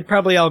 Actually,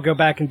 probably I'll go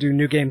back and do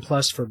New Game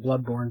Plus for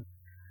Bloodborne.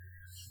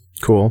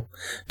 Cool.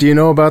 Do you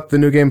know about the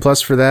New Game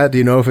Plus for that? Do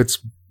you know if it's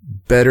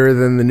better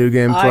than the New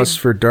Game Plus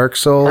for Dark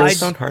Souls?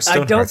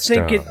 I don't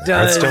think it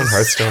does.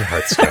 Hearthstone.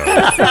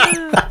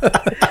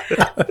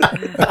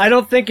 I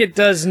don't think it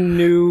does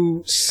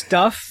new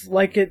stuff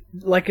like it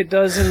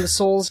does in the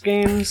Souls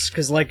games,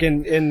 because like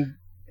in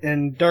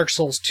Dark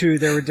Souls 2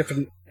 there were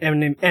different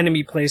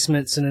enemy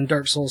placements, and in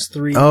Dark Souls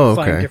 3 you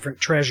find different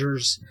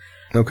treasures.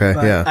 Okay,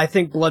 But yeah. I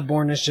think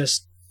Bloodborne is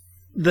just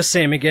the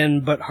same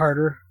again, but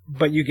harder.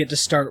 But you get to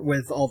start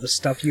with all the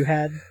stuff you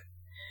had.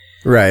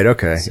 Right,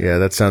 okay. Yeah,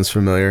 that sounds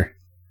familiar.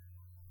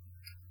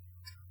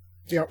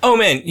 Oh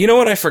man, you know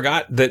what I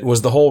forgot that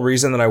was the whole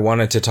reason that I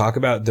wanted to talk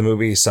about the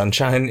movie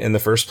Sunshine in the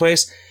first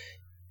place?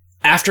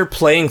 After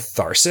playing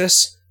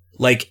Tharsis,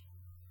 like,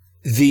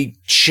 the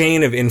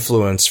chain of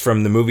influence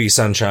from the movie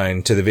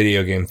Sunshine to the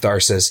video game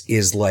Tharsis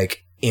is,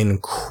 like,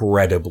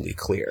 incredibly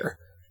clear.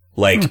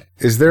 Like,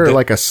 Is there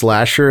like a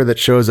slasher that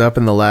shows up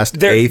in the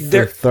last eighth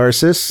of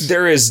Tharsis?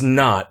 there is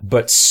not,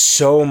 but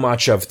so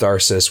much of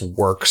Tharsis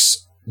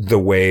works the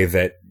way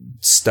that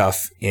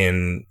stuff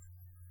in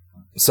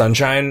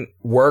Sunshine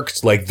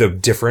worked, like the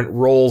different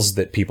roles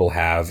that people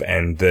have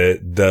and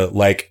the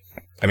like,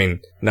 I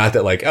mean, not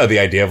that like, oh, the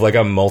idea of like a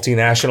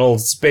multinational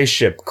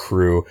spaceship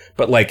crew,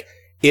 but like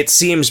it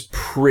seems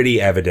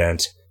pretty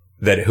evident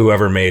that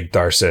whoever made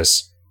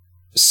Tharsis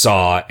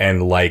saw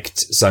and liked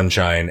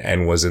Sunshine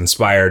and was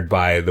inspired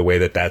by the way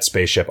that that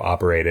spaceship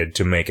operated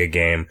to make a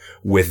game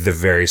with the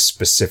very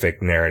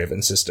specific narrative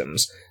and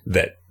systems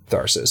that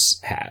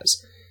Tharsis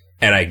has.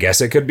 And I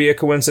guess it could be a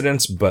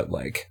coincidence, but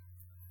like,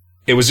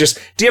 it was just,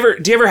 do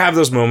you ever have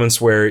those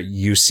moments where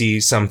you see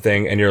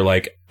something and you're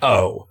like,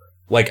 oh,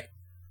 like,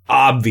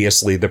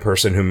 obviously the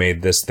person who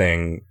made this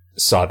thing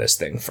saw this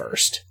thing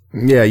first.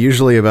 Yeah,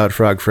 usually about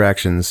Frog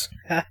Fractions.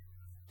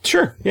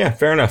 Sure. Yeah,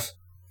 fair enough.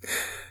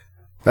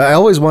 I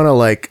always want to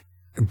like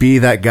be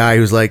that guy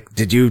who's like,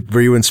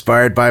 were you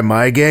inspired by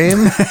my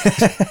game?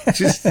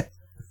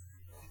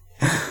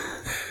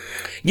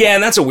 Yeah,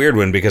 and that's a weird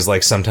one because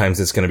like sometimes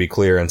it's going to be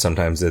clear and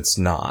sometimes it's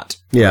not.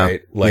 Yeah.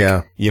 Right?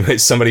 Like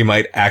somebody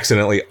might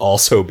accidentally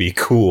also be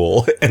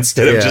cool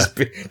instead of just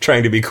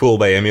trying to be cool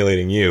by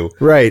emulating you.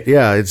 Right.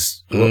 Yeah.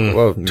 It's,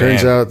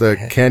 turns man. out the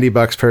Candy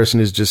Box person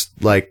is just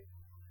like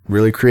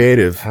really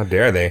creative. How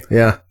dare they?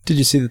 Yeah. Did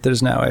you see that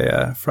there's now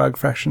a Frog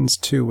Fractions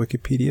 2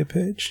 Wikipedia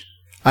page?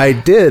 I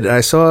did.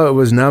 I saw it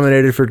was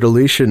nominated for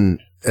deletion,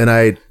 and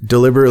I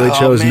deliberately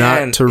chose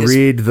not to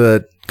read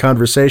the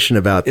conversation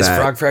about that. Is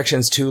Frog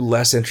Fractions 2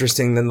 less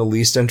interesting than the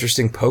least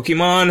interesting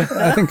Pokemon?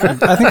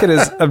 I think it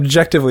is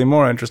objectively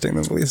more interesting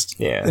than the least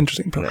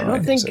interesting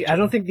Pokemon. I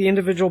don't think the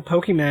individual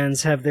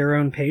Pokemons have their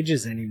own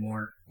pages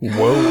anymore.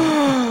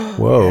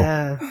 Whoa.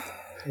 Yeah,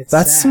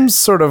 That's some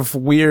sort of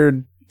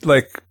weird,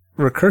 like,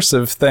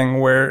 recursive thing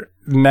where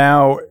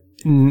now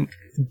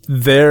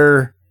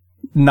they're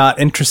not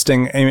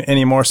interesting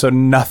anymore, so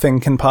nothing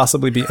can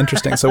possibly be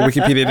interesting. So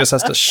Wikipedia just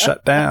has to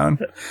shut down.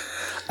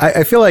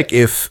 I feel like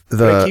if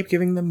I keep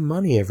giving them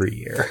money every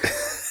year.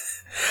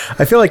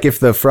 I feel like if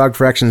the Frog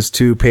Fractions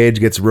 2 page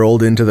gets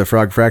rolled into the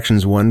Frog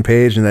Fractions 1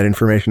 page and that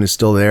information is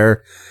still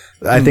there,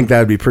 I think that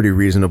would be pretty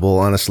reasonable,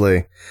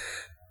 honestly.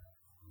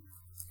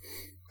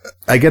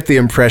 I get the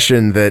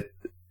impression that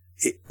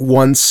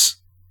once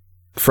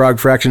Frog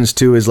Fractions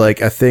 2 is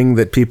like a thing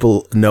that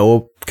people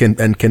know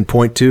can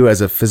point to as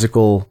a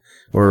physical,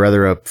 or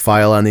rather a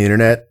file on the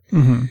internet,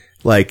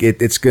 like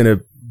it's going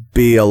to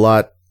be a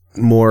lot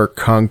more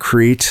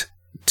concrete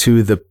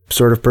to the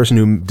sort of person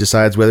who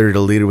decides whether to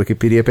delete a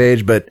Wikipedia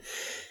page, but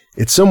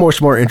it's so much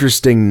more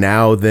interesting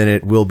now than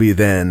it will be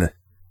then.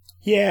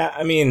 Yeah,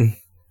 I mean,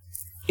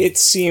 it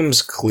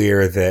seems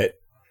clear that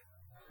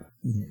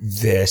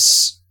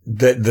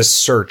the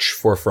search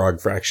for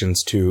Frog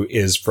Fractions 2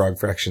 is Frog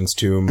Fractions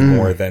 2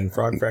 more than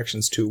Frog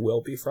Fractions 2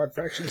 will be Frog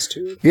Fractions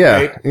 2. Yeah,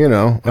 right? you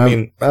know.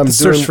 The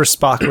search for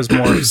Spock was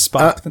more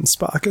Spock than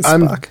Spock is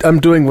Spock.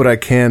 I'm doing what I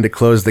can to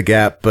close the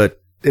gap, but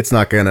it's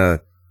not going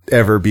to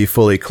ever be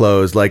fully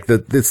closed. Like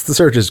the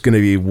search is going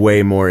to be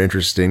way more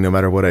interesting no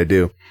matter what I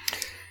do.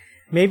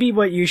 Maybe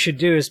what you should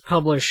do is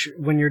publish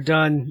when you're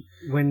done,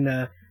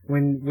 when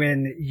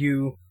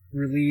you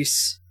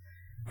release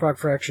Frog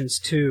Fractions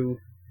 2,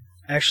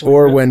 actually,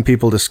 or when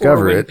people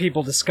discover it.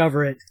 People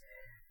discover it.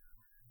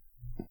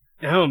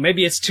 Oh,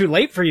 maybe it's too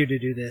late for you to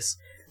do this,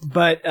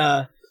 but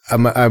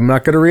I'm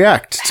not going to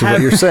react to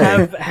what you're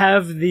saying.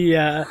 Have the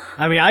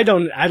I mean, I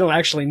don't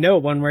actually know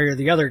one way or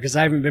the other because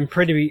I haven't been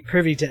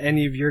privy to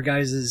any of your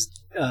guys'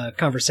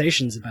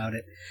 conversations about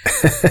it.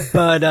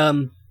 But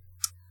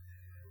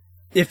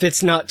if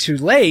it's not too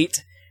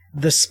late,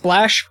 the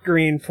splash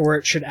screen for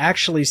it should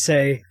actually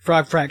say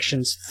Frog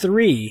Fractions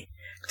 3.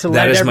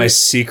 That is my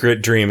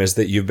secret dream, is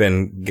that you've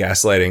been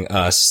gaslighting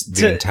us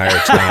the entire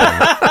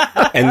time.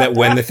 And that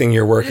when the thing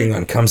you're working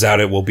on comes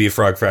out, it will be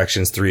Frog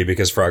Fractions 3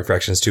 because Frog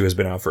Fractions 2 has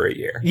been out for a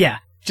year. Yeah.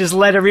 Just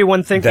let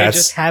everyone think they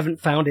just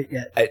haven't found it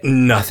yet.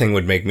 Nothing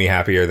would make me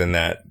happier than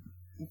that.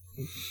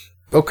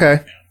 Okay.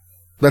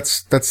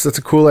 That's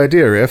a cool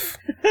idea, Riff.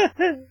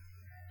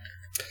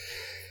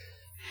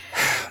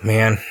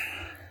 Man.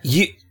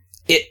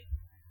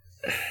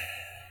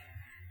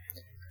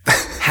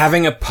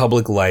 Having a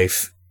public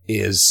life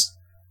is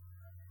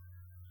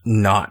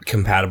not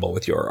compatible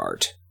with your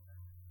art.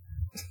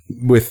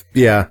 In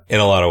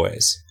a lot of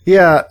ways.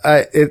 Yeah,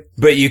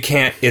 but you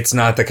can't, it's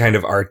not the kind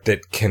of art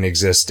that can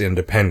exist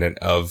independent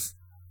of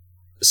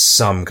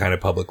some kind of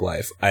public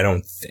life, I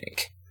don't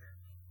think.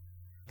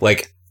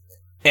 Like,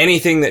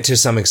 anything that to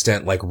some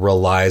extent, like,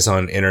 relies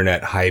on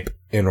internet hype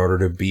in order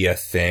to be a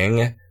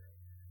thing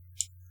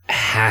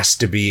has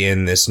to be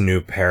in this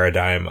new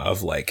paradigm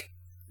of, like,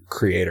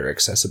 creator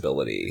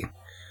accessibility.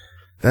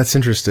 That's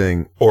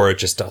interesting. Or it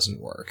just doesn't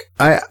work.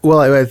 I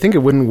think it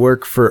wouldn't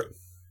work for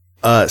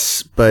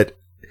us, but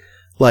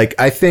like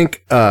I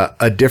think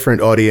a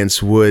different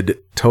audience would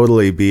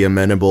totally be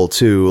amenable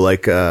to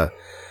like a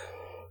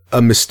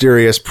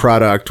mysterious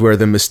product where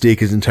the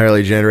mystique is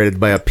entirely generated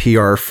by a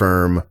PR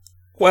firm.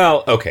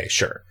 Well, okay,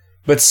 sure.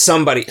 But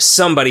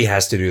somebody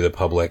has to do the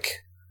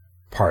public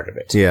part of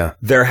it. Yeah.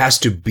 There has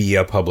to be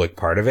a public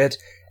part of it,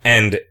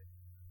 and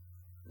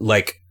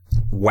like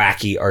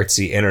wacky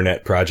artsy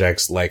internet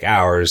projects like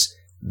ours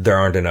there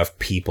aren't enough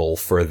people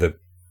for the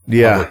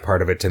Yeah. public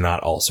part of it to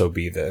not also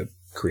be the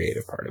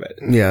creative part of it.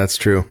 Yeah, that's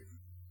true.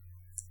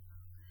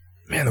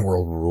 Man, the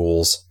world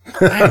rules.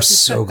 I'm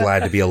so glad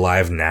to be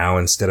alive now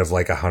instead of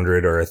like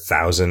 100 or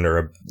 1,000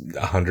 or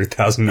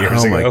 100,000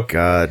 years Oh ago. my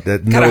god.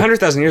 God,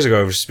 100,000 years ago,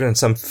 I was just been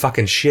some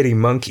fucking shitty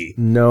monkey.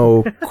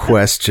 No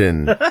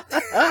question.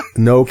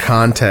 No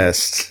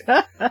contest.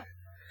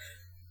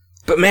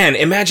 But man,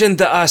 imagine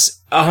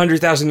us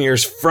 100,000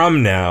 years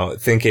from now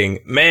thinking,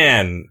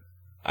 man,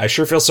 I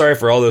sure feel sorry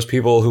for all those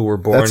people who were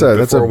born That's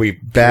before a we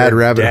bad cured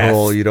rabbit death.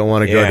 hole you don't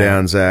want to go Yeah.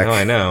 down, Zach. Oh,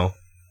 I know.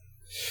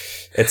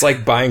 It's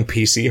like buying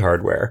PC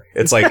hardware.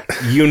 It's like,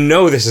 you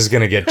know this is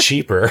going to get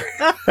cheaper.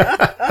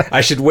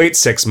 I should wait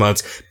 6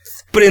 months.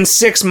 But in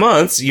 6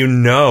 months, you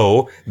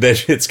know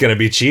that it's going to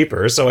be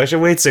cheaper, so I should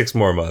wait 6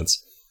 more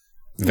months.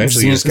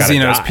 Eventually, you just got to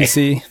Xenos die.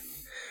 PC.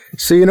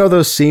 So you know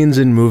those scenes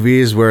in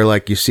movies where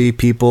like you see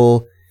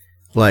people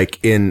like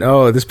in,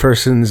 oh, this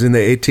person's in the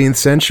 18th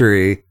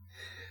century,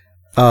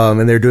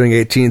 and they're doing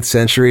 18th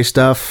century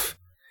stuff,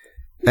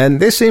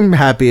 and they seem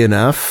happy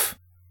enough.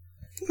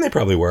 They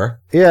probably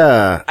were.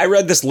 Yeah. I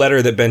read this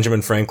letter that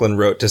Benjamin Franklin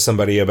wrote to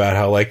somebody about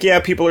how, like,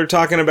 yeah, people are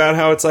talking about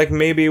how it's like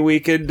maybe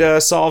we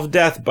could solve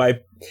death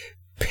by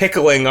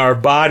pickling our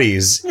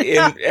bodies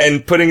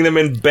and putting them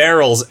in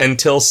barrels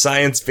until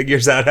science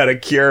figures out how to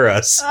cure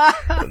us.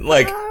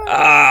 Like,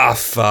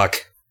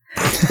 fuck.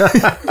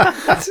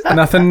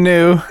 Nothing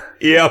new.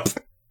 Yep.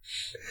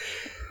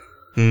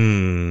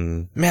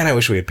 Man, I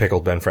wish we had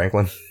pickled Ben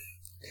Franklin.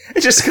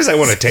 It's just because I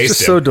want to taste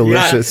just him. so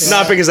delicious.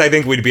 Not because I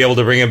think we'd be able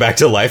to bring him back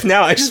to life.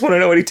 Now I just want to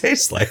know what he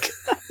tastes like.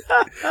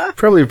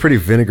 Probably pretty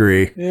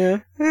vinegary. Yeah.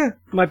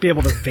 Might be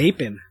able to vape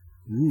him.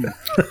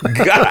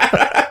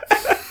 God.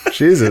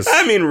 Jesus.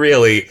 I mean,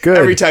 really, Good.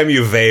 every time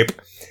you vape,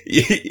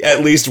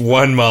 at least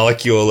one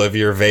molecule of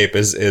your vape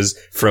is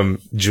from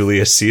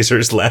Julius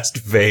Caesar's last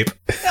vape.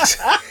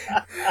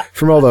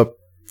 From all the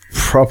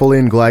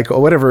propylene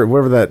glycol,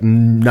 whatever that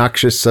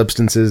noxious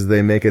substances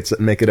they make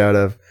it out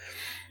of.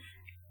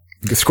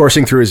 It's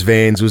coursing through his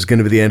veins was going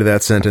to be the end of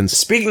that sentence.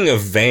 Speaking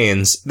of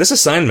veins, this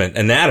assignment,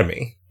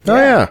 anatomy. Oh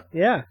yeah.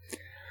 Yeah.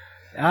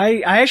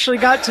 I actually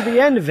got to the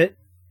end of it.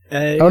 Oh,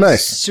 it's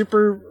nice.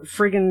 Super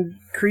friggin'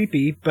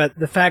 creepy, but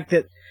the fact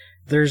that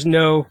there's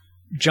no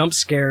jump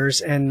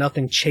scares and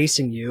nothing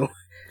chasing you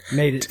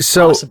made it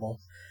possible.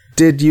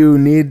 Did you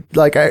need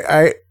like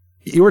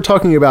you were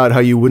talking about how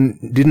you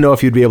didn't know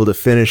if you'd be able to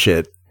finish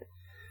it.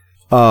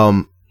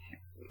 And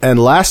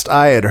last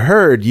I had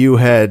heard you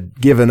had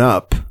given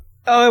up.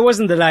 Oh, it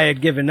wasn't that I had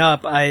given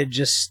up. I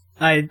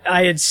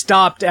had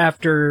stopped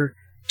after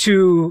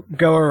 2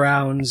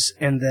 go-arounds,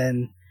 and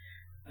then,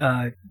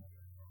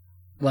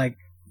 like,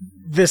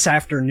 this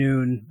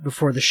afternoon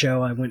before the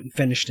show, I went and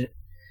finished it.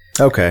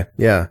 Okay,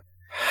 yeah.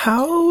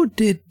 How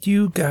did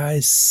you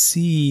guys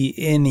see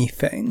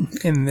anything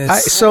in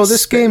this? So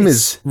this game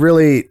is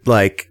really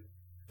like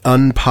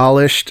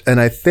unpolished, and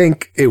I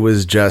think it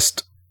was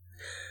just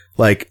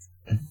like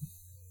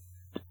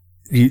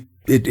it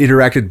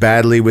interacted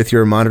badly with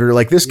your monitor.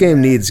 Like this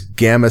game needs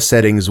gamma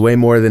settings way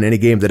more than any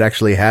game that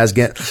actually has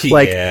gamma.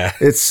 Like Yeah.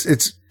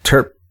 it's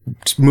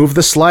move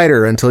the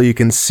slider until you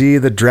can see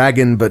the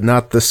dragon but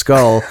not the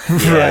skull.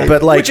 Right.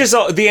 But like Which is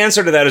the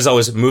answer to that is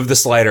always move the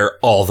slider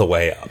all the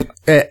way up.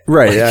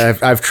 right.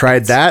 I've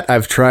tried that.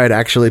 I've tried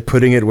actually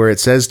putting it where it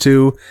says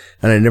to,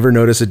 and I never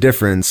notice a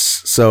difference.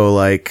 So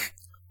like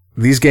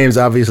these games,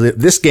 obviously,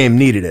 this game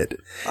needed it.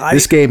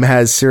 This game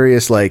has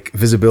serious like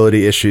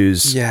visibility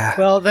issues. Yeah.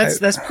 Well, that's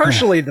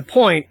partially the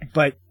point,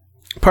 but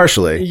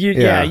Partially. you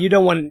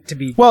don't want it to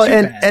be Well,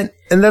 too bad.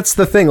 and that's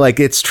the thing. Like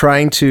it's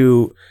trying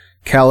to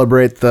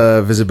calibrate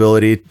the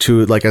visibility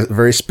to like a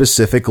very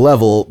specific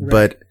level,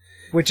 but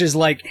which is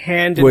like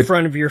hand in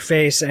front of your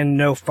face and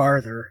no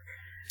farther.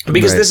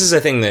 Because Right. this is a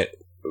thing that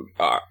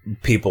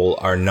people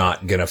are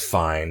not going to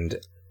find,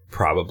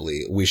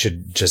 probably. We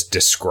should just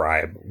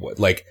describe what,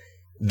 like,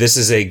 this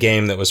is a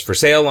game that was for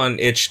sale on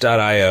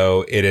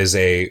itch.io. It is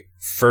a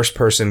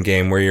first-person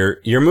game where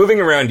you're moving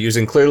around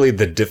using clearly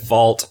the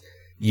default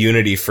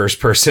Unity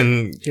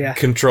first-person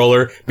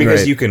controller because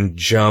Right. you can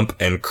jump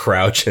and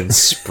crouch and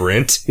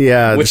sprint.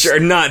 Yeah, which are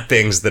not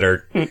things that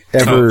are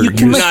ever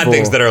not useful.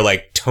 things that are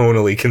like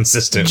tonally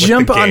consistent.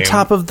 Jump with the on game.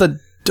 top of the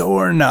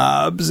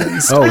doorknobs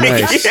and stuff. Oh,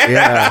 nice.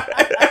 Yeah.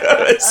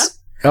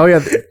 Oh,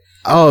 yeah.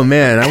 Oh,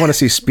 man. I want to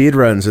see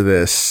speedruns of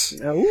this.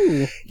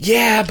 Ooh.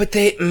 Yeah, but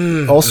they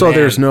Also, man.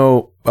 there's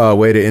no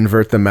way to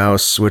invert the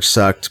mouse, which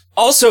sucked.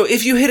 Also,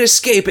 if you hit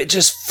escape, it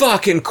just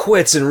fucking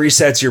quits and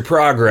resets your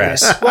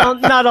progress. Well,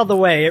 not all the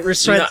way. It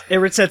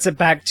resets it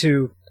back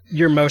to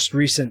your most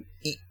recent.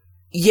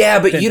 Yeah,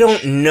 but you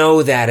don't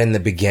know that in the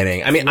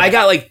beginning. I mean, I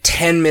got like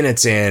 10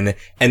 minutes in,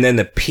 and then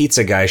the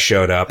pizza guy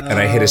showed up, and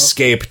I hit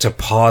escape to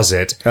pause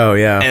it, Oh,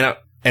 yeah.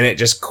 and it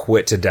just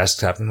quit to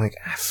desktop. I'm like,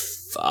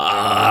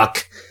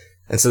 fuck.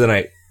 And so then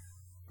I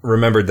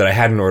remembered that I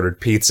hadn't ordered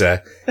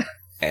pizza,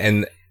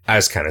 and I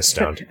was kind of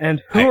stoned.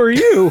 And who are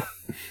you?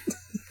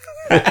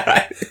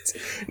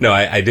 No,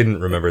 I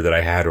didn't remember that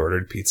I had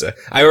ordered pizza.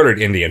 I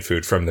ordered Indian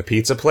food from the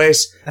pizza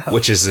place,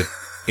 which is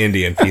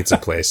Indian pizza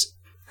place.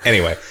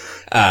 Anyway,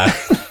 I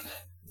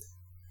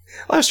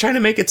was trying to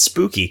make it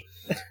spooky.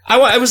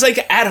 I was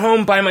like at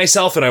home by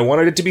myself and I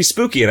wanted it to be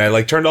spooky and I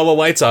like turned all the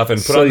lights off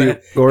and put on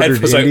the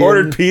headphones. I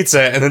ordered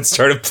pizza and then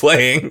started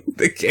playing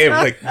the game.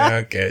 Like,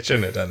 okay, I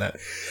shouldn't have done that.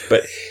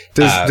 But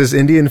does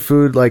Indian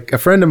food, like a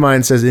friend of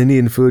mine says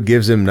Indian food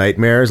gives him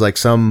nightmares, like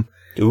some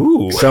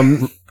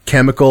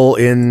chemical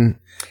in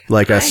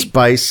like a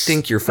spice. I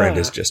think your friend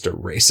is just a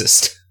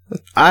racist.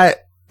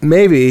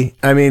 Maybe.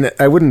 I mean,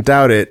 I wouldn't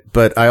doubt it,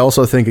 but I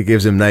also think it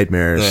gives him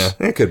nightmares.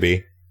 Yeah, it could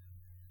be.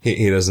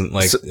 He doesn't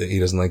like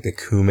the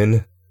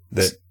cumin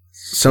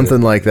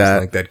something like that.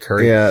 Like that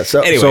curry. Yeah.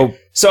 So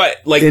I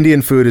like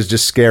Indian food is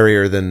just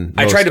scarier than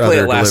I tried to play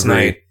it last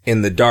delivery. night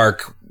in the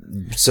dark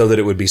so that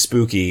it would be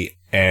spooky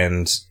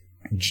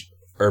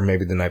or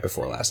maybe the night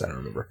before last, I don't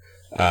remember.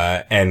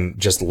 And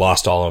just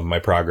lost all of my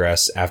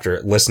progress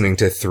after listening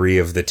to 3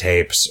 of the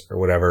tapes or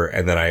whatever.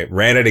 And then I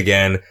ran it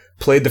again,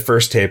 played the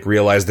first tape,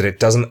 realized that it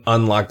doesn't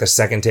unlock the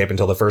second tape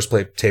until the first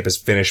tape is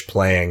finished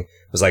playing.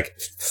 I was like,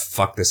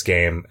 fuck this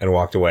game, and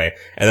walked away.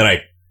 And then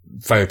I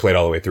finally played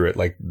all the way through it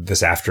like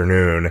this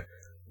afternoon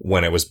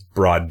when it was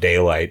broad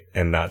daylight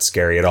and not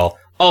scary at all.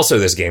 Also,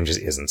 this game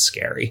just isn't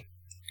scary.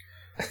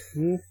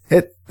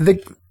 I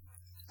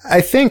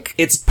think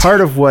it's part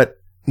of what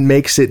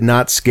makes it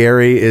not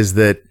scary is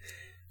that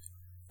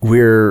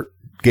we're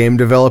game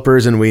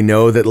developers and we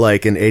know that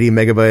like an 80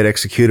 megabyte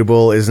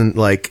executable isn't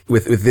like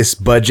with this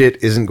budget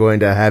isn't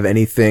going to have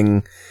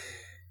anything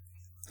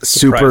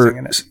super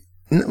in it.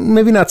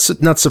 Maybe not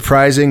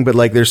surprising, but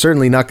like there's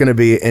certainly not going to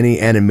be any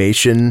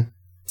animation.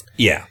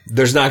 Yeah,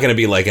 there's not going to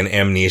be like an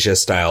Amnesia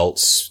style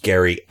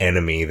scary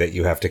enemy that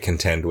you have to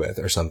contend with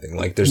or something.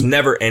 Like there's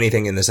never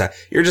anything in this.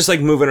 You're just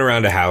like moving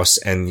around a house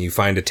and you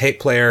find a tape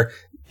player.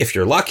 If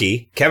you're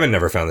lucky, Kevin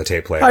never found the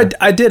tape player.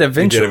 I did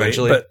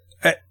eventually, but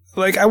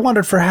I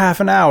wandered for half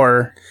an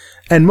hour.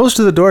 And most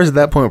of the doors at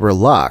that point were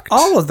locked.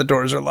 All of the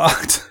doors are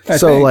locked.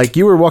 So like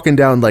you were walking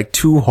down like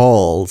 2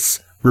 halls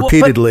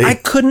repeatedly. Well, but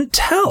I couldn't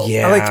tell.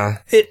 Yeah.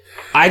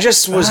 I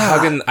just was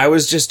hugging. I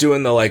was just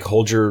doing the like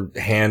hold your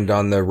hand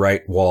on the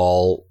right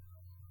wall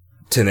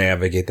to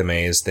navigate the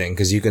maze thing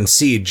because you can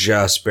see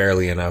just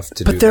barely enough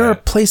to do that. But there are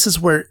places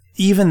where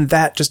even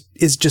that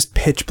is just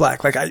pitch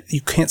black. Like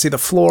you can't see the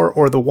floor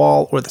or the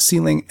wall or the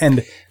ceiling.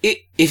 And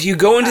if you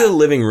go into the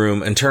living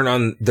room and turn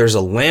on, there's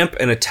a lamp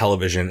and a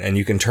television, and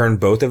you can turn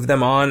both of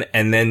them on,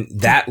 and then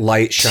that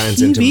light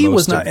shines into most TV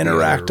was not of the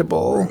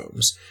interactable. other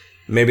rooms.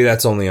 Maybe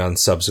that's only on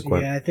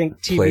subsequent. Yeah, I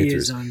think TV playthroughs.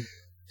 is on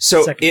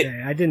So second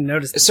day. I didn't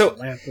notice that so the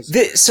lamp was.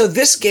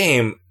 This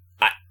game,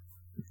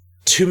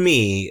 to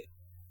me,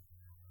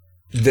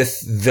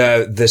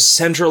 the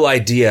central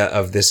idea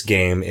of this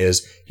game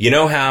is, you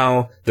know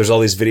how there's all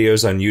these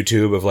videos on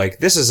YouTube of like,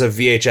 this is a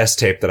VHS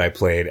tape that I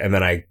played, and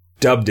then I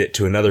dubbed it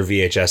to another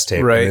VHS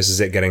tape, right, and this is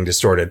it getting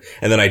distorted.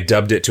 And then I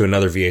dubbed it to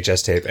another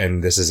VHS tape,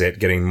 and this is it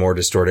getting more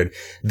distorted.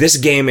 This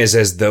game is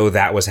as though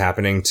that was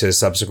happening to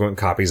subsequent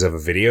copies of a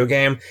video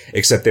game,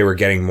 except they were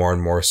getting more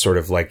and more sort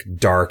of like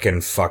dark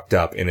and fucked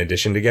up in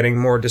addition to getting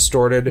more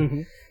distorted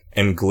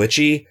and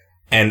glitchy.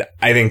 And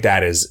I think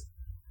that is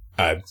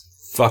a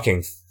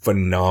fucking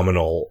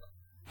phenomenal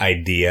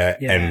idea,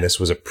 and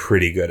this was a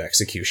pretty good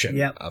execution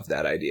of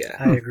that idea.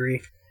 I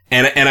agree.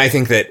 And I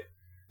think that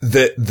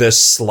the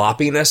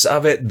sloppiness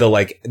of it, the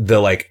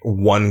like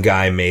one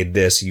guy made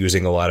this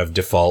using a lot of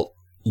default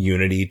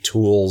Unity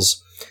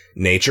tools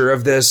nature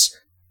of this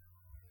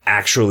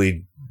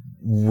actually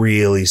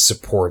really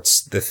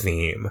supports the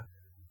theme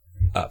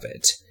of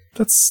it.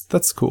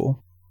 That's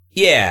cool.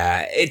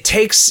 Yeah,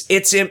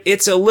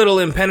 it's a little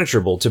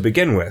impenetrable to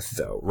begin with,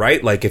 though,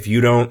 right? Like if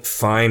you don't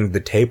find the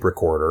tape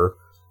recorder,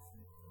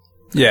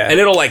 and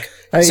it'll like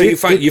you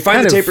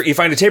find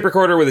a tape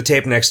recorder with a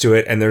tape next to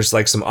it, and there's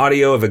like some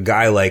audio of a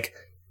guy like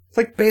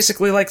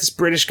basically like this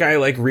British guy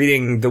like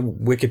reading the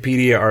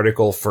Wikipedia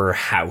article for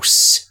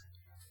House.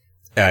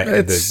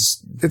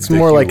 It's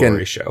more like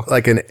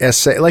an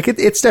essay. Like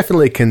it's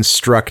definitely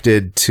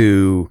constructed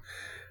to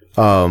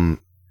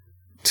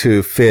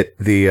fit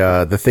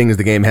the things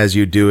the game has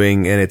you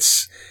doing, and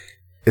it's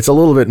a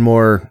little bit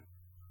more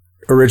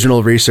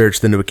original research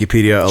than the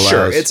Wikipedia allows.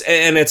 Sure,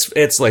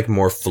 it's like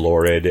more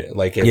florid.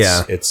 Like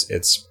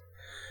it's.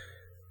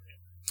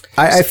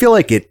 I feel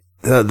like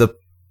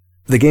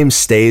the game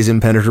stays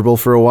impenetrable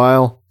for a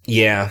while.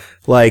 Yeah,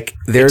 like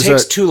it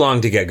takes too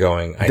long to get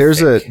going.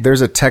 There's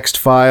a text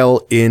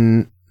file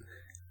in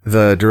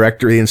the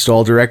directory,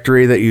 install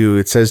directory that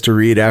it says to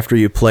read after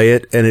you play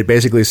it, and it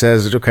basically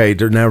says, okay,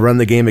 now run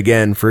the game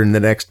again for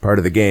the next part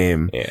of the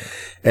game. Yeah.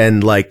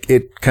 And like,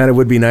 it kind of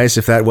would be nice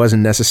if that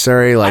wasn't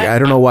necessary. Like, I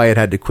don't know why it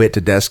had to quit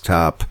to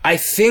desktop. I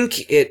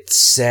think it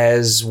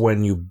says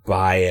when you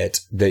buy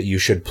it that you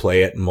should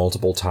play it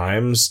multiple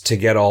times to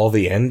get all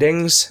the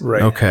endings.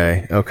 Right.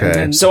 Okay.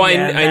 Then, so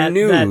I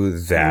knew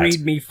that.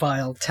 README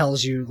file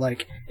tells you,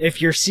 like,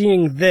 if you're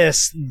seeing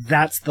this,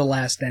 that's the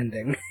last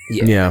ending.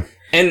 Yeah.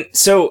 And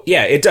so,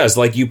 yeah, it does.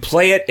 Like, you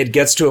play it, it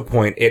gets to a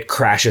point, it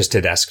crashes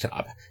to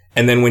desktop.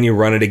 And then when you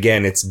run it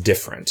again, it's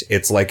different.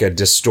 It's like a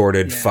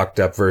distorted, fucked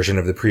up version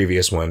of the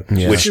previous one,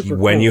 which Super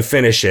when cool. you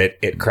finish it,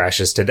 it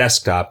crashes to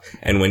desktop.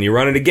 And when you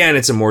run it again,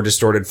 it's a more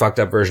distorted, fucked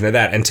up version of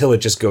that until it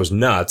just goes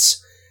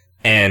nuts.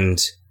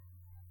 And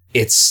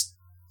it's,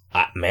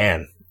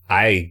 man,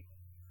 I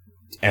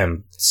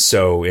am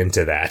so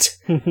into that.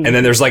 And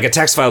then there's like a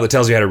text file that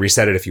tells you how to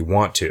reset it if you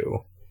want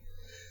to.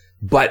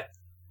 But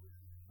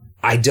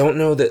I don't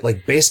know that,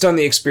 like, based on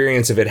the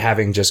experience of it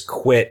having just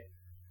quit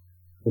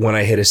when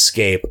I hit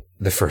escape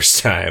the first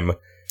time,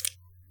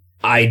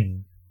 I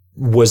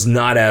was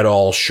not at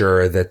all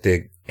sure that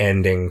the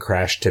ending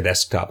crash to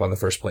desktop on the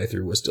first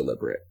playthrough was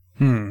deliberate.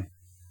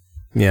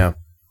 Yeah.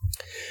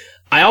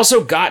 I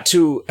also got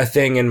to a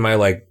thing in my,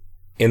 like,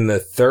 in the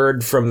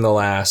third from the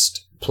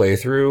last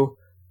playthrough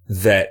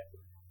that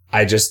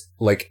I just,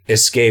 like,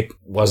 escape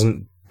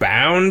wasn't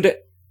bound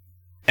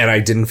and I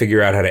didn't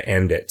figure out how to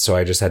end it. So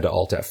I just had to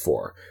Alt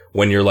F4.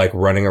 When you're like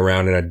running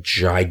around in a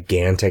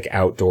gigantic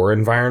outdoor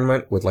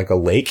environment with like a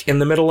lake in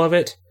the middle of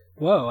it.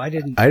 Whoa, I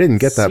didn't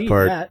get that see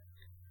part. that.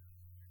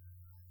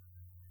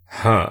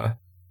 Huh.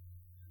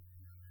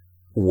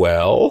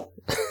 Well,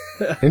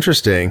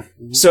 Interesting.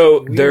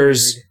 so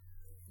Weird.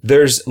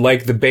 there's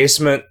like the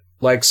basement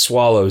like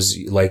swallows,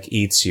 like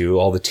eats you,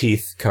 all the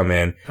teeth come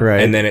in,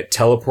 Right. and then it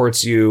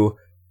teleports you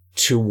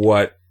to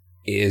what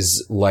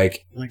is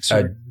like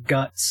sort of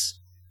guts.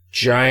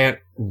 giant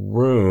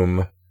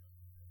room.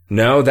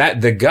 No,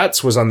 that the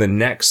guts was on the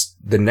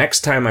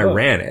next time I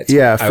ran it.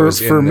 Yeah, I was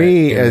for in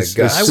me, in the as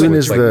guts soon with,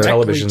 as like the-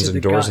 televisions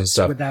and doors and guts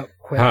stuff. without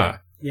quitting. Huh.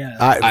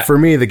 Yeah. For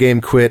me, the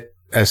game quit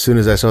as soon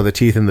as I saw the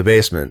teeth in the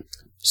basement.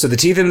 So the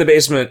teeth in the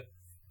basement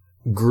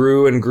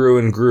grew and grew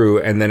and grew,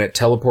 and then it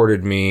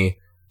teleported me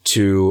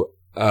to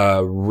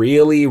a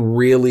really,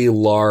 really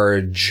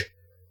large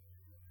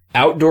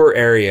outdoor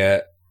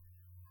area.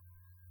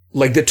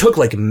 Like, that took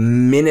like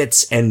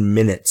minutes and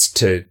minutes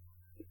to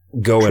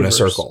go in a Traverse.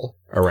 circle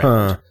around.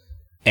 Huh.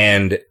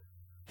 And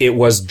it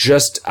was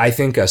just, I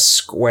think, a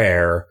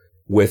square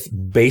with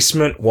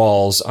basement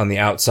walls on the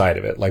outside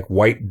of it, like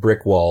white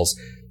brick walls.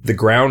 The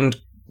ground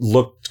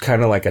looked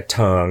kind of like a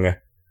tongue.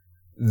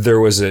 There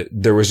was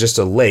just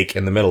a lake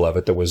in the middle of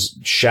it that was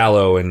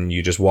shallow, and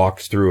you just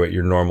walked through at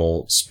your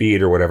normal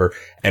speed or whatever.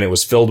 And it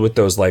was filled with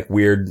those like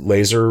weird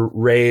laser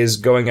rays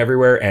going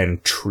everywhere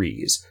and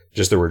trees.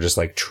 There were just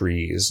like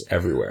trees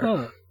everywhere.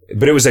 Huh.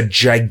 But it was a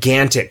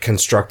gigantic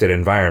constructed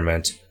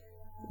environment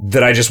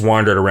that I just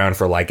wandered around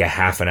for like a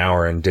half an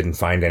hour and didn't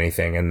find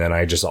anything. And then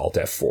I just Alt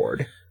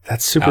F4'd.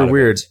 That's super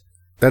weird.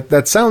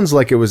 That sounds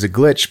like it was a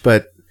glitch,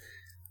 but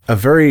a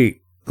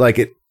very, like,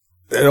 it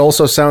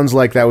also sounds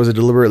like that was a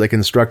deliberately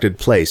constructed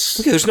place.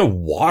 Okay, there's no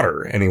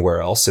water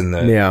anywhere else in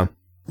the, Yeah.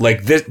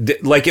 like this,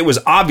 like it was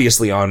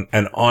obviously on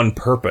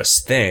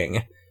purpose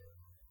thing,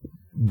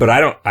 but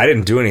I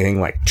didn't do anything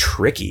like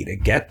tricky to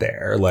get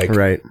there. Like,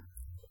 Right.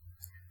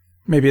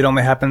 Maybe it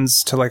only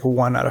happens to like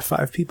 1 out of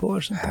 5 people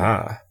or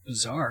something.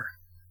 Bizarre.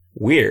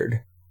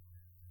 Weird.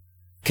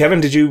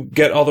 Kevin, did you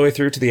get all the way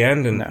through to the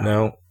end? And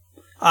no.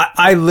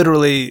 I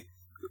literally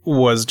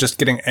was just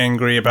getting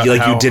angry about You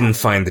how... didn't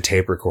find the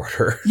tape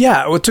recorder.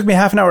 Yeah, well, it took me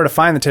half an hour to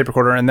find the tape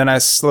recorder, and then I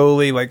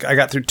slowly, like, I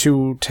got through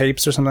 2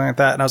 tapes or something like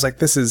that, and I was like,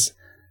 this is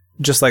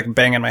just like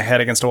banging my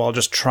head against a wall,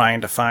 just trying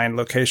to find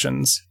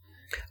locations.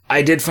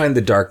 I did find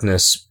the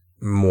darkness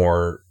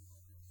more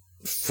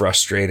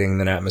frustrating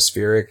than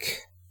atmospheric.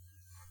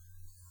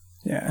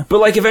 Yeah. But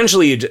like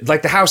eventually,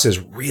 like the house is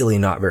really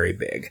not very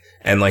big,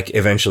 and like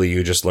eventually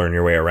you just learn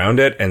your way around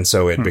it, and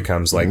so it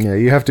becomes like Yeah,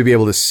 you have to be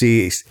able to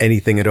see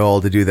anything at all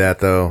to do that,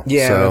 though.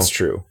 yeah, So- that's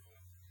true.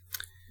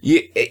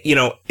 You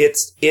know,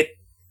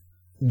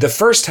 the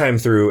first time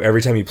through,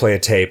 every time you play a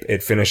tape,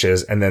 it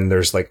finishes, and then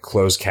there's like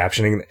closed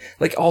captioning.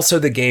 Like also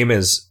the game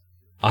is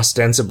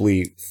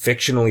ostensibly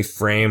fictionally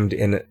framed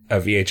in a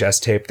VHS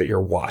tape that you're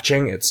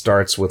watching. It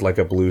starts with like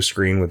a blue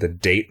screen with a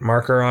date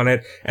marker on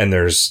it, and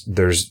there's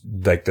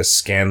like the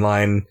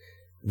scanline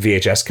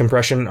VHS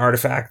compression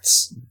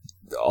artifacts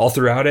all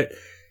throughout it.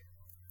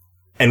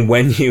 And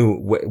when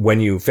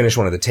you finish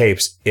one of the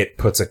tapes, it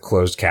puts a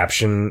closed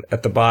caption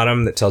at the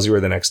bottom that tells you where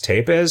the next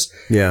tape is.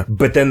 Yeah.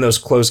 But then those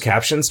closed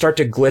captions start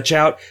to glitch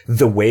out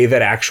the way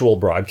that actual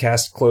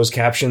broadcast closed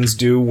captions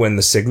do when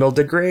the signal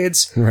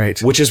degrades. Right.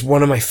 Which is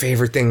one of my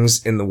favorite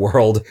things in the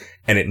world,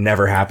 and it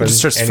never It happens just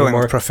starts filling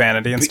anymore. with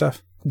profanity and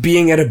stuff.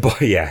 Being at a bar,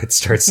 yeah, it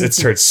starts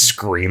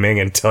screaming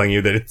and telling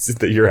you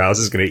that your house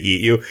is going to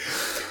eat you.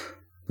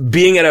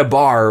 Being at a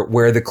bar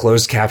where the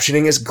closed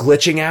captioning is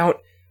glitching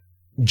out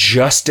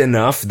just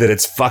enough that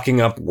it's fucking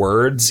up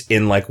words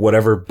in like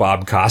whatever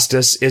Bob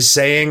Costas is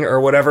saying or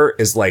whatever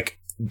is like,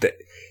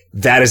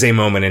 that is a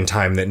moment in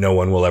time that no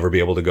one will ever be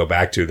able to go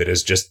back to. That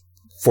is just,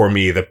 for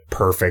me, the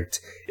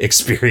perfect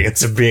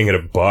experience of being at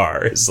a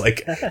bar is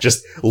like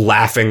just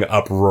laughing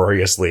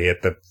uproariously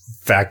at the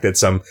fact that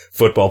some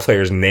football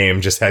player's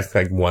name just had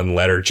like one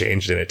letter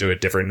changed in it to a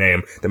different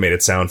name that made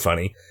it sound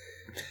funny.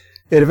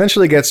 It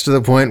eventually gets to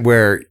the point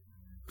where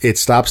it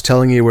stops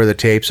telling you where the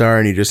tapes are,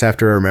 and you just have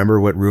to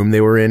remember what room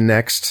they were in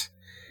next.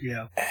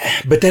 Yeah.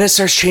 But then it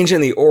starts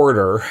changing the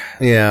order.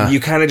 Yeah. You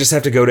kind of just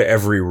have to go to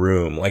every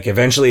room. Like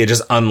eventually it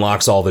just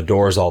unlocks all the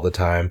doors all the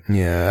time.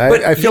 Yeah.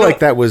 But, I feel you like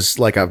that was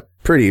like a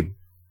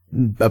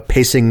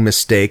pacing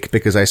mistake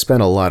because I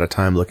spent a lot of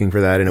time looking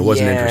for that and it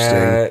wasn't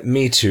interesting.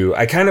 Me too.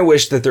 I kind of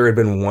wish that there had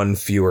been one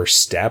fewer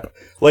step.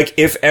 Like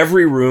if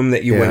every room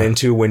that you went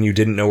into when you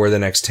didn't know where the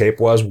next tape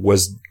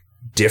was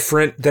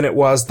different than it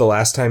was the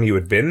last time you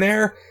had been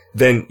there,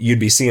 then you'd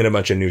be seeing a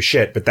bunch of new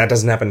shit, but that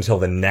doesn't happen until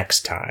the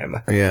next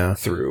time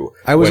through.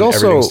 When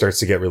everything starts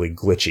to get really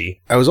glitchy.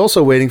 I was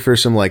also waiting for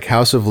some like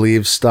House of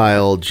Leaves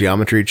style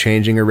geometry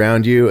changing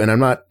around you, and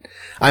I'm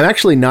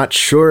actually not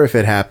sure if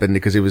it happened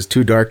because it was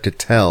too dark to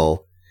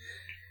tell.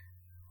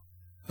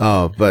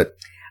 Oh, but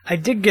I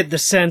did get the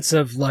sense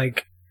of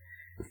like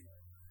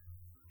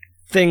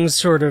things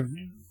sort of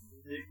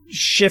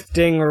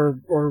shifting or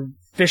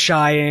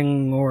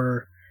fisheyeing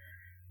or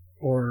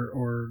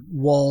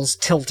walls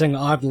tilting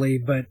oddly,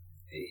 but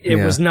it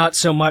was not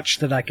so much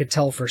that I could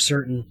tell for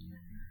certain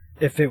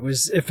if it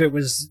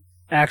was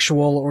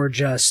actual or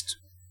just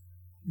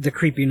the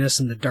creepiness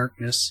and the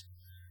darkness.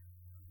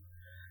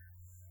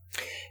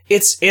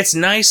 It's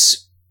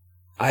nice,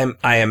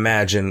 I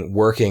imagine,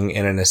 working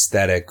in an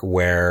aesthetic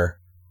where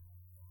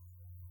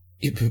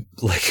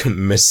like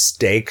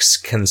mistakes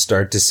can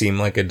start to seem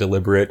like a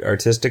deliberate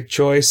artistic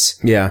choice.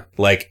 Yeah.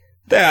 Like,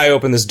 I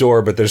opened this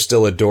door, but there's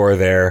still a door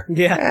there.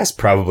 Yeah. That's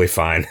probably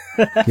fine.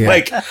 Yeah.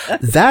 Like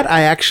that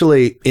I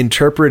actually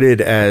interpreted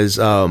as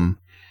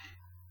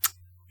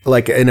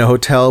like in a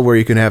hotel where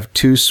you can have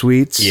 2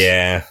 suites.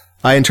 Yeah.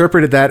 I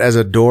interpreted that as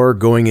a door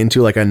going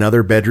into like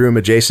another bedroom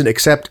adjacent,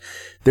 except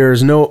there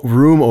is no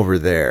room over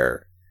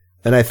there.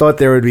 And I thought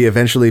there would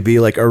eventually be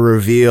like a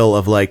reveal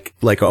of like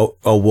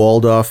a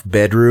walled off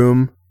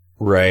bedroom.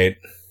 Right.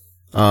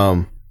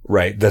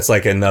 Right. That's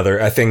like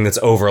a thing that's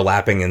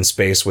overlapping in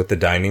space with the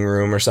dining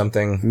room or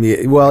something.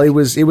 Yeah, well, it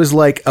was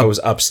like it was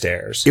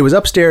upstairs. It was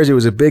upstairs. It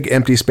was a big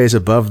empty space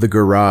above the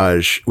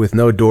garage with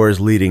no doors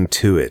leading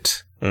to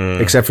it,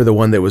 except for the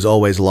one that was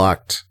always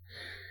locked.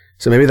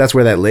 So maybe that's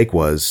where that lake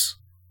was.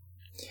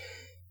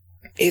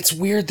 It's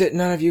weird that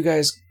none of you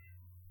guys...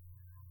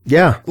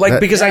 Yeah.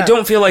 Because I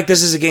don't feel like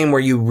this is a game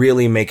where you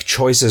really make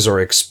choices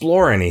or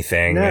explore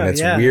anything. No, and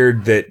it's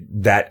weird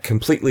that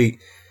completely...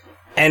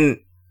 And...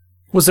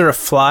 Was there a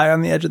fly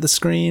on the edge of the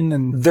screen?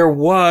 And there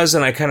was,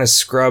 and I kind of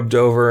scrubbed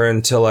over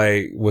until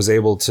I was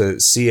able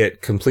to see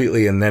it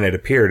completely, and then it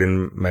appeared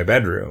in my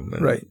bedroom.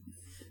 Right.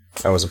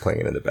 I wasn't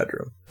playing it in the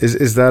bedroom.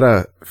 Is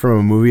that from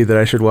a movie that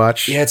I should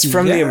watch? Yeah, it's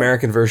from the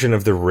American version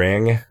of The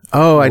Ring.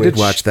 Oh, I did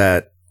watch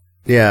that.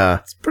 Yeah.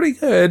 It's pretty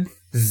good.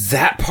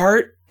 That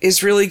part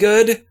is really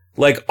good.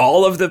 Like,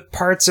 all of the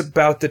parts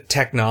about the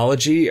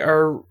technology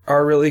are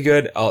really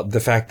good.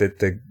 The fact that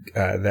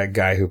that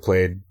guy who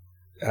played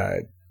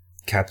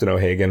Captain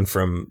O'Hagan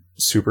from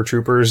Super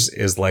Troopers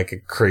is like a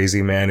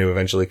crazy man who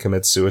eventually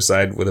commits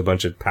suicide with a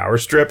bunch of power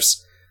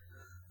strips.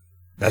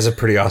 That's a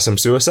pretty awesome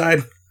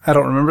suicide. I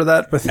don't remember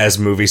that, but as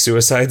movie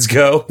suicides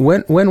go.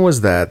 When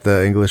was that,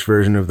 the English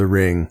version of The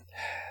Ring?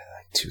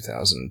 Like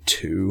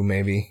 2002,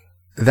 maybe.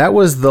 That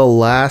was the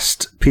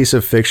last piece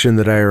of fiction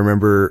that I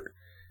remember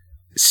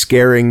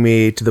scaring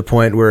me to the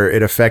point where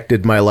it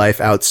affected my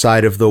life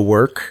outside of the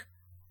work.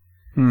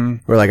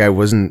 Where like I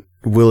wasn't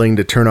willing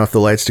to turn off the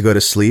lights to go to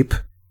sleep.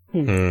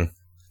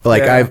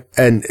 Like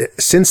and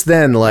since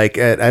then, like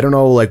I don't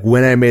know, like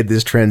when I made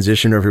this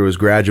transition or if it was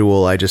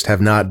gradual, I just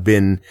have not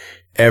been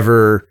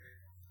ever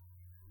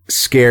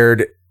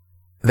scared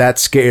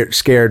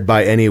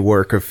by any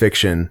work of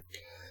fiction.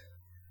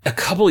 A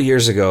couple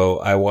years ago,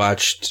 I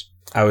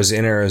was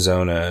in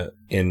Arizona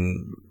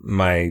in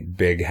my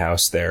big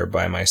house there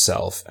by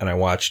myself, and I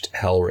watched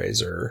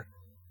Hellraiser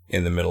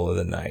in the middle of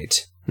the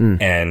night.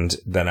 And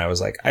then I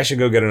was like, I should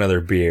go get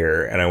another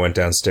beer. And I went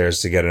downstairs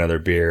to get another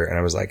beer, and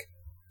I was like,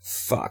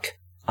 fuck,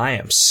 I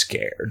am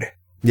scared.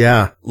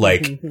 Yeah.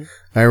 Like,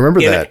 I remember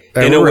that.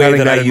 In a way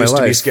that I used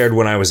to be scared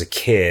when I was a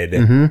kid.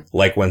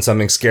 Like when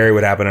something scary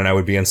would happen and I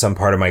would be in some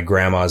part of my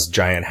grandma's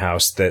giant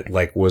house that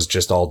like was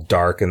just all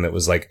dark and that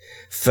was like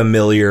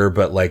familiar,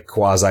 but like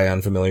quasi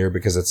unfamiliar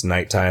because it's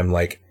nighttime.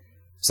 Like,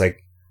 it's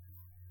like,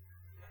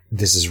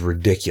 this is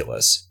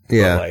ridiculous.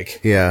 Yeah. But like,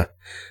 yeah.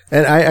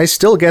 And I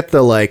still get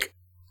the like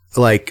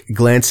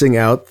glancing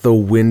out the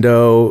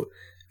window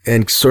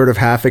and sort of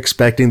half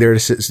expecting there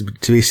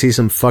to see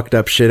some fucked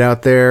up shit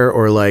out there,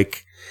 or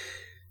like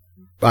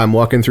I'm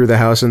walking through the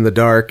house in the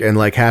dark and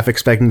like half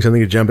expecting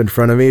something to jump in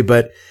front of me,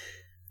 but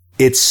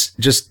it's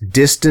just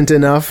distant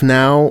enough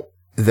now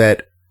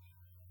that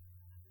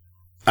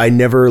I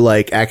never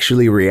like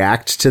actually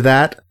react to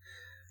that.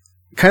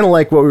 Kind of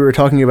like what we were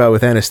talking about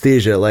with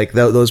anesthesia, like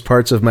those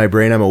parts of my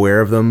brain, I'm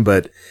aware of them,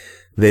 but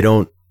they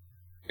don't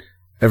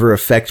ever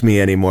affect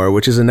me anymore,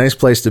 which is a nice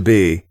place to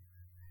be.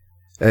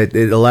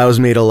 It allows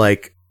me to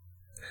like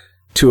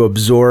to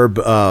absorb.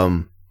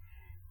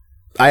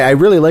 I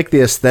really like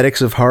the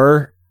aesthetics of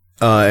horror,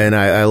 and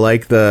I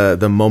like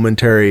the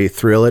momentary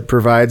thrill it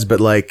provides. But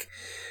like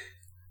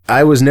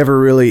I was never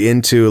really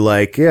into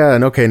like, yeah,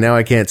 and okay, now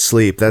I can't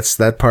sleep.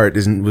 That part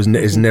is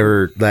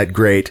never that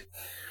great.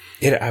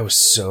 I was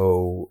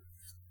so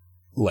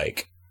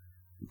like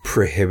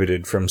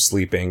prohibited from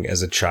sleeping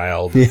as a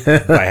child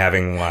by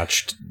having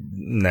watched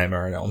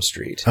Nightmare on Elm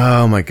Street.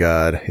 Oh my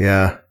God.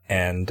 Yeah.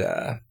 And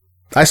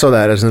I saw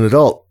that as an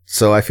adult,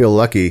 so I feel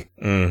lucky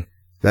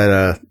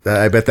that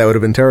I bet that would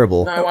have been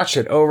terrible. I watched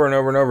it over and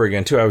over and over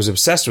again too. I was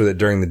obsessed with it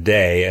during the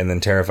day and then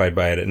terrified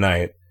by it at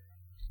night.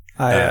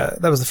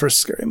 That was the first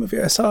scary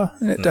movie I saw,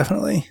 and it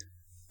definitely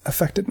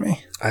affected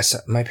me.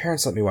 My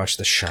parents let me watch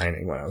The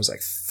Shining when I was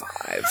like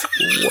 5.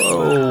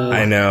 Whoa!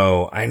 I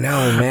know,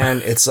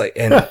 man. It's like,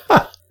 and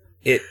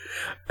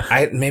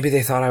maybe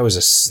they thought I was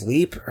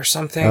asleep or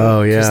something.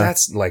 Oh yeah, because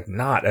that's like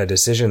not a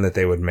decision that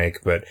they would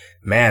make. But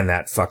man,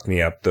 that fucked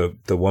me up.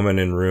 The woman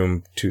in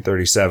room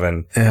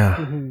 237.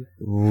 Yeah.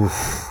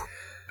 Oof.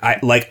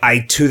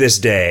 I to this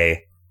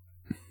day,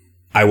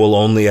 I will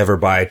only ever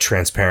buy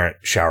transparent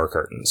shower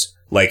curtains.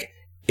 Like,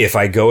 if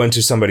I go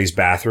into somebody's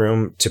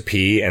bathroom to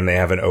pee and they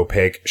have an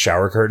opaque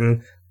shower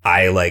curtain,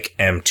 I like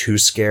am too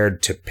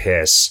scared to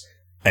piss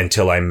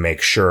until I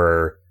make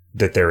sure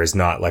that there is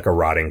not like a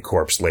rotting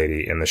corpse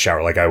lady in the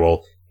shower. Like, I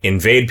will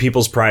invade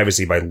people's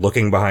privacy by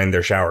looking behind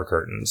their shower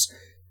curtains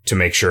to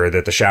make sure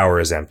that the shower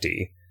is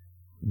empty.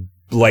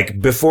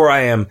 Like, before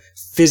I am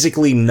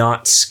physically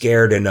not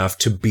scared enough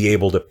to be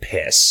able to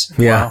piss.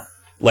 Yeah. Wow.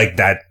 Like,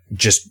 that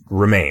just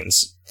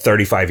remains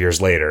 35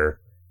 years later.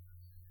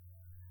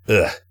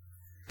 Ugh.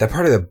 That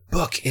part of the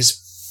book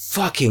is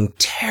fucking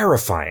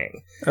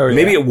terrifying. Oh, yeah.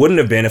 Maybe it wouldn't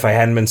have been if I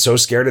hadn't been so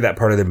scared of that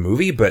part of the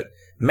movie, but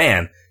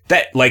man,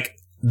 that, like,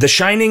 The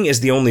Shining is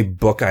the only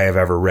book I have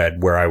ever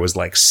read where I was,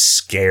 like,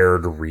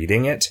 scared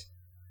reading it.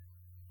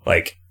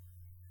 Like,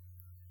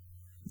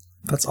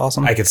 that's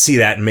awesome. I could see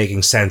that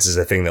making sense as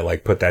a thing that,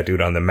 like, put that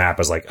dude on the map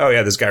as, like, oh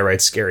yeah, this guy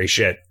writes scary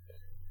shit.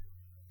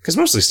 Because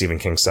mostly Stephen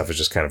King stuff is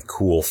just kind of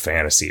cool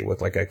fantasy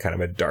with, like, a kind of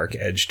a dark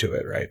edge to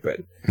it, right? But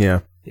yeah,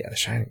 The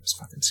Shining was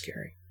fucking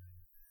scary.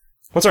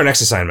 What's our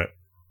next assignment?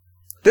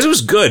 This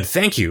was good.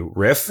 Thank you,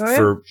 Riff.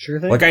 For sure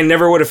thing. Like, I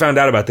never would have found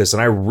out about this, and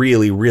I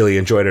really, really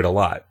enjoyed it a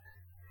lot.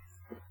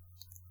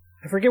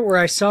 I forget where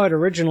I saw it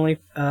originally.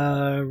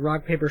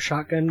 Rock, Paper,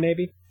 Shotgun,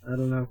 maybe? I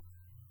don't know.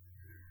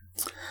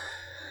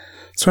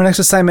 So our next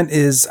assignment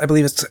is, I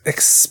believe it's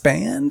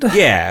Expand?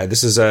 Yeah,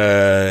 this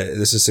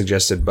is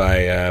suggested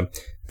by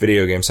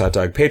Video Games Hot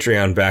Dog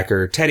Patreon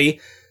backer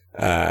Teddy,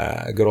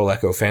 good old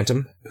Echo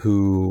Phantom,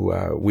 who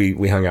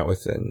we hung out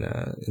with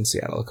in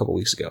Seattle a couple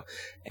weeks ago.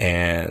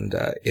 And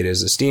it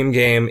is a Steam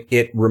game.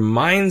 It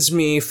reminds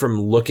me, from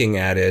looking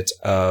at it,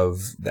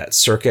 of that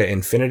Circa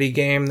Infinity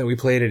game that we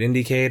played at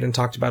Indiecade and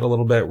talked about a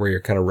little bit, where you're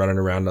kind of running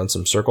around on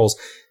some circles.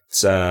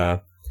 It's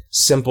a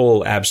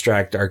simple,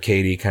 abstract,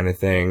 arcadey kind of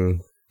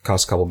thing.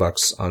 Costs a couple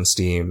bucks on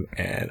Steam,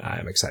 and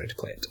I'm excited to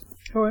play it.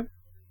 Okay.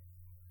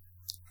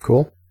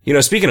 cool. You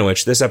know, speaking of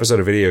which, this episode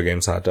of Video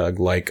Games Hot Dog,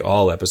 like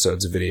all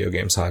episodes of Video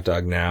Games Hot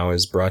Dog now,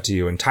 is brought to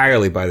you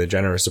entirely by the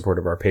generous support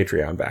of our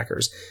Patreon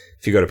backers.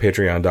 If you go to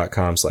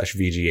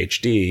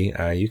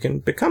patreon.com/VGHD, you can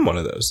become one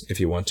of those if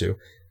you want to.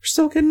 We're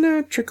still getting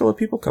a trickle of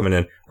people coming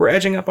in. We're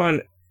edging up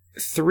on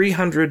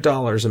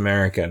 $300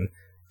 American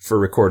for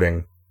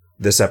recording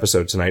this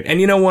episode tonight.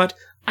 And you know what?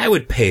 I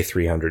would pay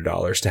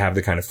 $300 to have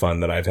the kind of fun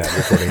that I've had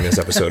recording this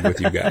episode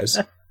with you guys.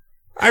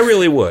 I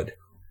really would.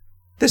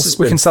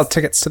 We can sell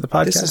tickets to the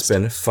podcast. This has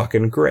been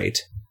fucking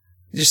great.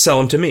 You just sell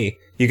them to me.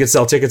 You could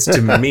sell tickets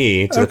to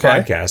me to the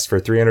podcast for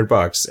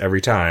 $300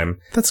 every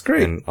time. That's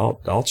great. And I'll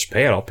just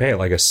pay it. I'll pay it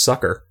like a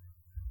sucker.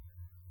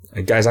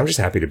 And guys, I'm just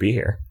happy to be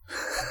here.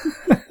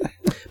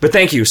 But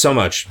thank you so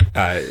much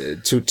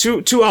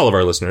to all of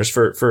our listeners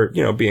for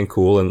being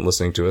cool and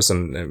listening to us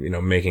and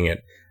making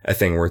it a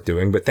thing worth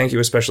doing. But thank you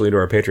especially to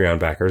our Patreon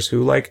backers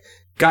who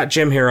got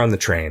Jim here on the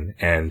train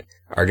and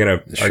are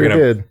gonna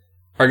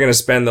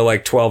spend the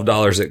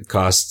 $12 it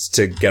costs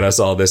to get us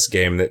all this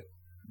game that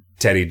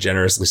Teddy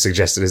generously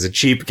suggested is a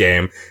cheap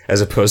game, as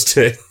opposed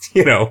to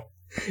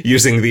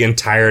using the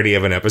entirety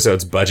of an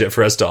episode's budget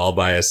for us to all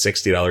buy a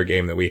 $60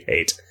 game that we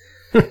hate.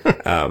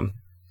 But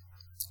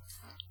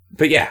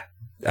yeah,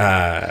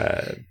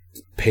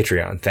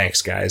 Patreon.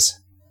 Thanks, guys.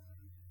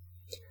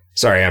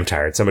 Sorry, I'm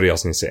tired. Somebody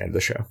else needs to end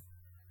the show.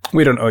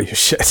 We don't owe you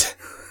shit.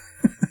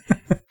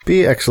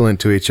 Be excellent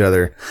to each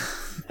other.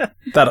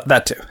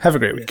 That too. Have a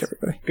great week,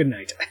 everybody. Good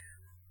night.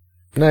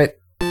 Night.